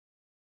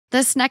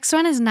 This next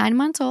one is 9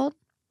 months old.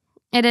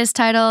 It is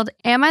titled,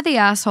 Am I the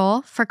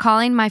Asshole for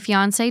Calling My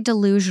Fiancé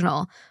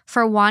Delusional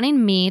for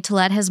Wanting Me to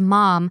Let His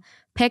Mom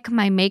Pick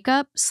My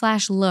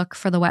Makeup/Look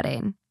for the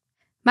Wedding?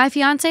 My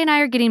fiancé and I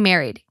are getting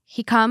married.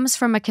 He comes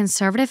from a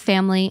conservative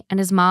family and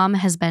his mom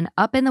has been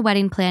up in the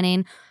wedding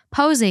planning,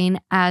 posing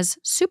as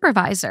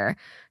supervisor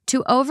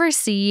to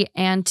oversee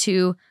and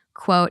to,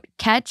 quote,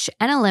 catch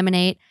and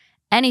eliminate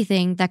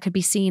anything that could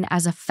be seen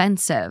as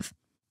offensive.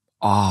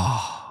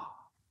 Oh.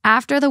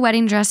 After the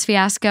wedding dress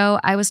fiasco,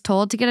 I was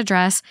told to get a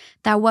dress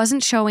that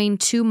wasn't showing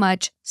too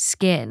much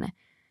skin.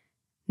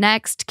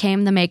 Next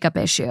came the makeup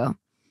issue.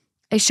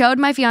 I showed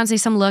my fiancé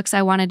some looks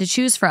I wanted to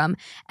choose from,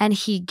 and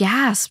he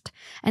gasped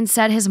and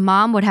said his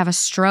mom would have a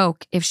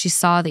stroke if she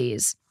saw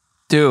these.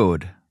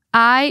 Dude.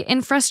 I,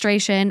 in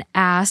frustration,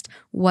 asked,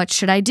 what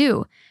should I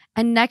do?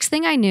 And next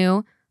thing I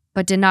knew,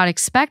 but did not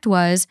expect,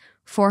 was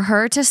for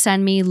her to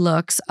send me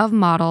looks of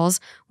models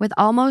with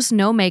almost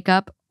no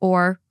makeup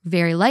or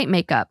very light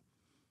makeup.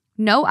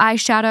 No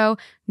eyeshadow,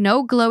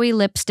 no glowy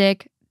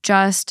lipstick,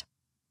 just ...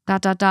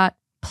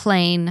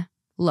 plain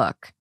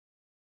look.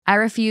 I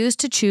refused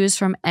to choose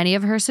from any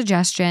of her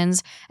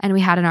suggestions, and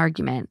we had an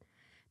argument.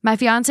 My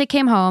fiancé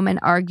came home and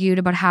argued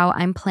about how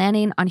I'm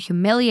planning on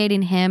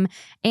humiliating him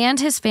and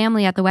his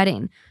family at the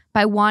wedding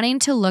by wanting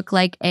to look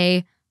like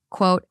a,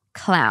 quote,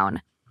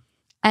 clown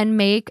and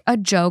make a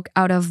joke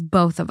out of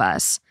both of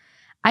us.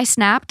 I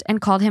snapped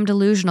and called him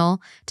delusional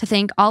to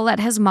think I'll let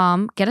his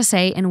mom get a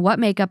say in what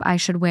makeup I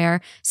should wear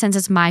since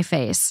it's my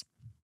face.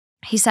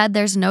 He said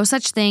there's no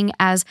such thing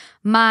as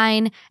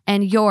mine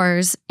and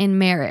yours in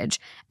marriage,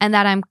 and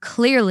that I'm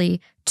clearly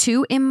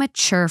too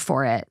immature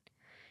for it.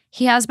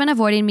 He has been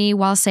avoiding me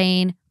while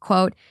saying,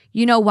 quote,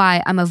 you know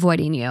why I'm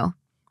avoiding you.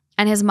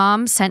 And his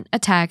mom sent a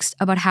text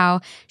about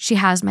how she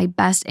has my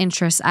best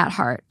interests at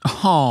heart.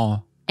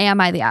 Oh. Am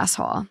I the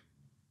asshole?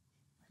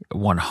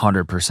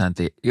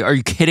 100% Are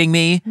you kidding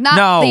me? Not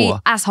no.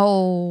 the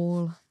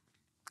asshole.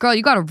 Girl,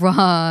 you gotta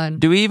run.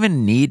 Do we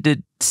even need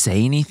to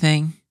say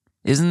anything?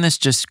 Isn't this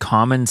just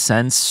common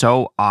sense?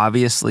 So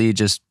obviously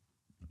just...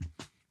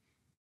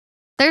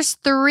 There's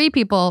 3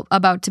 people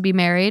about to be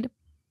married.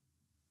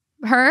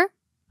 Her,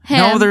 him,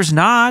 no, there's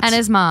not. and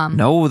his mom.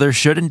 No, there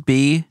shouldn't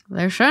be.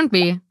 There shouldn't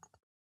be.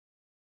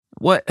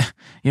 What?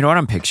 You know what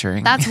I'm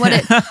picturing? That's what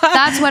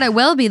it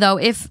will be, though,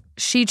 if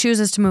she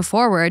chooses to move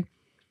forward.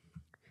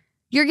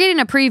 You're getting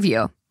a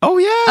preview. Oh,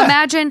 yeah.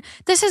 Imagine,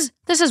 this is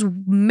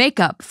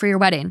makeup for your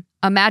wedding.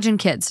 Imagine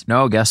kids.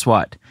 No, guess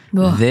what?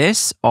 Ugh.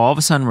 This, all of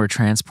a sudden, we're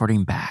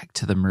transporting back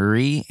to the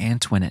Marie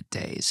Antoinette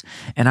days.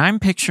 And I'm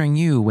picturing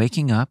you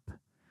waking up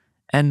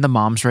and the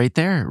mom's right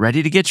there,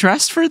 ready to get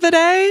dressed for the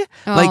day.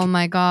 Oh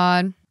my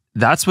God.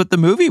 That's what the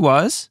movie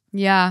was.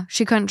 Yeah,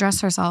 she couldn't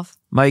dress herself.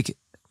 Like,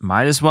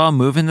 might as well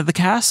move into the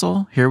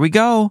castle. Here we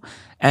go.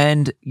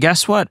 And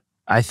guess what?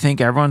 I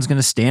think everyone's going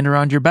to stand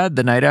around your bed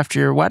the night after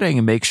your wedding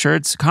and make sure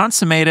it's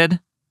consummated.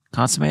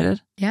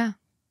 Consummated? Yeah.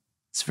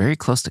 It's very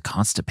close to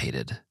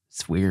constipated.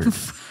 It's weird.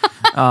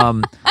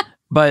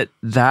 But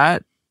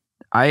that,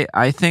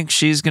 I think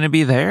she's going to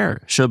be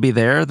there. She'll be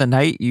there the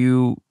night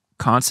you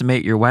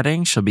consummate your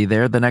wedding. She'll be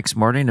there the next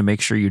morning to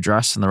make sure you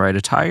dress in the right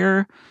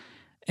attire.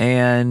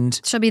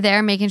 And she'll be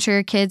there making sure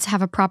your kids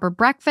have a proper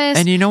breakfast.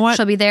 And you know what?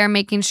 She'll be there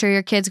making sure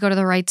your kids go to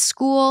the right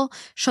school.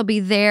 She'll be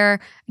there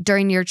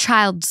during your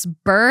child's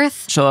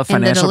birth. She'll have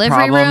financial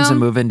problems and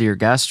move into your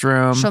guest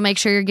room. She'll make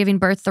sure you're giving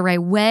birth the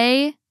right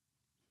way.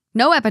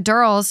 No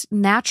epidurals,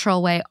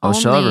 natural way only.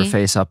 She'll have her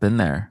face up in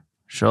there.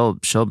 She'll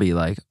be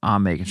like,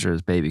 I'm making sure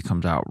this baby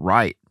comes out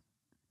right.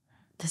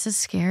 This is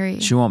scary.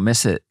 She won't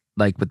miss it.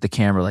 Like with the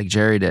camera, like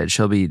Jerry did.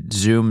 She'll be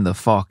zoomed the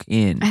fuck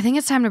in. I think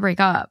it's time to break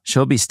up.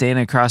 She'll be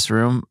standing across the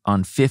room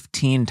on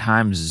 15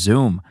 times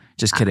Zoom.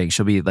 Just kidding.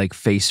 She'll be like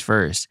face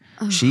first.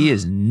 She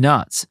is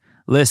nuts.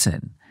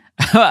 Listen,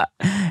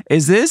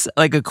 is this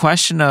like a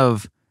question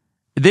of,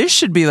 this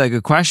should be like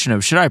a question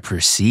of, should I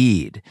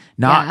proceed?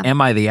 Not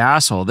am I the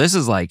asshole? This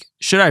is like,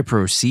 should I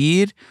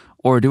proceed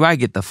or do I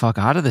get the fuck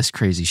out of this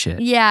crazy shit?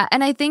 Yeah.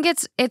 And I think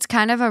it's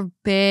kind of a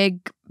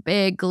big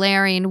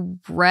glaring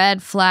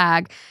red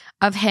flag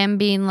of him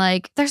being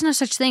like, there's no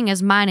such thing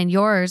as mine and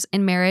yours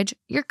in marriage.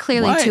 You're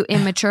clearly too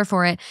immature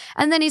for it.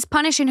 And then he's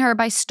punishing her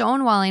by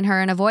stonewalling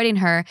her and avoiding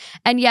her.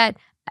 And yet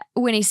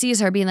when he sees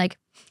her being like,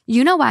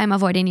 you know why I'm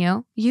avoiding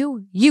you?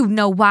 You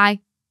know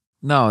why?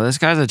 No, this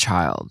guy's a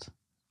child.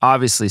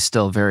 Obviously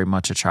still very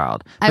much a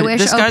child. I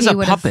wish this guy's a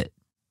puppet.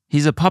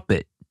 He's a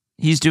puppet.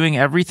 He's doing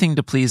everything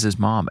to please his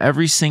mom,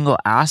 every single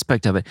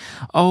aspect of it.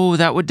 Oh,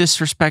 that would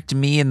disrespect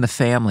me and the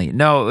family.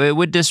 No, it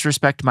would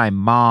disrespect my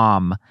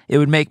mom. It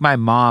would make my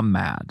mom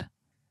mad.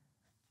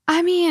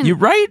 I mean, you're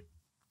right.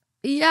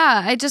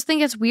 Yeah, I just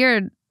think it's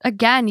weird.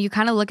 Again, you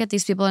kind of look at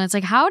these people and it's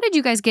like, how did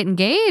you guys get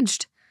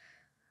engaged?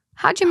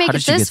 How'd you make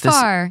it this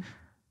far?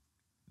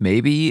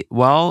 Maybe,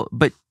 well,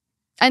 but...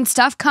 And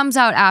stuff comes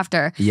out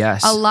after.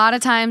 Yes. A lot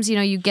of times,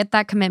 you get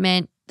that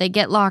commitment, they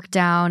get locked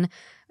down,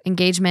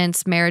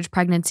 engagements, marriage,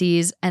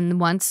 pregnancies, and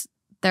once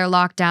they're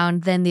locked down,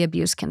 then the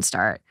abuse can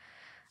start.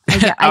 I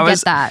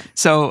get that.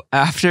 So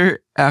after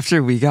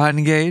we got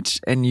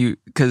engaged, and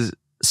because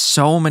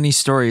so many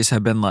stories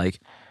have been like,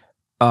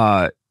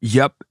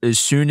 yep, as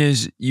soon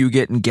as you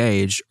get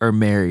engaged or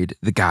married,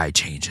 the guy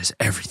changes,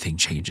 everything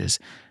changes.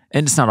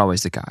 And it's not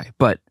always the guy,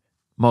 but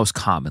most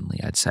commonly,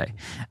 I'd say.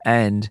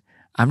 And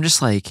I'm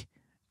just like,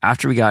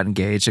 after we got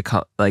engaged,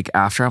 I'm like,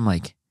 am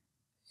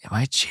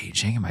I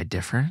changing? Am I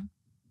different?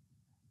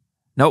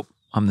 Nope,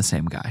 I'm the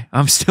same guy.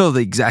 I'm still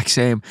the exact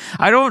same.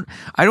 I don't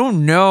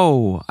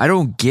know. I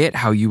don't get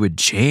how you would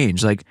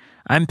change. Like,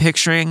 I'm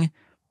picturing,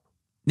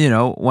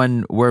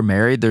 when we're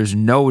married, there's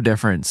no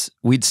difference.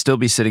 We'd still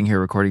be sitting here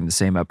recording the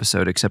same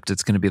episode, except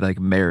it's going to be like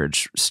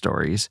marriage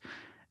stories.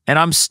 And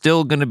I'm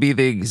still going to be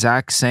the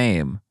exact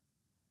same.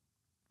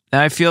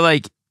 And I feel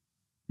like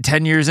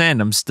 10 years in,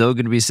 I'm still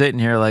going to be sitting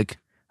here like,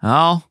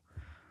 oh,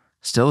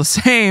 still the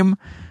same.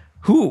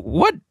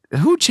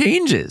 Who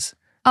changes?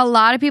 A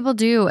lot of people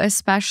do,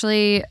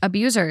 especially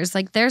abusers.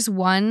 Like, there's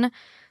one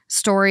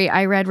story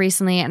I read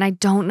recently, and I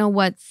don't know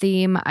what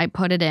theme I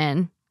put it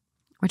in,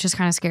 which is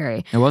kind of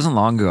scary. It wasn't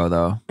long ago,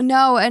 though.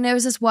 No, and it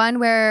was this one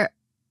where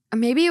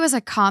maybe it was a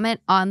comment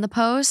on the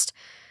post,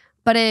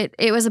 but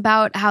it was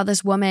about how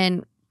this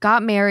woman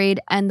got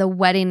married, and the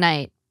wedding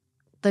night,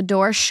 the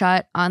door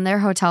shut on their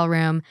hotel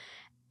room,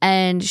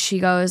 and she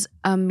goes,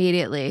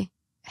 immediately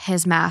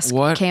his mask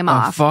came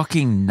off. What a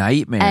fucking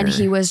nightmare. And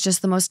he was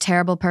just the most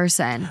terrible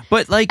person.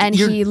 But like, and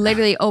he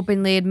literally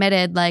openly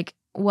admitted, like,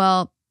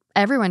 well,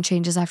 everyone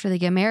changes after they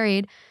get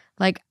married.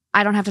 Like,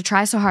 I don't have to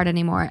try so hard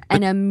anymore.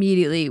 And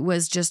immediately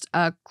was just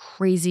a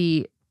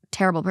crazy,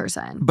 terrible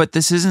person. But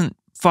this isn't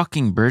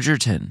fucking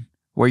Bridgerton,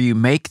 where you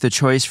make the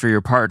choice for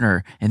your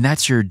partner and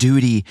that's your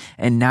duty.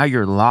 And now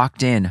you're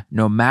locked in.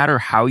 No matter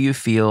how you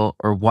feel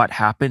or what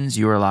happens,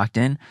 you are locked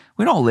in.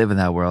 We don't live in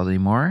that world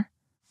anymore.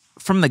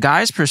 From the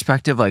guy's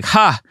perspective, like,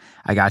 I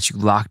got you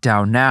locked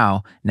down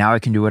now. Now I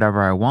can do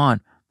whatever I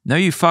want. No,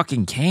 you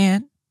fucking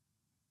can't.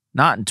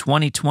 Not in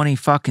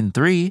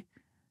 2023.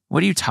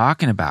 What are you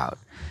talking about?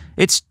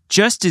 It's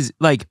just as,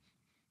 like,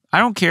 I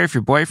don't care if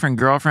you're boyfriend,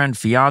 girlfriend,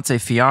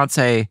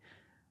 fiance,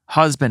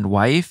 husband,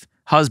 wife,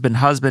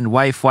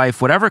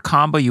 wife, whatever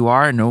combo you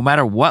are, and no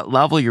matter what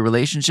level your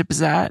relationship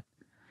is at,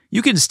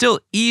 you can still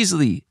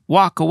easily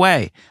walk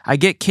away. I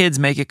get kids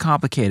make it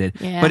complicated,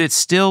 but it's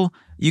still,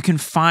 you can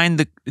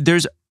find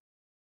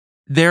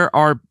there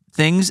are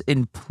things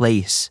in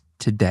place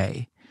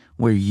today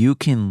where you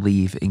can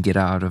leave and get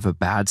out of a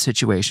bad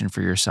situation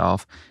for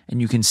yourself,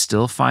 and you can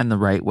still find the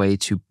right way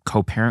to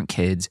co-parent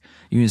kids.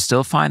 You can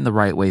still find the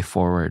right way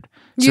forward.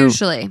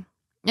 Usually.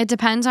 It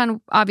depends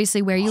on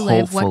obviously where you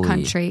live, what Hopefully.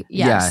 country.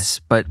 Yes,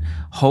 but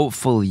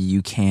hopefully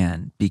you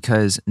can,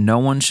 because no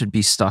one should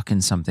be stuck in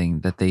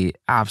something that they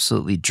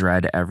absolutely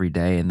dread every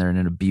day, and they're in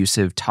an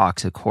abusive,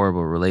 toxic,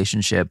 horrible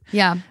relationship.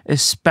 Yeah.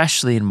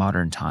 Especially in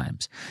modern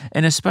times,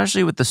 and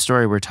especially with the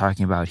story we're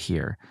talking about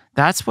here.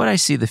 That's what I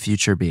see the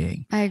future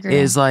being. I agree.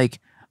 Is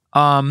like,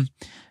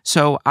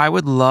 so I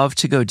would love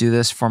to go do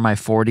this for my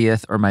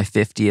 40th or my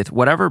 50th,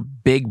 whatever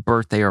big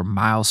birthday or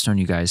milestone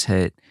you guys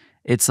hit.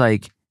 It's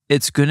like,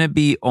 it's going to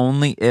be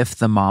only if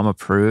the mom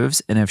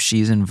approves and if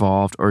she's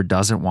involved or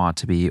doesn't want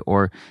to be,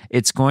 or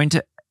it's going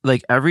to,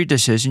 like, every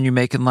decision you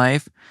make in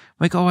life,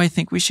 like, oh, I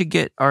think we should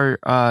get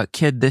our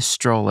kid this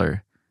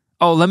stroller.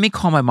 Oh, let me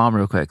call my mom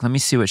real quick. Let me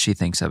see what she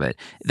thinks of it.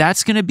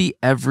 That's going to be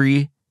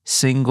every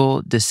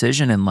single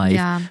decision in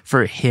life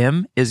for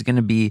him is going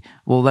to be,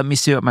 well, let me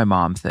see what my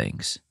mom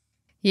thinks.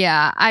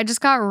 Yeah, I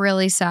just got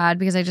really sad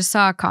because I just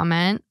saw a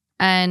comment.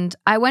 And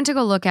I went to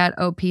go look at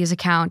OP's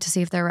account to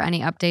see if there were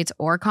any updates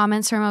or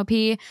comments from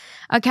OP.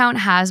 Account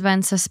has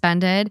been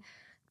suspended.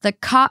 The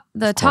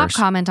top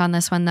comment on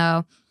this one,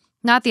 though,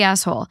 not the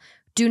asshole.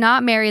 Do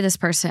not marry this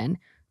person.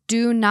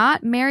 Do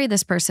not marry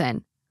this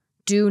person.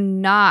 Do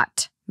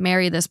not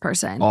marry this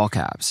person. All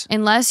caps.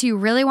 Unless you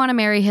really want to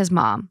marry his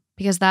mom,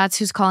 because that's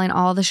who's calling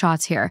all the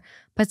shots here.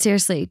 But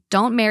seriously,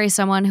 don't marry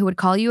someone who would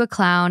call you a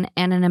clown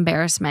and an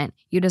embarrassment.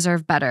 You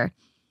deserve better.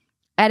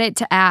 Edit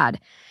to add.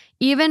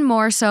 Even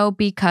more so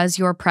because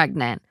you're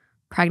pregnant.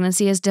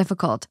 Pregnancy is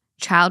difficult.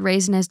 Child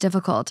raising is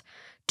difficult.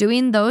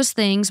 Doing those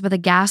things with a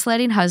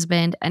gaslighting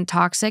husband and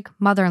toxic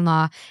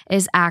mother-in-law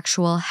is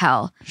actual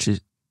hell.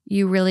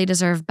 You really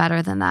deserve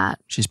better than that.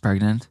 She's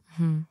pregnant?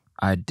 Mm-hmm.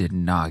 I did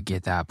not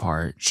get that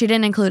part. She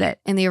didn't include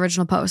it in the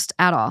original post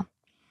at all.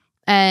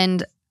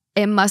 And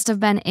it must have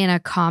been in a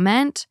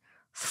comment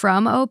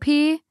from OP.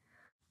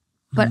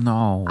 But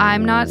no.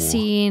 I'm not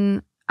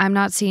seeing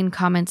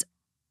comments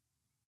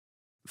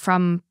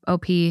from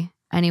OP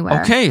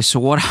anywhere. Okay, so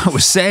what I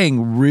was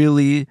saying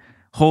really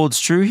holds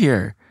true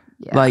here.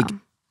 Yeah. Like,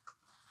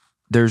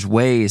 there's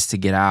ways to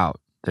get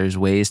out. There's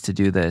ways to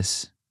do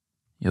this.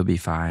 You'll be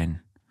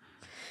fine.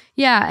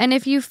 Yeah, and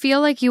if you feel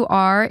like you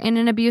are in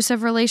an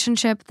abusive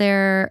relationship,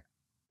 there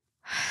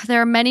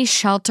are many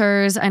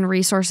shelters and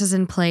resources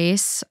in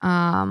place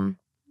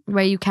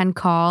where you can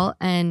call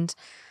and,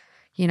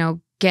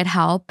 get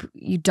help.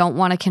 You don't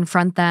want to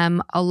confront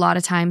them. A lot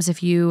of times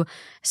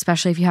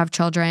especially if you have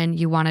children,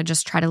 you want to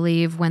just try to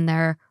leave when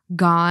they're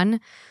gone.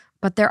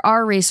 But there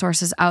are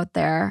resources out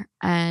there.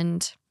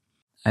 And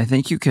I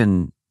think you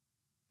can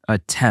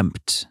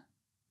attempt,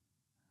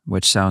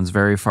 which sounds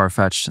very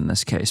far-fetched in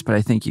this case, but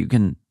I think you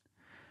can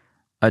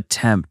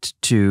attempt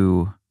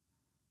to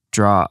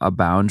draw a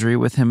boundary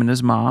with him and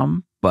his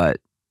mom, but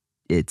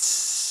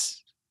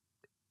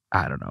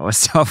I don't know,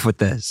 what's tough with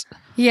this.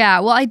 Yeah,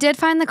 well, I did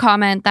find the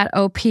comment that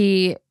OP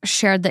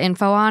shared the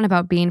info on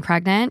about being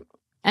pregnant.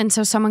 And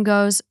so someone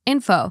goes,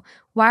 info,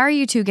 why are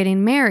you two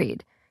getting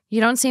married? You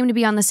don't seem to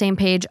be on the same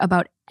page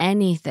about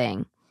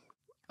anything.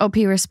 OP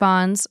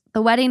responds,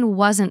 the wedding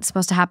wasn't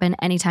supposed to happen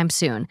anytime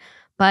soon.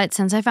 But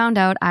since I found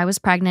out I was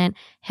pregnant,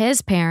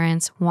 his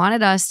parents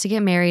wanted us to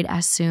get married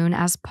as soon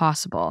as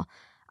possible.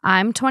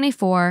 I'm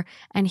 24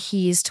 and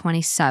he's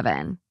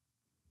 27.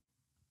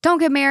 Don't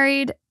get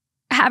married.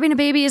 Having a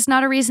baby is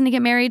not a reason to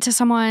get married to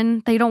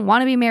someone that you don't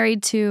want to be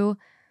married to,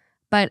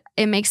 but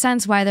it makes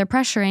sense why they're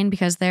pressuring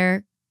because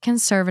they're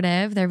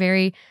conservative. They're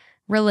very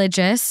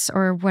religious,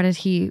 or what did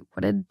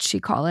she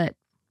call it?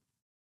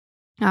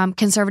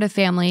 Conservative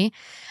family.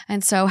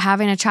 And so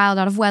having a child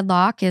out of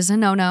wedlock is a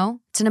no-no.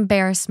 It's an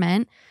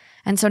embarrassment.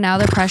 And so now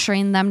they're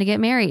pressuring them to get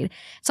married.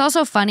 It's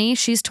also funny.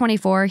 She's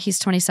 24. He's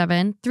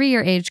 27.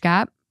 3-year age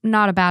gap.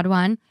 Not a bad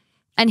one.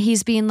 And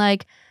he's being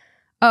like,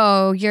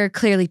 oh, you're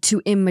clearly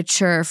too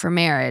immature for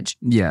marriage.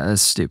 Yeah,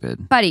 that's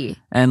stupid. Buddy.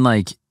 And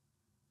like,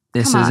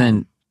 this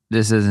isn't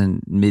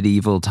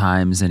medieval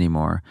times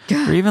anymore.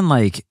 Or even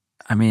like,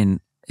 I mean,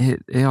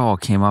 it all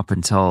came up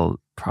until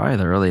probably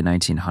the early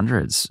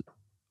 1900s.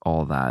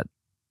 All that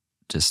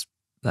just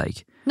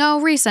like.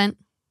 No, recent.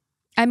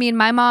 I mean,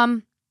 my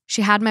mom,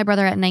 she had my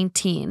brother at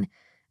 19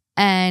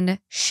 and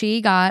she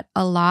got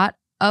a lot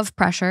of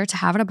pressure to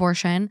have an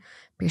abortion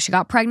because she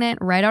got pregnant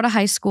right out of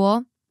high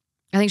school.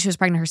 I think she was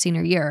pregnant her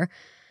senior year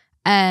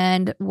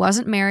and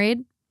wasn't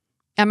married.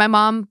 And my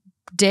mom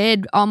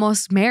did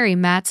almost marry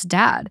Matt's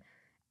dad.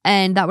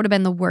 And that would have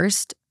been the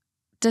worst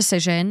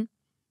decision,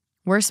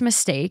 worst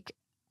mistake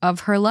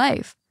of her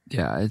life.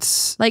 Yeah,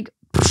 it's like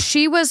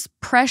she was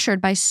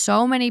pressured by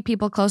so many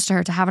people close to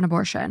her to have an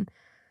abortion.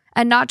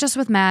 And not just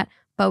with Matt,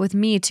 but with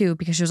me too,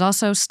 because she was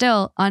also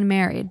still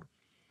unmarried.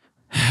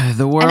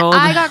 The world.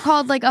 And I got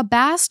called like a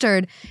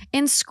bastard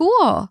in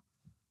school.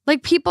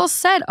 Like people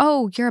said,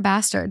 oh, you're a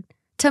bastard.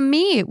 To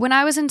me, when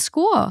I was in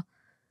school.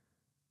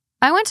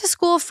 I went to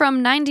school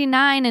from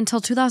 99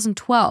 until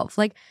 2012.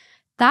 Like,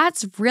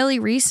 that's really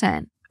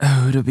recent.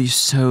 Oh, it'll be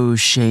so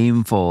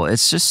shameful.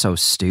 It's just so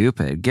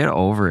stupid. Get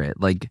over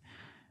it. Like,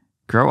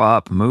 grow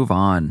up, move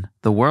on.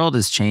 The world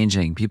is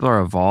changing. People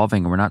are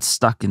evolving. We're not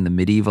stuck in the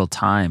medieval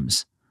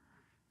times.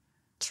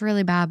 It's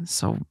really bad.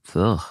 So,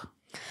 ugh.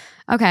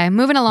 Okay,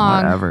 moving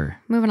along. Whatever.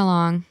 Moving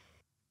along.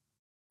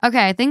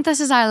 Okay, I think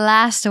this is our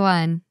last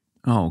one.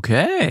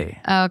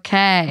 Okay.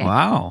 Okay.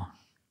 Wow.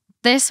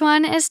 This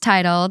one is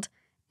titled,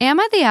 Am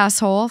I the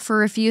asshole for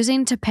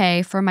refusing to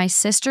pay for my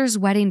sister's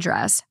wedding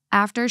dress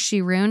after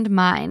she ruined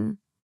mine?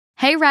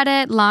 Hey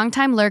Reddit,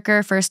 longtime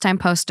lurker, first-time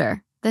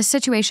poster. This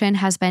situation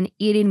has been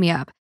eating me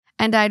up,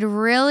 and I'd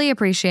really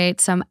appreciate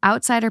some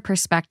outsider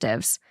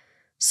perspectives.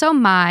 So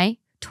my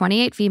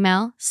 28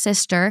 female,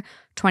 sister,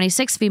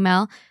 26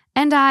 female,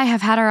 and I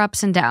have had our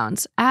ups and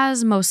downs,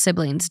 as most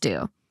siblings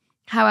do.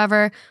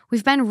 However,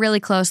 we've been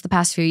really close the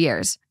past few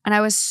years, and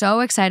I was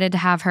so excited to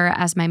have her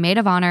as my maid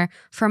of honor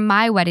for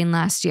my wedding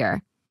last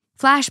year.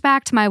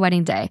 Flashback to my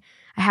wedding day.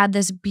 I had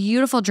this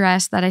beautiful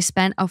dress that I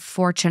spent a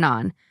fortune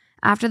on.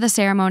 After the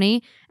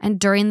ceremony and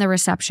during the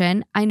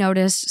reception, I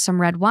noticed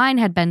some red wine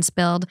had been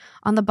spilled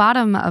on the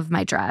bottom of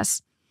my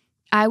dress.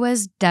 I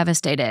was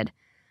devastated.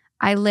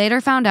 I later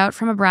found out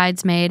from a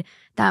bridesmaid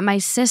that my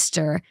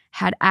sister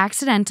had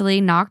accidentally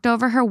knocked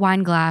over her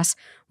wine glass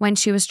when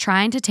she was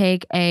trying to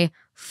take a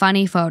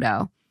funny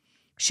photo.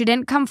 She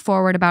didn't come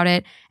forward about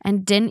it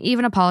and didn't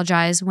even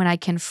apologize when I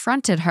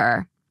confronted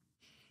her.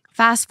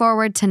 Fast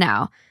forward to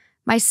now.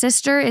 My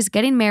sister is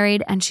getting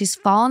married and she's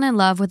fallen in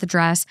love with a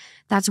dress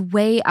that's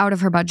way out of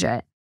her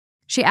budget.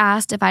 She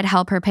asked if I'd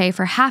help her pay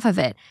for half of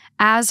it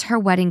as her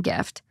wedding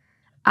gift.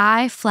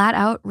 I flat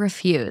out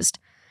refused.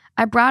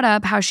 I brought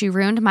up how she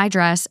ruined my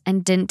dress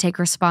and didn't take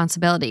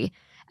responsibility,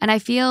 and I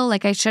feel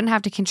like I shouldn't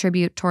have to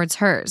contribute towards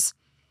hers.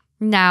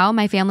 Now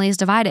my family is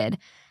divided.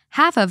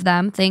 Half of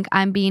them think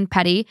I'm being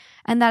petty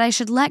and that I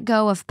should let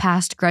go of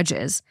past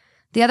grudges.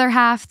 The other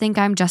half think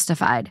I'm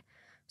justified.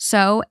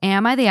 So,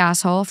 am I the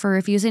asshole for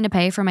refusing to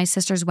pay for my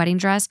sister's wedding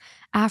dress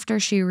after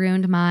she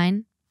ruined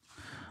mine?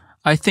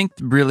 I think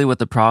really what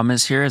the problem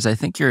is here is I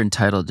think you're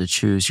entitled to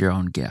choose your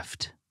own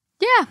gift.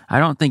 Yeah. I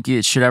don't think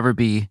it should ever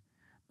be,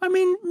 I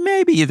mean,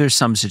 maybe there's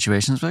some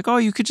situations like, oh,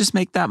 you could just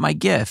make that my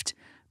gift.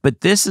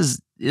 But this is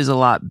a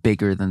lot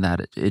bigger than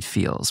that, it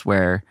feels,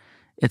 where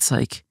it's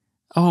like,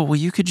 oh, well,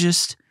 you could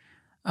just,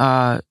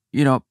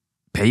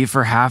 pay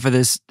for half of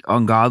this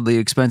ungodly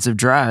expensive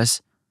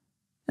dress.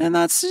 And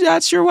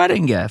that's your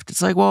wedding gift.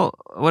 It's like, well,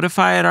 what if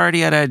I had already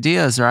had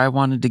ideas or I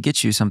wanted to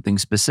get you something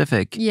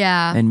specific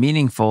and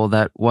meaningful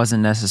that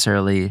wasn't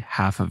necessarily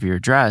half of your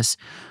dress?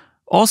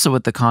 Also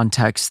with the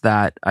context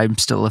that I'm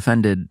still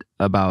offended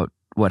about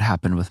what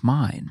happened with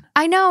mine.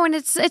 I know, and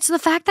it's the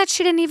fact that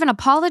she didn't even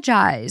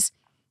apologize.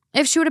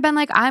 If she would have been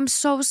like, I'm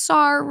so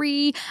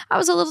sorry. I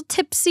was a little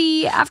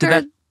tipsy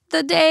after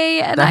the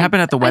day. And that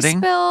happened at the wedding?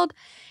 I spilled.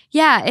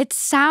 Yeah, it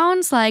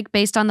sounds like,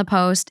 based on the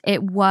post,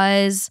 it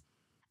was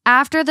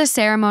after the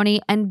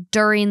ceremony and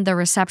during the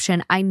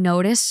reception, I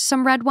noticed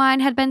some red wine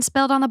had been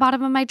spilled on the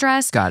bottom of my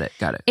dress. Got it.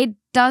 It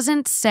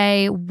doesn't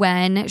say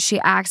when she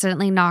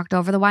accidentally knocked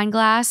over the wine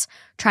glass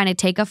trying to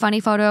take a funny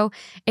photo.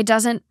 It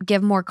doesn't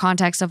give more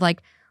context of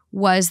like,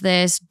 was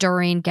this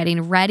during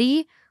getting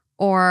ready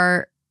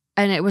and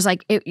it was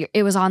like,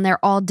 it was on there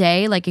all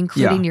day, like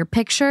including your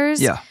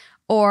pictures. Yeah.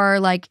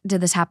 Or like,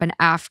 did this happen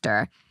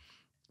after?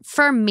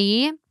 For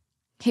me,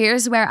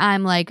 here's where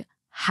I'm like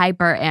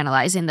hyper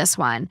analyzing this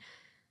one.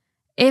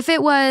 If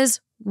it was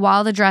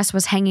while the dress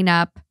was hanging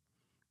up,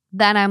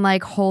 then I'm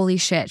like, holy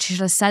shit, she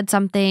should have said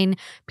something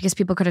because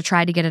people could have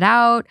tried to get it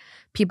out.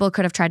 People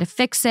could have tried to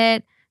fix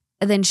it.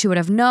 And then she would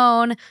have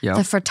known. Yep.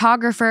 The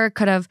photographer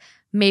could have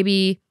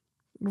maybe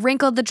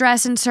wrinkled the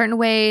dress in certain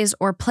ways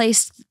or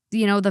placed,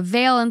 the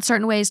veil in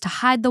certain ways to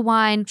hide the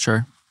wine.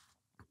 Sure.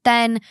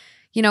 Then,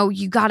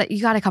 you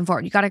gotta come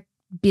forward. You gotta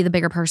be the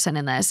bigger person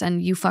in this,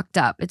 and you fucked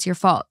up. It's your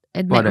fault.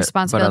 Admit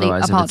responsibility. But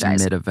otherwise,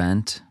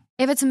 apologize.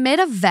 If it's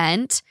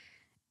mid-event,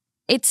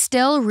 it's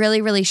still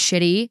really, really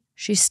shitty.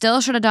 She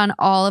still should have done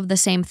all of the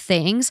same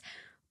things.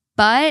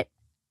 But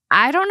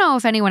I don't know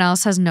if anyone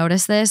else has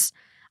noticed this.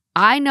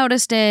 I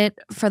noticed it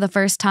for the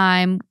first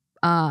time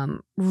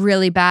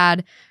really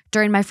bad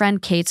during my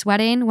friend Kate's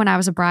wedding when I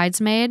was a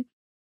bridesmaid.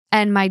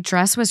 And my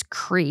dress was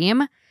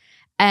cream.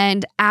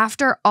 And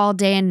after all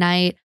day and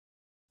night,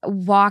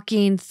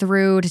 walking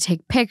through to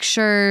take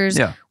pictures,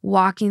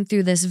 walking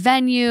through this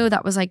venue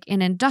that was like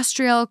an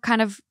industrial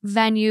kind of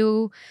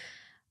venue,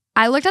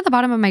 I looked at the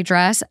bottom of my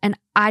dress and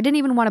I didn't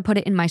even want to put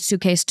it in my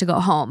suitcase to go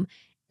home.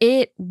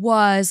 It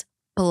was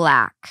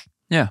black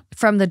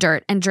from the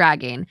dirt and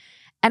dragging.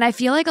 And I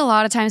feel like a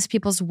lot of times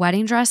people's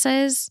wedding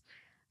dresses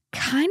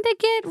kind of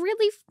get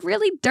really,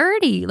 really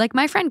dirty. Like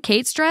my friend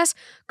Kate's dress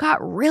got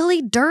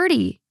really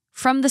dirty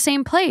from the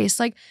same place.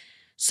 Like,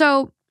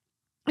 so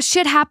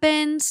shit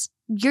happens.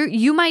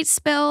 You might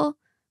spill.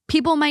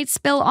 People might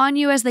spill on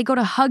you as they go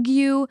to hug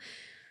you.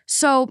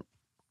 So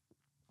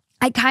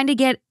I kind of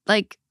get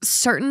like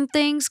certain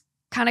things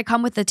kind of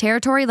come with the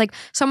territory. Like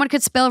someone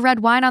could spill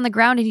red wine on the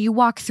ground and you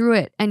walk through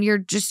it and you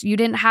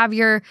didn't have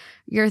your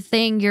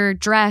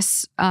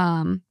dress.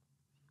 I'm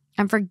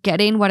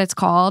forgetting what it's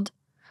called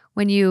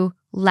when you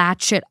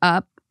latch it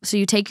up. So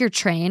you take your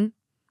train.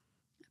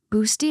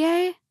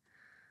 Bustier?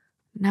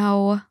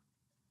 No.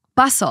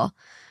 Bustle.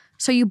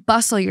 So you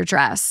bustle your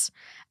dress.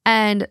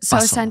 And so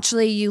Bustle.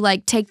 essentially you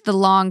like take the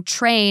long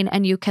train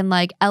and you can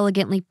like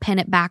elegantly pin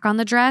it back on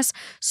the dress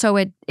so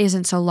it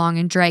isn't so long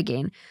and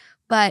dragging.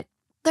 But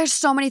there's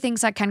so many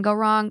things that can go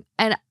wrong.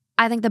 And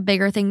I think the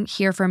bigger thing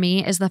here for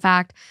me is the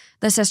fact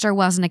the sister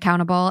wasn't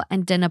accountable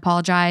and didn't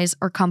apologize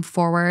or come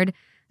forward.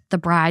 The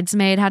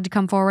bridesmaid had to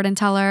come forward and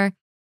tell her.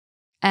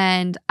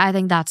 And I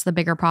think that's the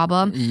bigger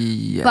problem.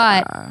 Yeah.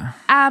 But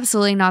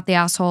absolutely not the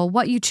asshole.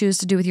 What you choose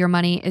to do with your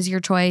money is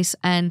your choice.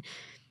 And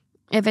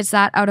if it's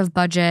that out of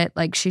budget,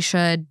 like she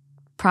should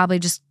probably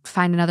just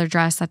find another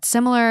dress that's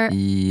similar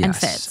and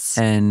fits.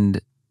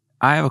 And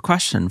I have a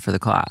question for the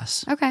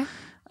class. Okay.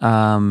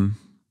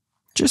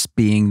 Just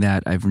being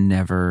that I've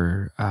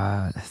never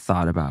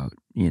thought about,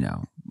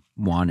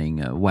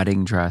 wanting a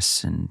wedding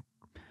dress and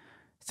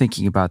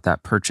thinking about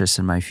that purchase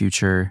in my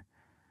future.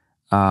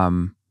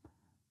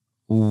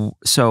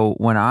 So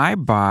when I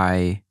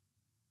buy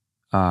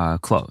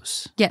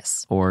clothes,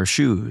 Yes, or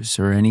shoes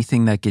or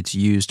anything that gets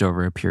used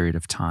over a period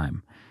of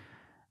time,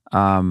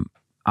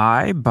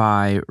 I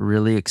buy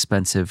really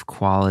expensive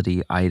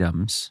quality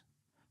items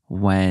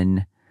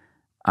when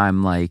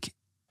I'm like,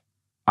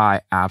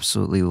 I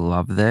absolutely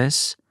love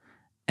this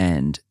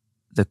and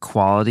the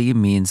quality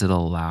means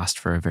it'll last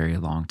for a very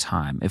long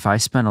time. If I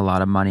spend a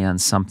lot of money on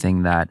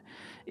something that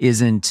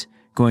isn't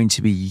going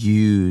to be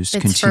used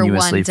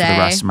continuously for the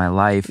rest of my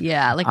life.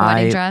 Yeah, like a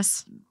wedding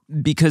dress.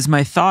 Because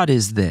my thought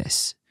is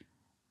this: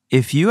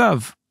 if you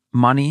have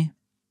money,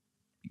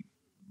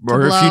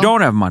 or if you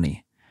don't have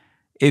money,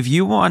 if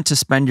you want to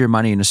spend your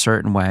money in a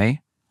certain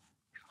way,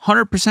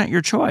 100%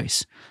 your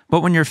choice.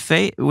 But when you're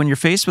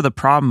faced with a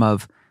problem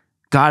of,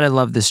 God, I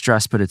love this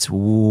dress, but it's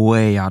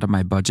way out of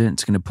my budget,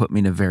 it's going to put me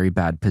in a very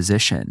bad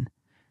position,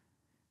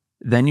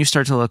 then you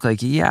start to look like,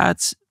 yeah,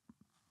 it's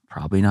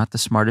probably not the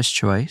smartest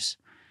choice.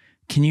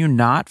 Can you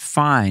not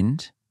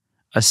find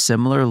a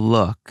similar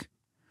look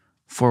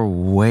for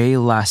way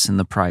less in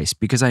the price?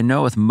 Because I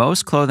know with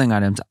most clothing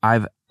items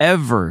I've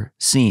ever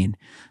seen,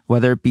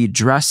 whether it be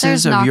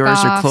dresses of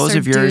yours or clothes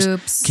of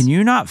yours, can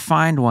you not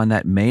find one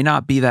that may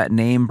not be that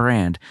name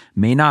brand,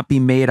 may not be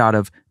made out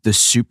of the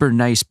super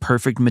nice,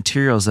 perfect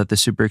materials that the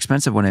super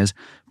expensive one is,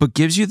 but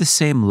gives you the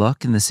same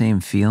look and the same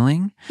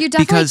feeling? You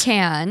definitely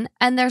can.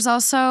 And there's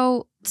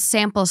also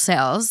sample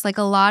sales. Like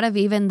a lot of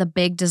even the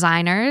big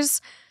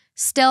designers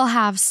still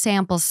have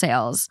sample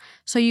sales.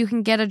 So you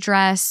can get a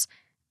dress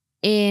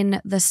in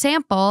the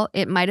sample,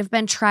 it might have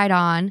been tried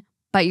on,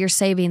 but you're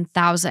saving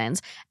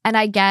thousands. And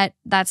I get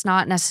that's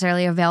not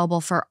necessarily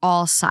available for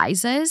all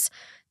sizes,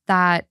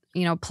 that,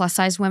 plus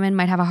size women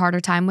might have a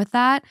harder time with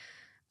that,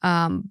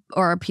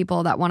 or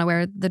people that want to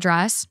wear the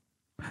dress.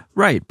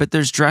 Right. But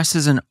there's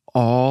dresses in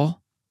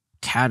all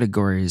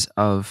categories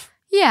of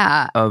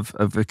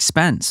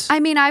expense.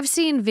 I mean, I've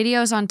seen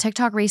videos on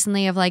TikTok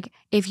recently of like,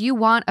 if you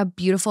want a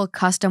beautiful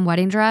custom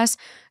wedding dress,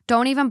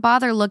 don't even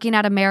bother looking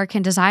at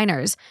American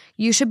designers.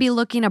 You should be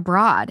looking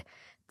abroad.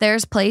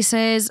 There's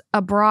places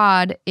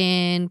abroad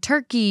in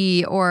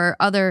Turkey or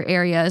other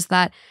areas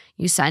that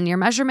you send your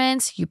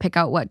measurements, you pick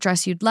out what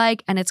dress you'd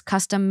like, and it's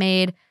custom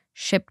made,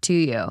 shipped to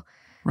you.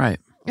 Right.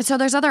 And so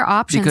there's other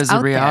options because out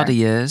the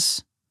reality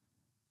is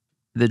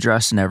the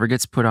dress never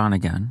gets put on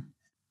again.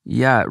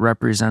 Yeah, it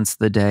represents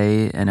the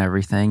day and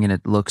everything, and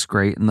it looks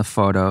great in the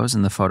photos,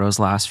 and the photos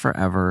last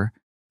forever.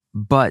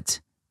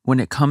 But when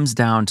it comes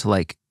down to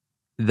like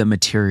the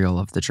material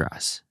of the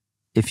dress,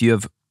 if you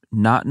have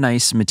not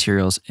nice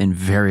materials and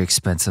very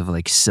expensive,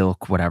 like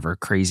silk, whatever,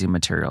 crazy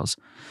materials,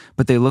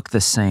 but they look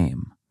the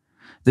same,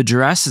 the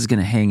dress is going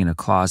to hang in a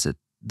closet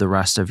the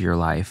rest of your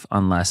life,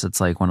 unless it's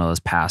like one of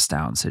those passed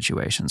down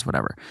situations,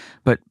 whatever.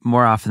 But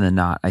more often than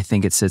not, I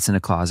think it sits in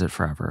a closet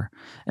forever.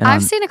 And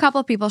I've seen a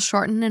couple of people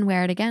shorten and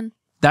wear it again.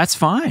 That's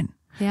fine.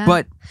 Yeah.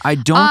 But I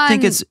don't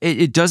think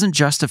it doesn't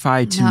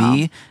justify to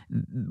me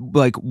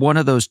like one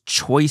of those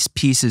choice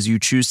pieces you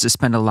choose to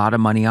spend a lot of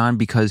money on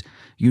because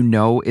you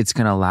know it's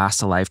going to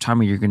last a lifetime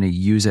or you're going to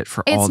use it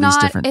for all these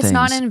different things. It's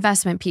not an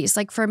investment piece.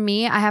 Like for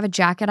me, I have a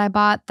jacket I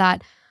bought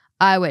that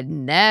I would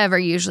never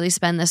usually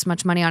spend this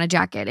much money on a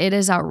jacket. It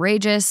is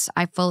outrageous.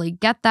 I fully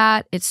get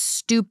that. It's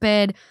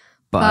stupid,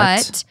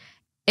 but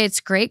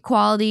it's great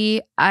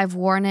quality. I've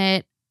worn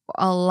it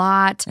a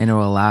lot. And it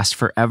will last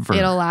forever.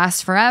 It'll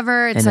last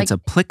forever. It's it's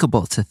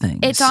applicable to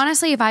things. It's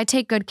honestly, if I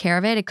take good care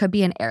of it, it could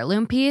be an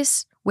heirloom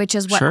piece, which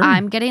is what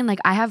I'm getting. Like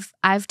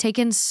I've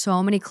taken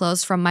so many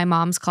clothes from my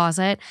mom's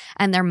closet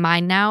and they're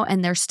mine now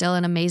and they're still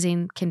in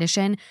amazing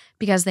condition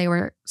because they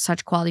were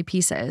such quality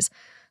pieces.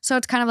 So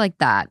it's kind of like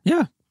that.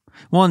 Yeah.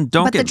 Well, and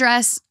But the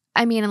dress,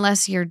 I mean,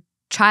 unless your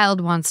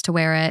child wants to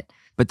wear it.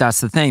 But that's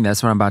the thing.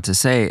 That's what I'm about to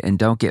say. And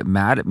don't get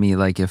mad at me.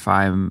 Like if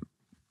I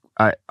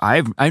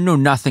know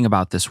nothing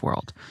about this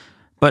world,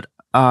 but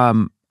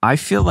I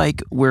feel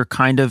like we're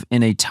kind of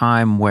in a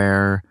time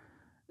where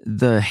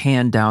the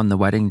hand down the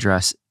wedding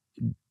dress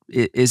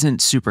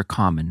isn't super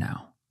common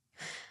now.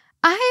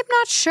 I'm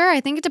not sure. I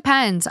think it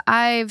depends.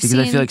 I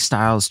feel like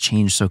styles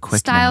change so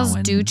quick now. Styles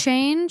do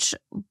change,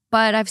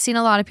 but I've seen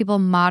a lot of people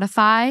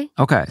modify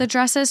the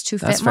dresses to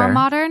fit more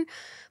modern.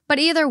 But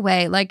either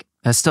way, like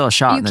that's still a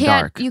shot in the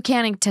dark. You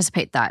can't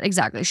anticipate that.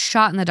 Exactly.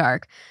 Shot in the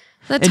dark.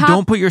 And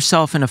don't put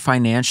yourself in a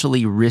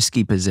financially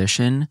risky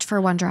position for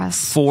one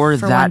dress. For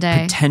that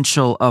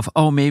potential of,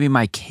 oh, maybe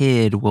my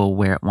kid will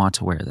want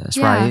to wear this,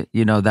 right?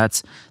 You know,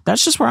 that's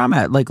just where I'm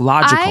at. Like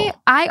logical.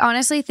 I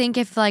honestly think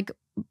if like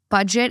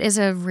budget is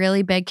a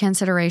really big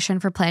consideration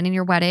for planning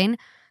your wedding,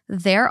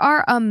 there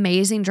are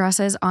amazing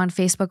dresses on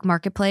Facebook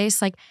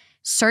Marketplace. Like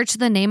search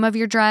the name of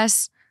your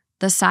dress,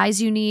 the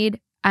size you need.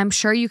 I'm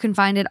sure you can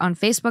find it on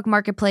Facebook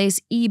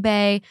Marketplace,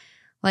 eBay.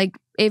 Like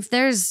if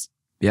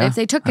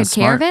they took good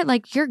care of it,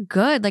 like you're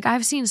good. Like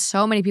I've seen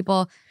so many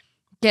people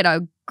get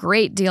a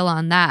great deal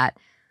on that.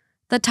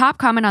 The top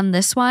comment on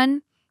this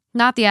one,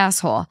 not the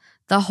asshole.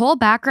 The whole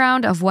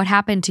background of what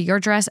happened to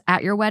your dress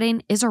at your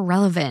wedding is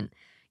irrelevant.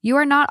 You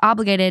are not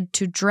obligated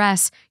to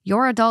dress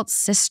your adult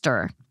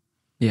sister.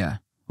 Yeah.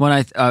 When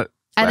I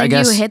think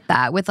you hit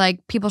that with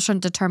like people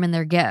shouldn't determine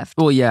their gift.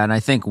 Well, yeah, and I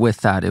think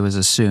with that it was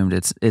assumed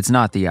it's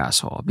not the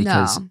asshole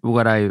because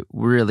what I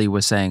really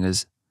was saying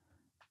is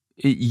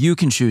you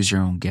can choose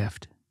your own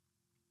gift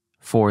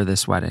for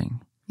this wedding.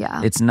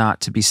 Yeah. It's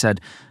not to be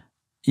said,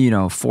 you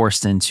know,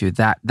 forced into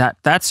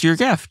that's your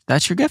gift.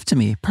 That's your gift to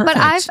me. Perfect.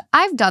 But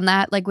I've done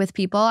that like with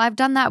people. I've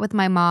done that with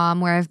my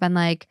mom where I've been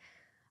like,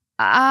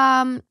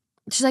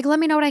 she's like, let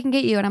me know what I can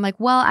get you. And I'm like,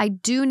 well, I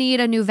do need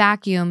a new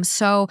vacuum.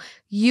 So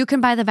you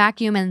can buy the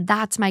vacuum and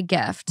that's my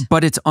gift.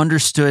 But it's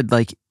understood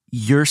like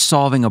you're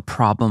solving a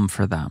problem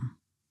for them,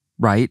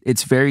 right?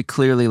 It's very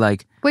clearly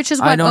like, which is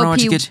what OP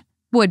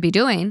would be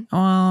doing.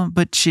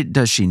 But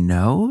does she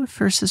know if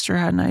her sister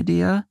had an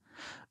idea?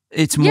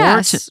 It's more.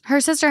 Yes,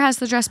 her sister has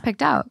the dress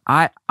picked out.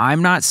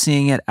 I'm not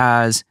seeing it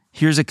as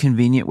here's a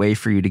convenient way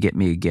for you to get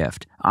me a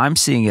gift. I'm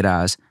seeing it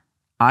as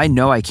I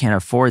know I can't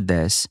afford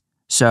this,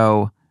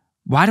 so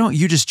why don't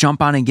you just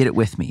jump on and get it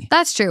with me?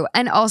 That's true.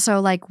 And also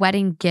like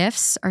wedding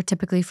gifts are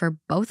typically for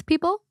both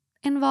people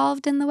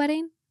involved in the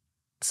wedding.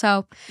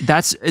 So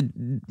that's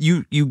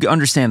you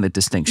understand the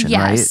distinction,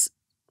 right?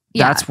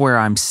 Yeah. That's where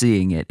I'm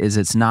seeing it is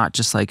it's not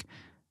just like,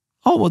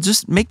 oh, well,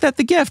 just make that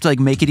the gift, like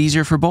make it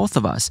easier for both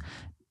of us.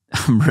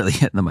 I'm really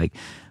hitting the mic.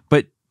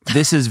 But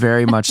this is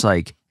very much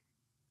like,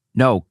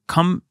 no,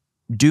 come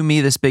do me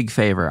this big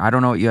favor. I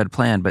don't know what you had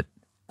planned, but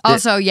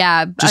also,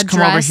 just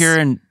come over here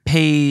and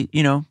pay,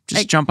 you know,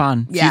 just jump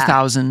on a few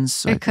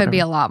thousands. It could be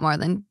a lot more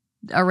than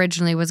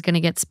originally was going to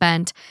get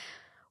spent.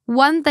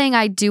 One thing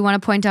I do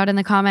want to point out in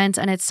the comments,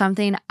 and it's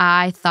something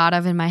I thought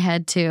of in my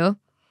head too.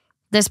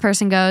 This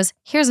person goes,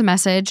 here's a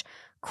message,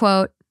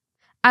 quote,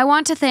 I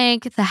want to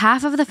thank the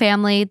half of the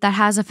family that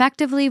has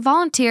effectively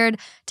volunteered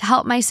to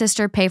help my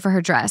sister pay for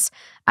her dress.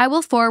 I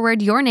will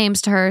forward your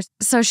names to her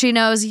so she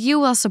knows you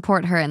will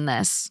support her in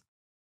this.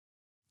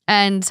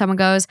 And someone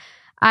goes,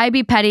 I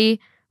be petty,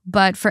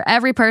 but for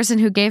every person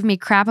who gave me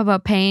crap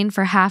about paying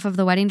for half of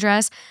the wedding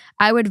dress,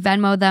 I would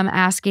Venmo them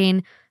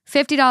asking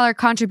 $50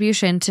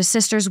 contribution to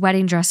sister's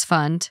wedding dress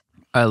fund.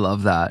 I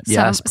love that.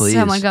 Yes, please.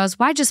 Someone goes,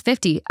 why just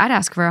 50? I'd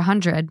ask for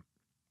 100.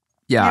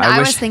 Yeah, and I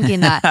was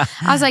thinking that.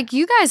 I was like,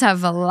 you guys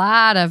have a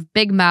lot of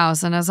big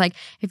mouths. And I was like,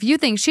 if you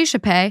think she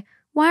should pay,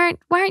 why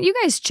aren't you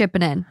guys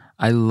chipping in?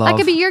 That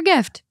could be your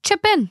gift.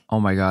 Chip in. Oh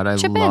my God. I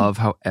love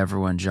how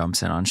everyone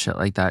jumps in on shit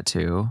like that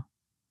too.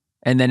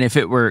 And then if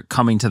it were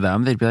coming to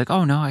them, they'd be like,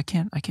 oh no, I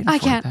can't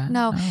afford that.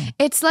 No.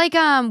 It's like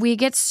we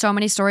get so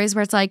many stories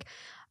where it's like,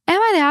 am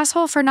I the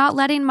asshole for not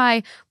letting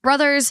my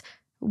brother's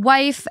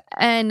wife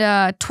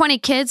and 20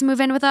 kids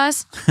move in with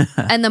us?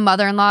 And the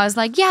mother-in-law is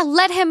like, yeah,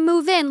 let him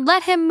move in.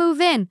 Let him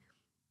move in.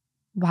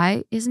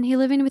 Why isn't he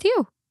living with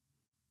you?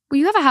 Well,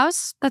 you have a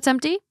house that's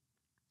empty.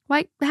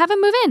 Why have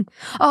him move in?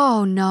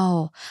 Oh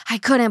no, I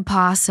couldn't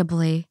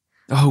possibly.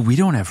 Oh, we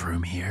don't have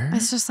room here.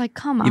 It's just like,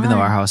 come on. Even though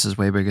our house is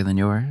way bigger than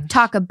yours.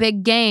 Talk a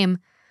big game.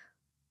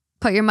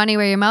 Put your money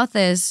where your mouth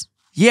is.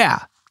 Yeah.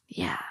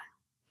 Yeah.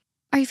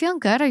 Are you feeling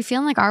good? Are you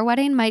feeling like our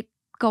wedding might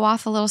go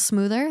off a little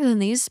smoother than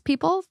these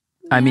people?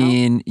 I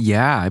mean,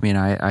 yeah. I mean,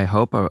 I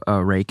hope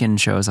a raccoon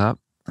shows up.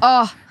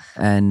 Oh.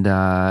 And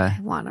I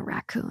want a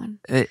raccoon.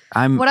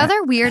 What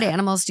other weird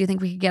animals do you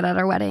think we could get at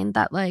our wedding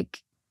that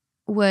like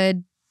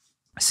would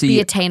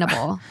be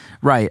attainable?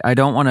 Right. I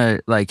don't want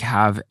to like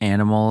have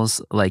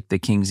animals like the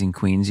kings and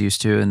queens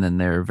used to, and then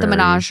they're very the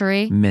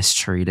menagerie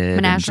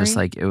mistreated. And just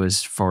like it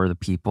was for the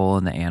people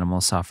and the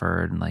animals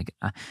suffered. And like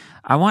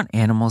I want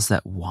animals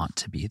that want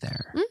to be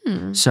there.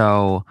 Mm.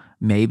 So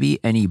maybe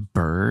any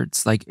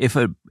birds, like if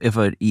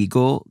an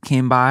eagle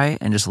came by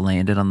and just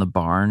landed on the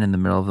barn in the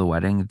middle of the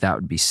wedding, that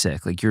would be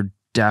sick. Like you're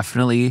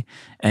definitely,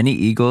 any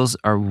eagles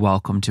are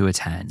welcome to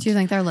attend. Do you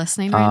think they're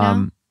listening right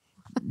now?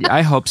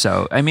 I hope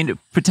so. I mean,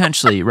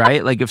 potentially,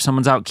 right? Like if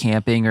someone's out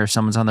camping or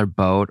someone's on their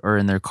boat or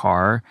in their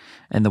car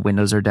and the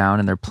windows are down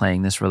and they're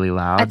playing this really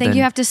loud. I think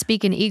you have to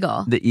speak in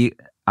eagle.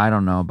 I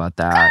don't know about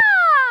that.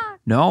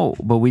 No,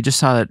 but we just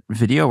saw that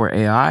video where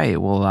AI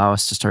will allow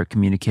us to start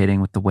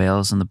communicating with the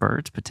whales and the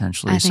birds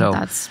potentially. I think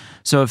that's.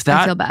 So if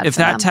I feel bad if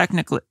for that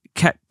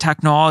them.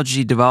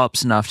 technology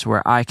develops enough to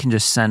where I can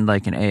just send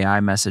like an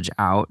AI message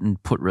out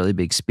and put really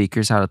big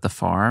speakers out at the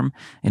farm,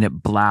 and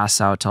it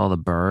blasts out to all the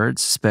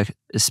birds,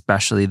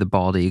 especially the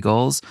bald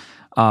eagles,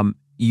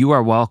 you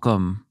are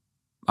welcome.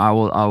 I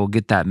will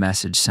get that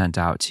message sent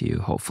out to you,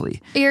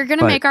 hopefully. You're going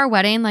to make our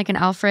wedding like an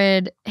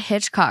Alfred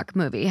Hitchcock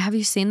movie. Have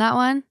you seen that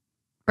one?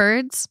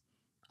 Birds?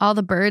 All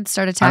the birds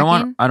start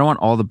attacking? I don't want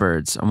all the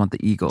birds. I want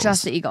the eagles.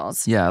 Just the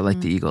eagles. Yeah, I like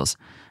the eagles.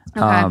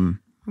 Okay. And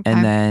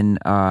then,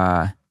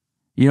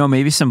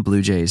 maybe some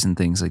blue jays and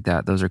things like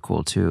that. Those are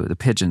cool too. The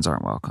pigeons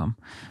aren't welcome.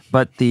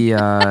 But the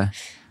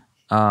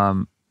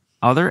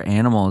other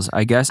animals,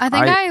 I guess. I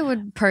think I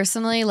would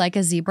personally like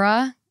a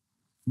zebra.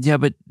 Yeah,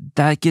 but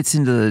that gets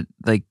into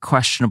like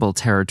questionable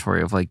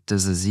territory of like,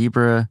 does a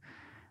zebra,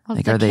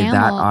 like, are they that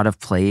out of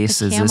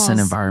place? Is this an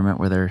environment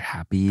where they're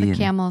happy? The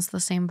camel's the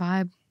same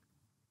vibe.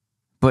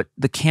 But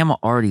the camel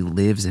already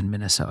lives in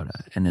Minnesota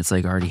and it's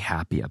like already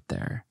happy up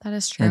there. That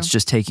is true. And it's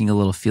just taking a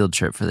little field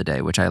trip for the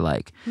day, which I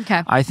like.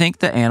 Okay. I think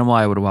the animal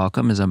I would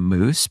welcome is a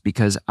moose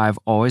because I've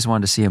always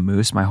wanted to see a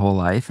moose my whole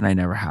life and I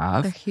never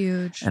have. They're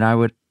huge. And I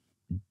would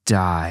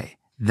die.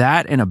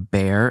 That and a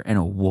bear and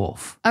a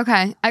wolf.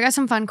 Okay. I got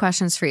some fun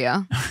questions for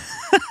you.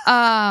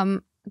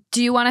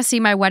 Do you want to see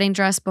my wedding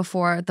dress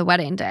before the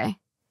wedding day?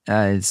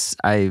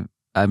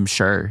 I'm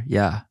sure.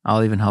 Yeah.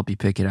 I'll even help you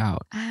pick it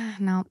out.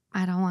 No,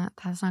 I don't want.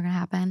 That's not going to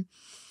happen.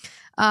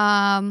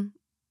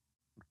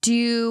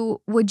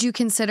 Would you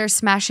consider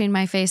smashing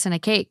my face in a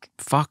cake?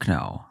 Fuck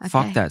no. Okay.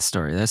 Fuck that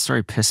story. That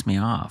story pissed me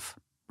off.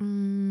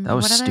 That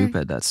was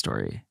stupid, that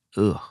story.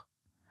 Ugh.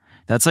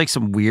 That's like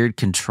some weird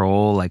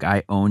control, like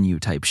I own you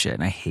type shit.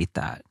 And I hate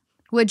that.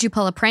 Would you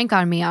pull a prank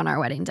on me on our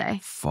wedding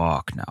day?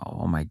 Fuck no.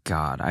 Oh my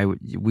God.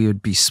 We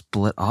would be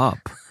split up.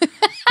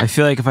 I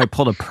feel like if I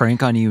pulled a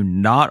prank on you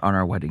not on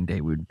our wedding day,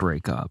 we would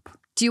break up.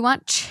 Do you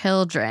want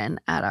children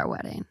at our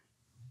wedding?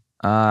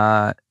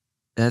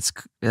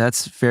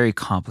 That's very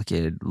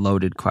complicated,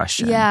 loaded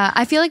question. Yeah,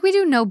 I feel like we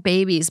do no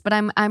babies, but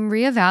I'm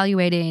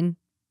reevaluating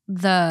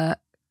the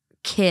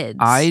kids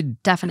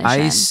definition.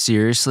 I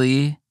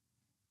seriously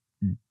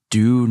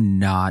do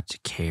not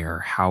care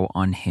how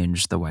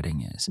unhinged the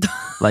wedding is.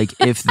 Like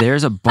if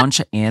there's a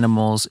bunch of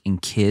animals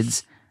and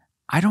kids,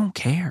 I don't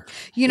care.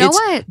 You know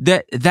what?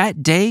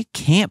 That day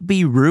can't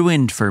be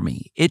ruined for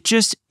me. It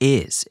just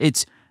is.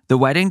 It's the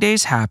wedding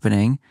day's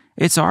happening.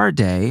 It's our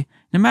day.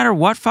 No matter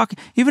what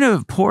even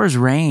if it pours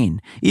rain,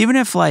 even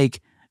if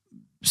like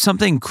some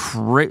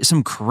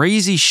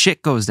crazy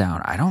shit goes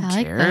down, I don't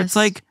care. It's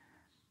like,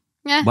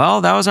 well,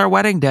 that was our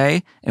wedding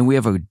day and we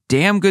have a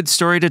damn good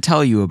story to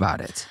tell you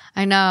about it.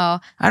 I know.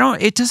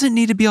 It doesn't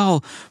need to be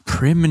all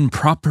prim and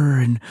proper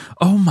and,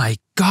 oh my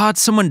God,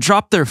 someone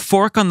dropped their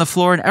fork on the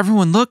floor and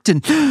everyone looked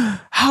and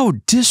how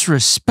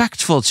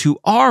disrespectful to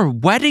our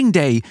wedding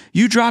day.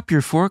 You drop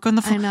your fork on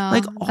the floor. I know.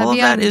 Like all of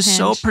that is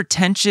so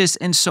pretentious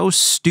and so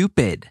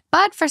stupid.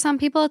 But for some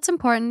people, it's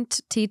important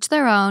to teach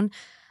their own.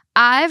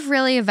 I've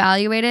really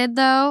evaluated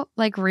though,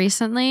 like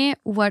recently,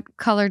 what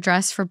color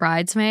dress for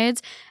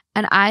bridesmaids.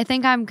 And I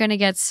think I'm going to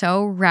get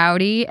so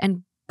rowdy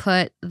and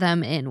put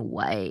them in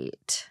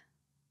white.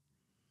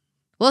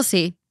 We'll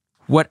see.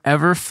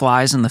 Whatever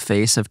flies in the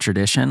face of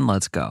tradition,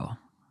 let's go.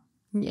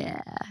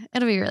 Yeah,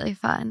 it'll be really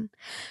fun.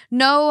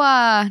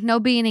 No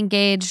being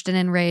engaged and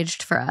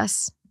enraged for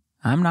us.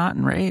 I'm not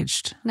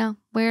enraged. No,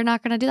 we're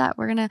not going to do that.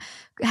 We're going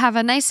to have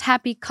a nice,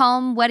 happy,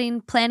 calm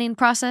wedding planning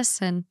process,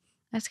 and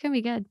that's going to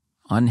be good.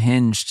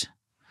 Unhinged.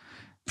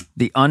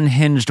 The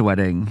unhinged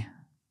wedding.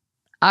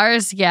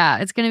 Ours, yeah,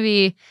 it's going to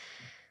be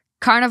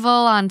carnival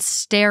on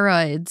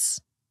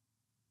steroids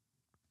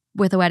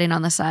with a wedding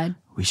on the side.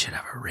 We should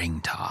have a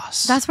ring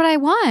toss. That's what I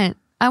want.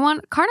 I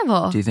want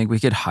carnival. Do you think we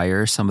could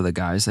hire some of the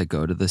guys that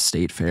go to the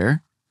state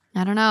fair?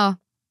 I don't know.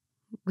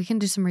 We can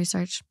do some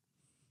research.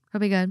 It'll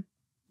be good.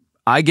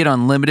 I get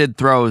unlimited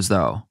throws,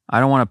 though. I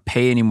don't want to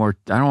pay any more.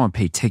 I don't want to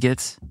pay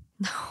tickets.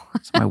 No.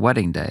 It's my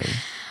wedding day.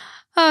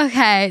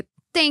 Okay.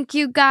 Thank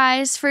you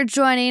guys for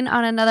joining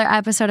on another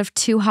episode of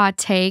Two Hot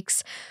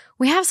Takes.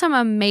 We have some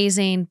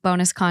amazing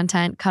bonus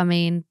content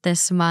coming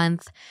this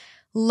month.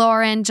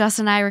 Lauren,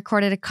 Justin, and I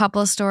recorded a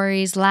couple of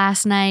stories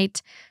last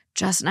night.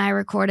 Justin and I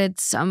recorded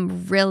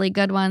some really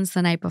good ones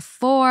the night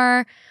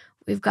before.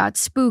 We've got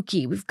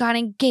spooky. We've got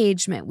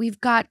engagement. We've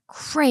got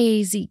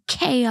crazy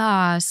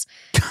chaos.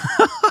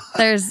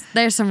 There's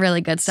some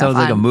really good stuff. Sounds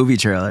like a movie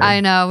trailer. I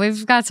know.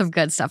 We've got some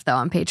good stuff, though,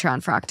 on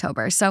Patreon for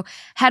October. So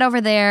head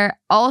over there.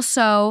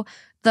 Also,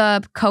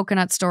 the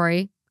coconut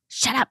story.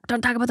 Shut up.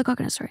 Don't talk about the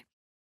coconut story.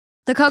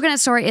 The coconut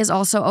story is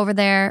also over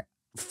there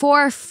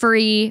for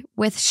free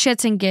with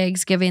shits and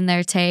gigs giving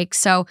their take.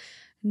 So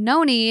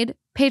no need.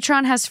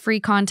 Patreon has free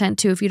content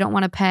too if you don't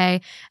want to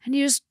pay and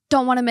you just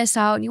don't want to miss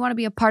out and you want to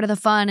be a part of the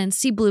fun and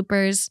see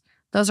bloopers.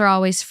 Those are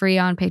always free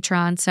on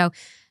Patreon. So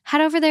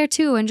head over there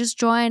too and just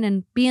join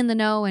and be in the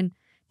know and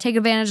take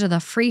advantage of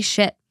the free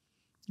shit.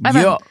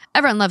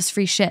 Everyone loves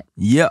free shit.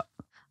 Yeah.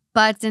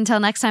 But until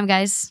next time,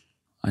 guys.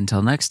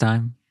 Until next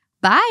time.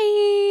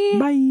 Bye.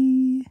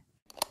 Bye.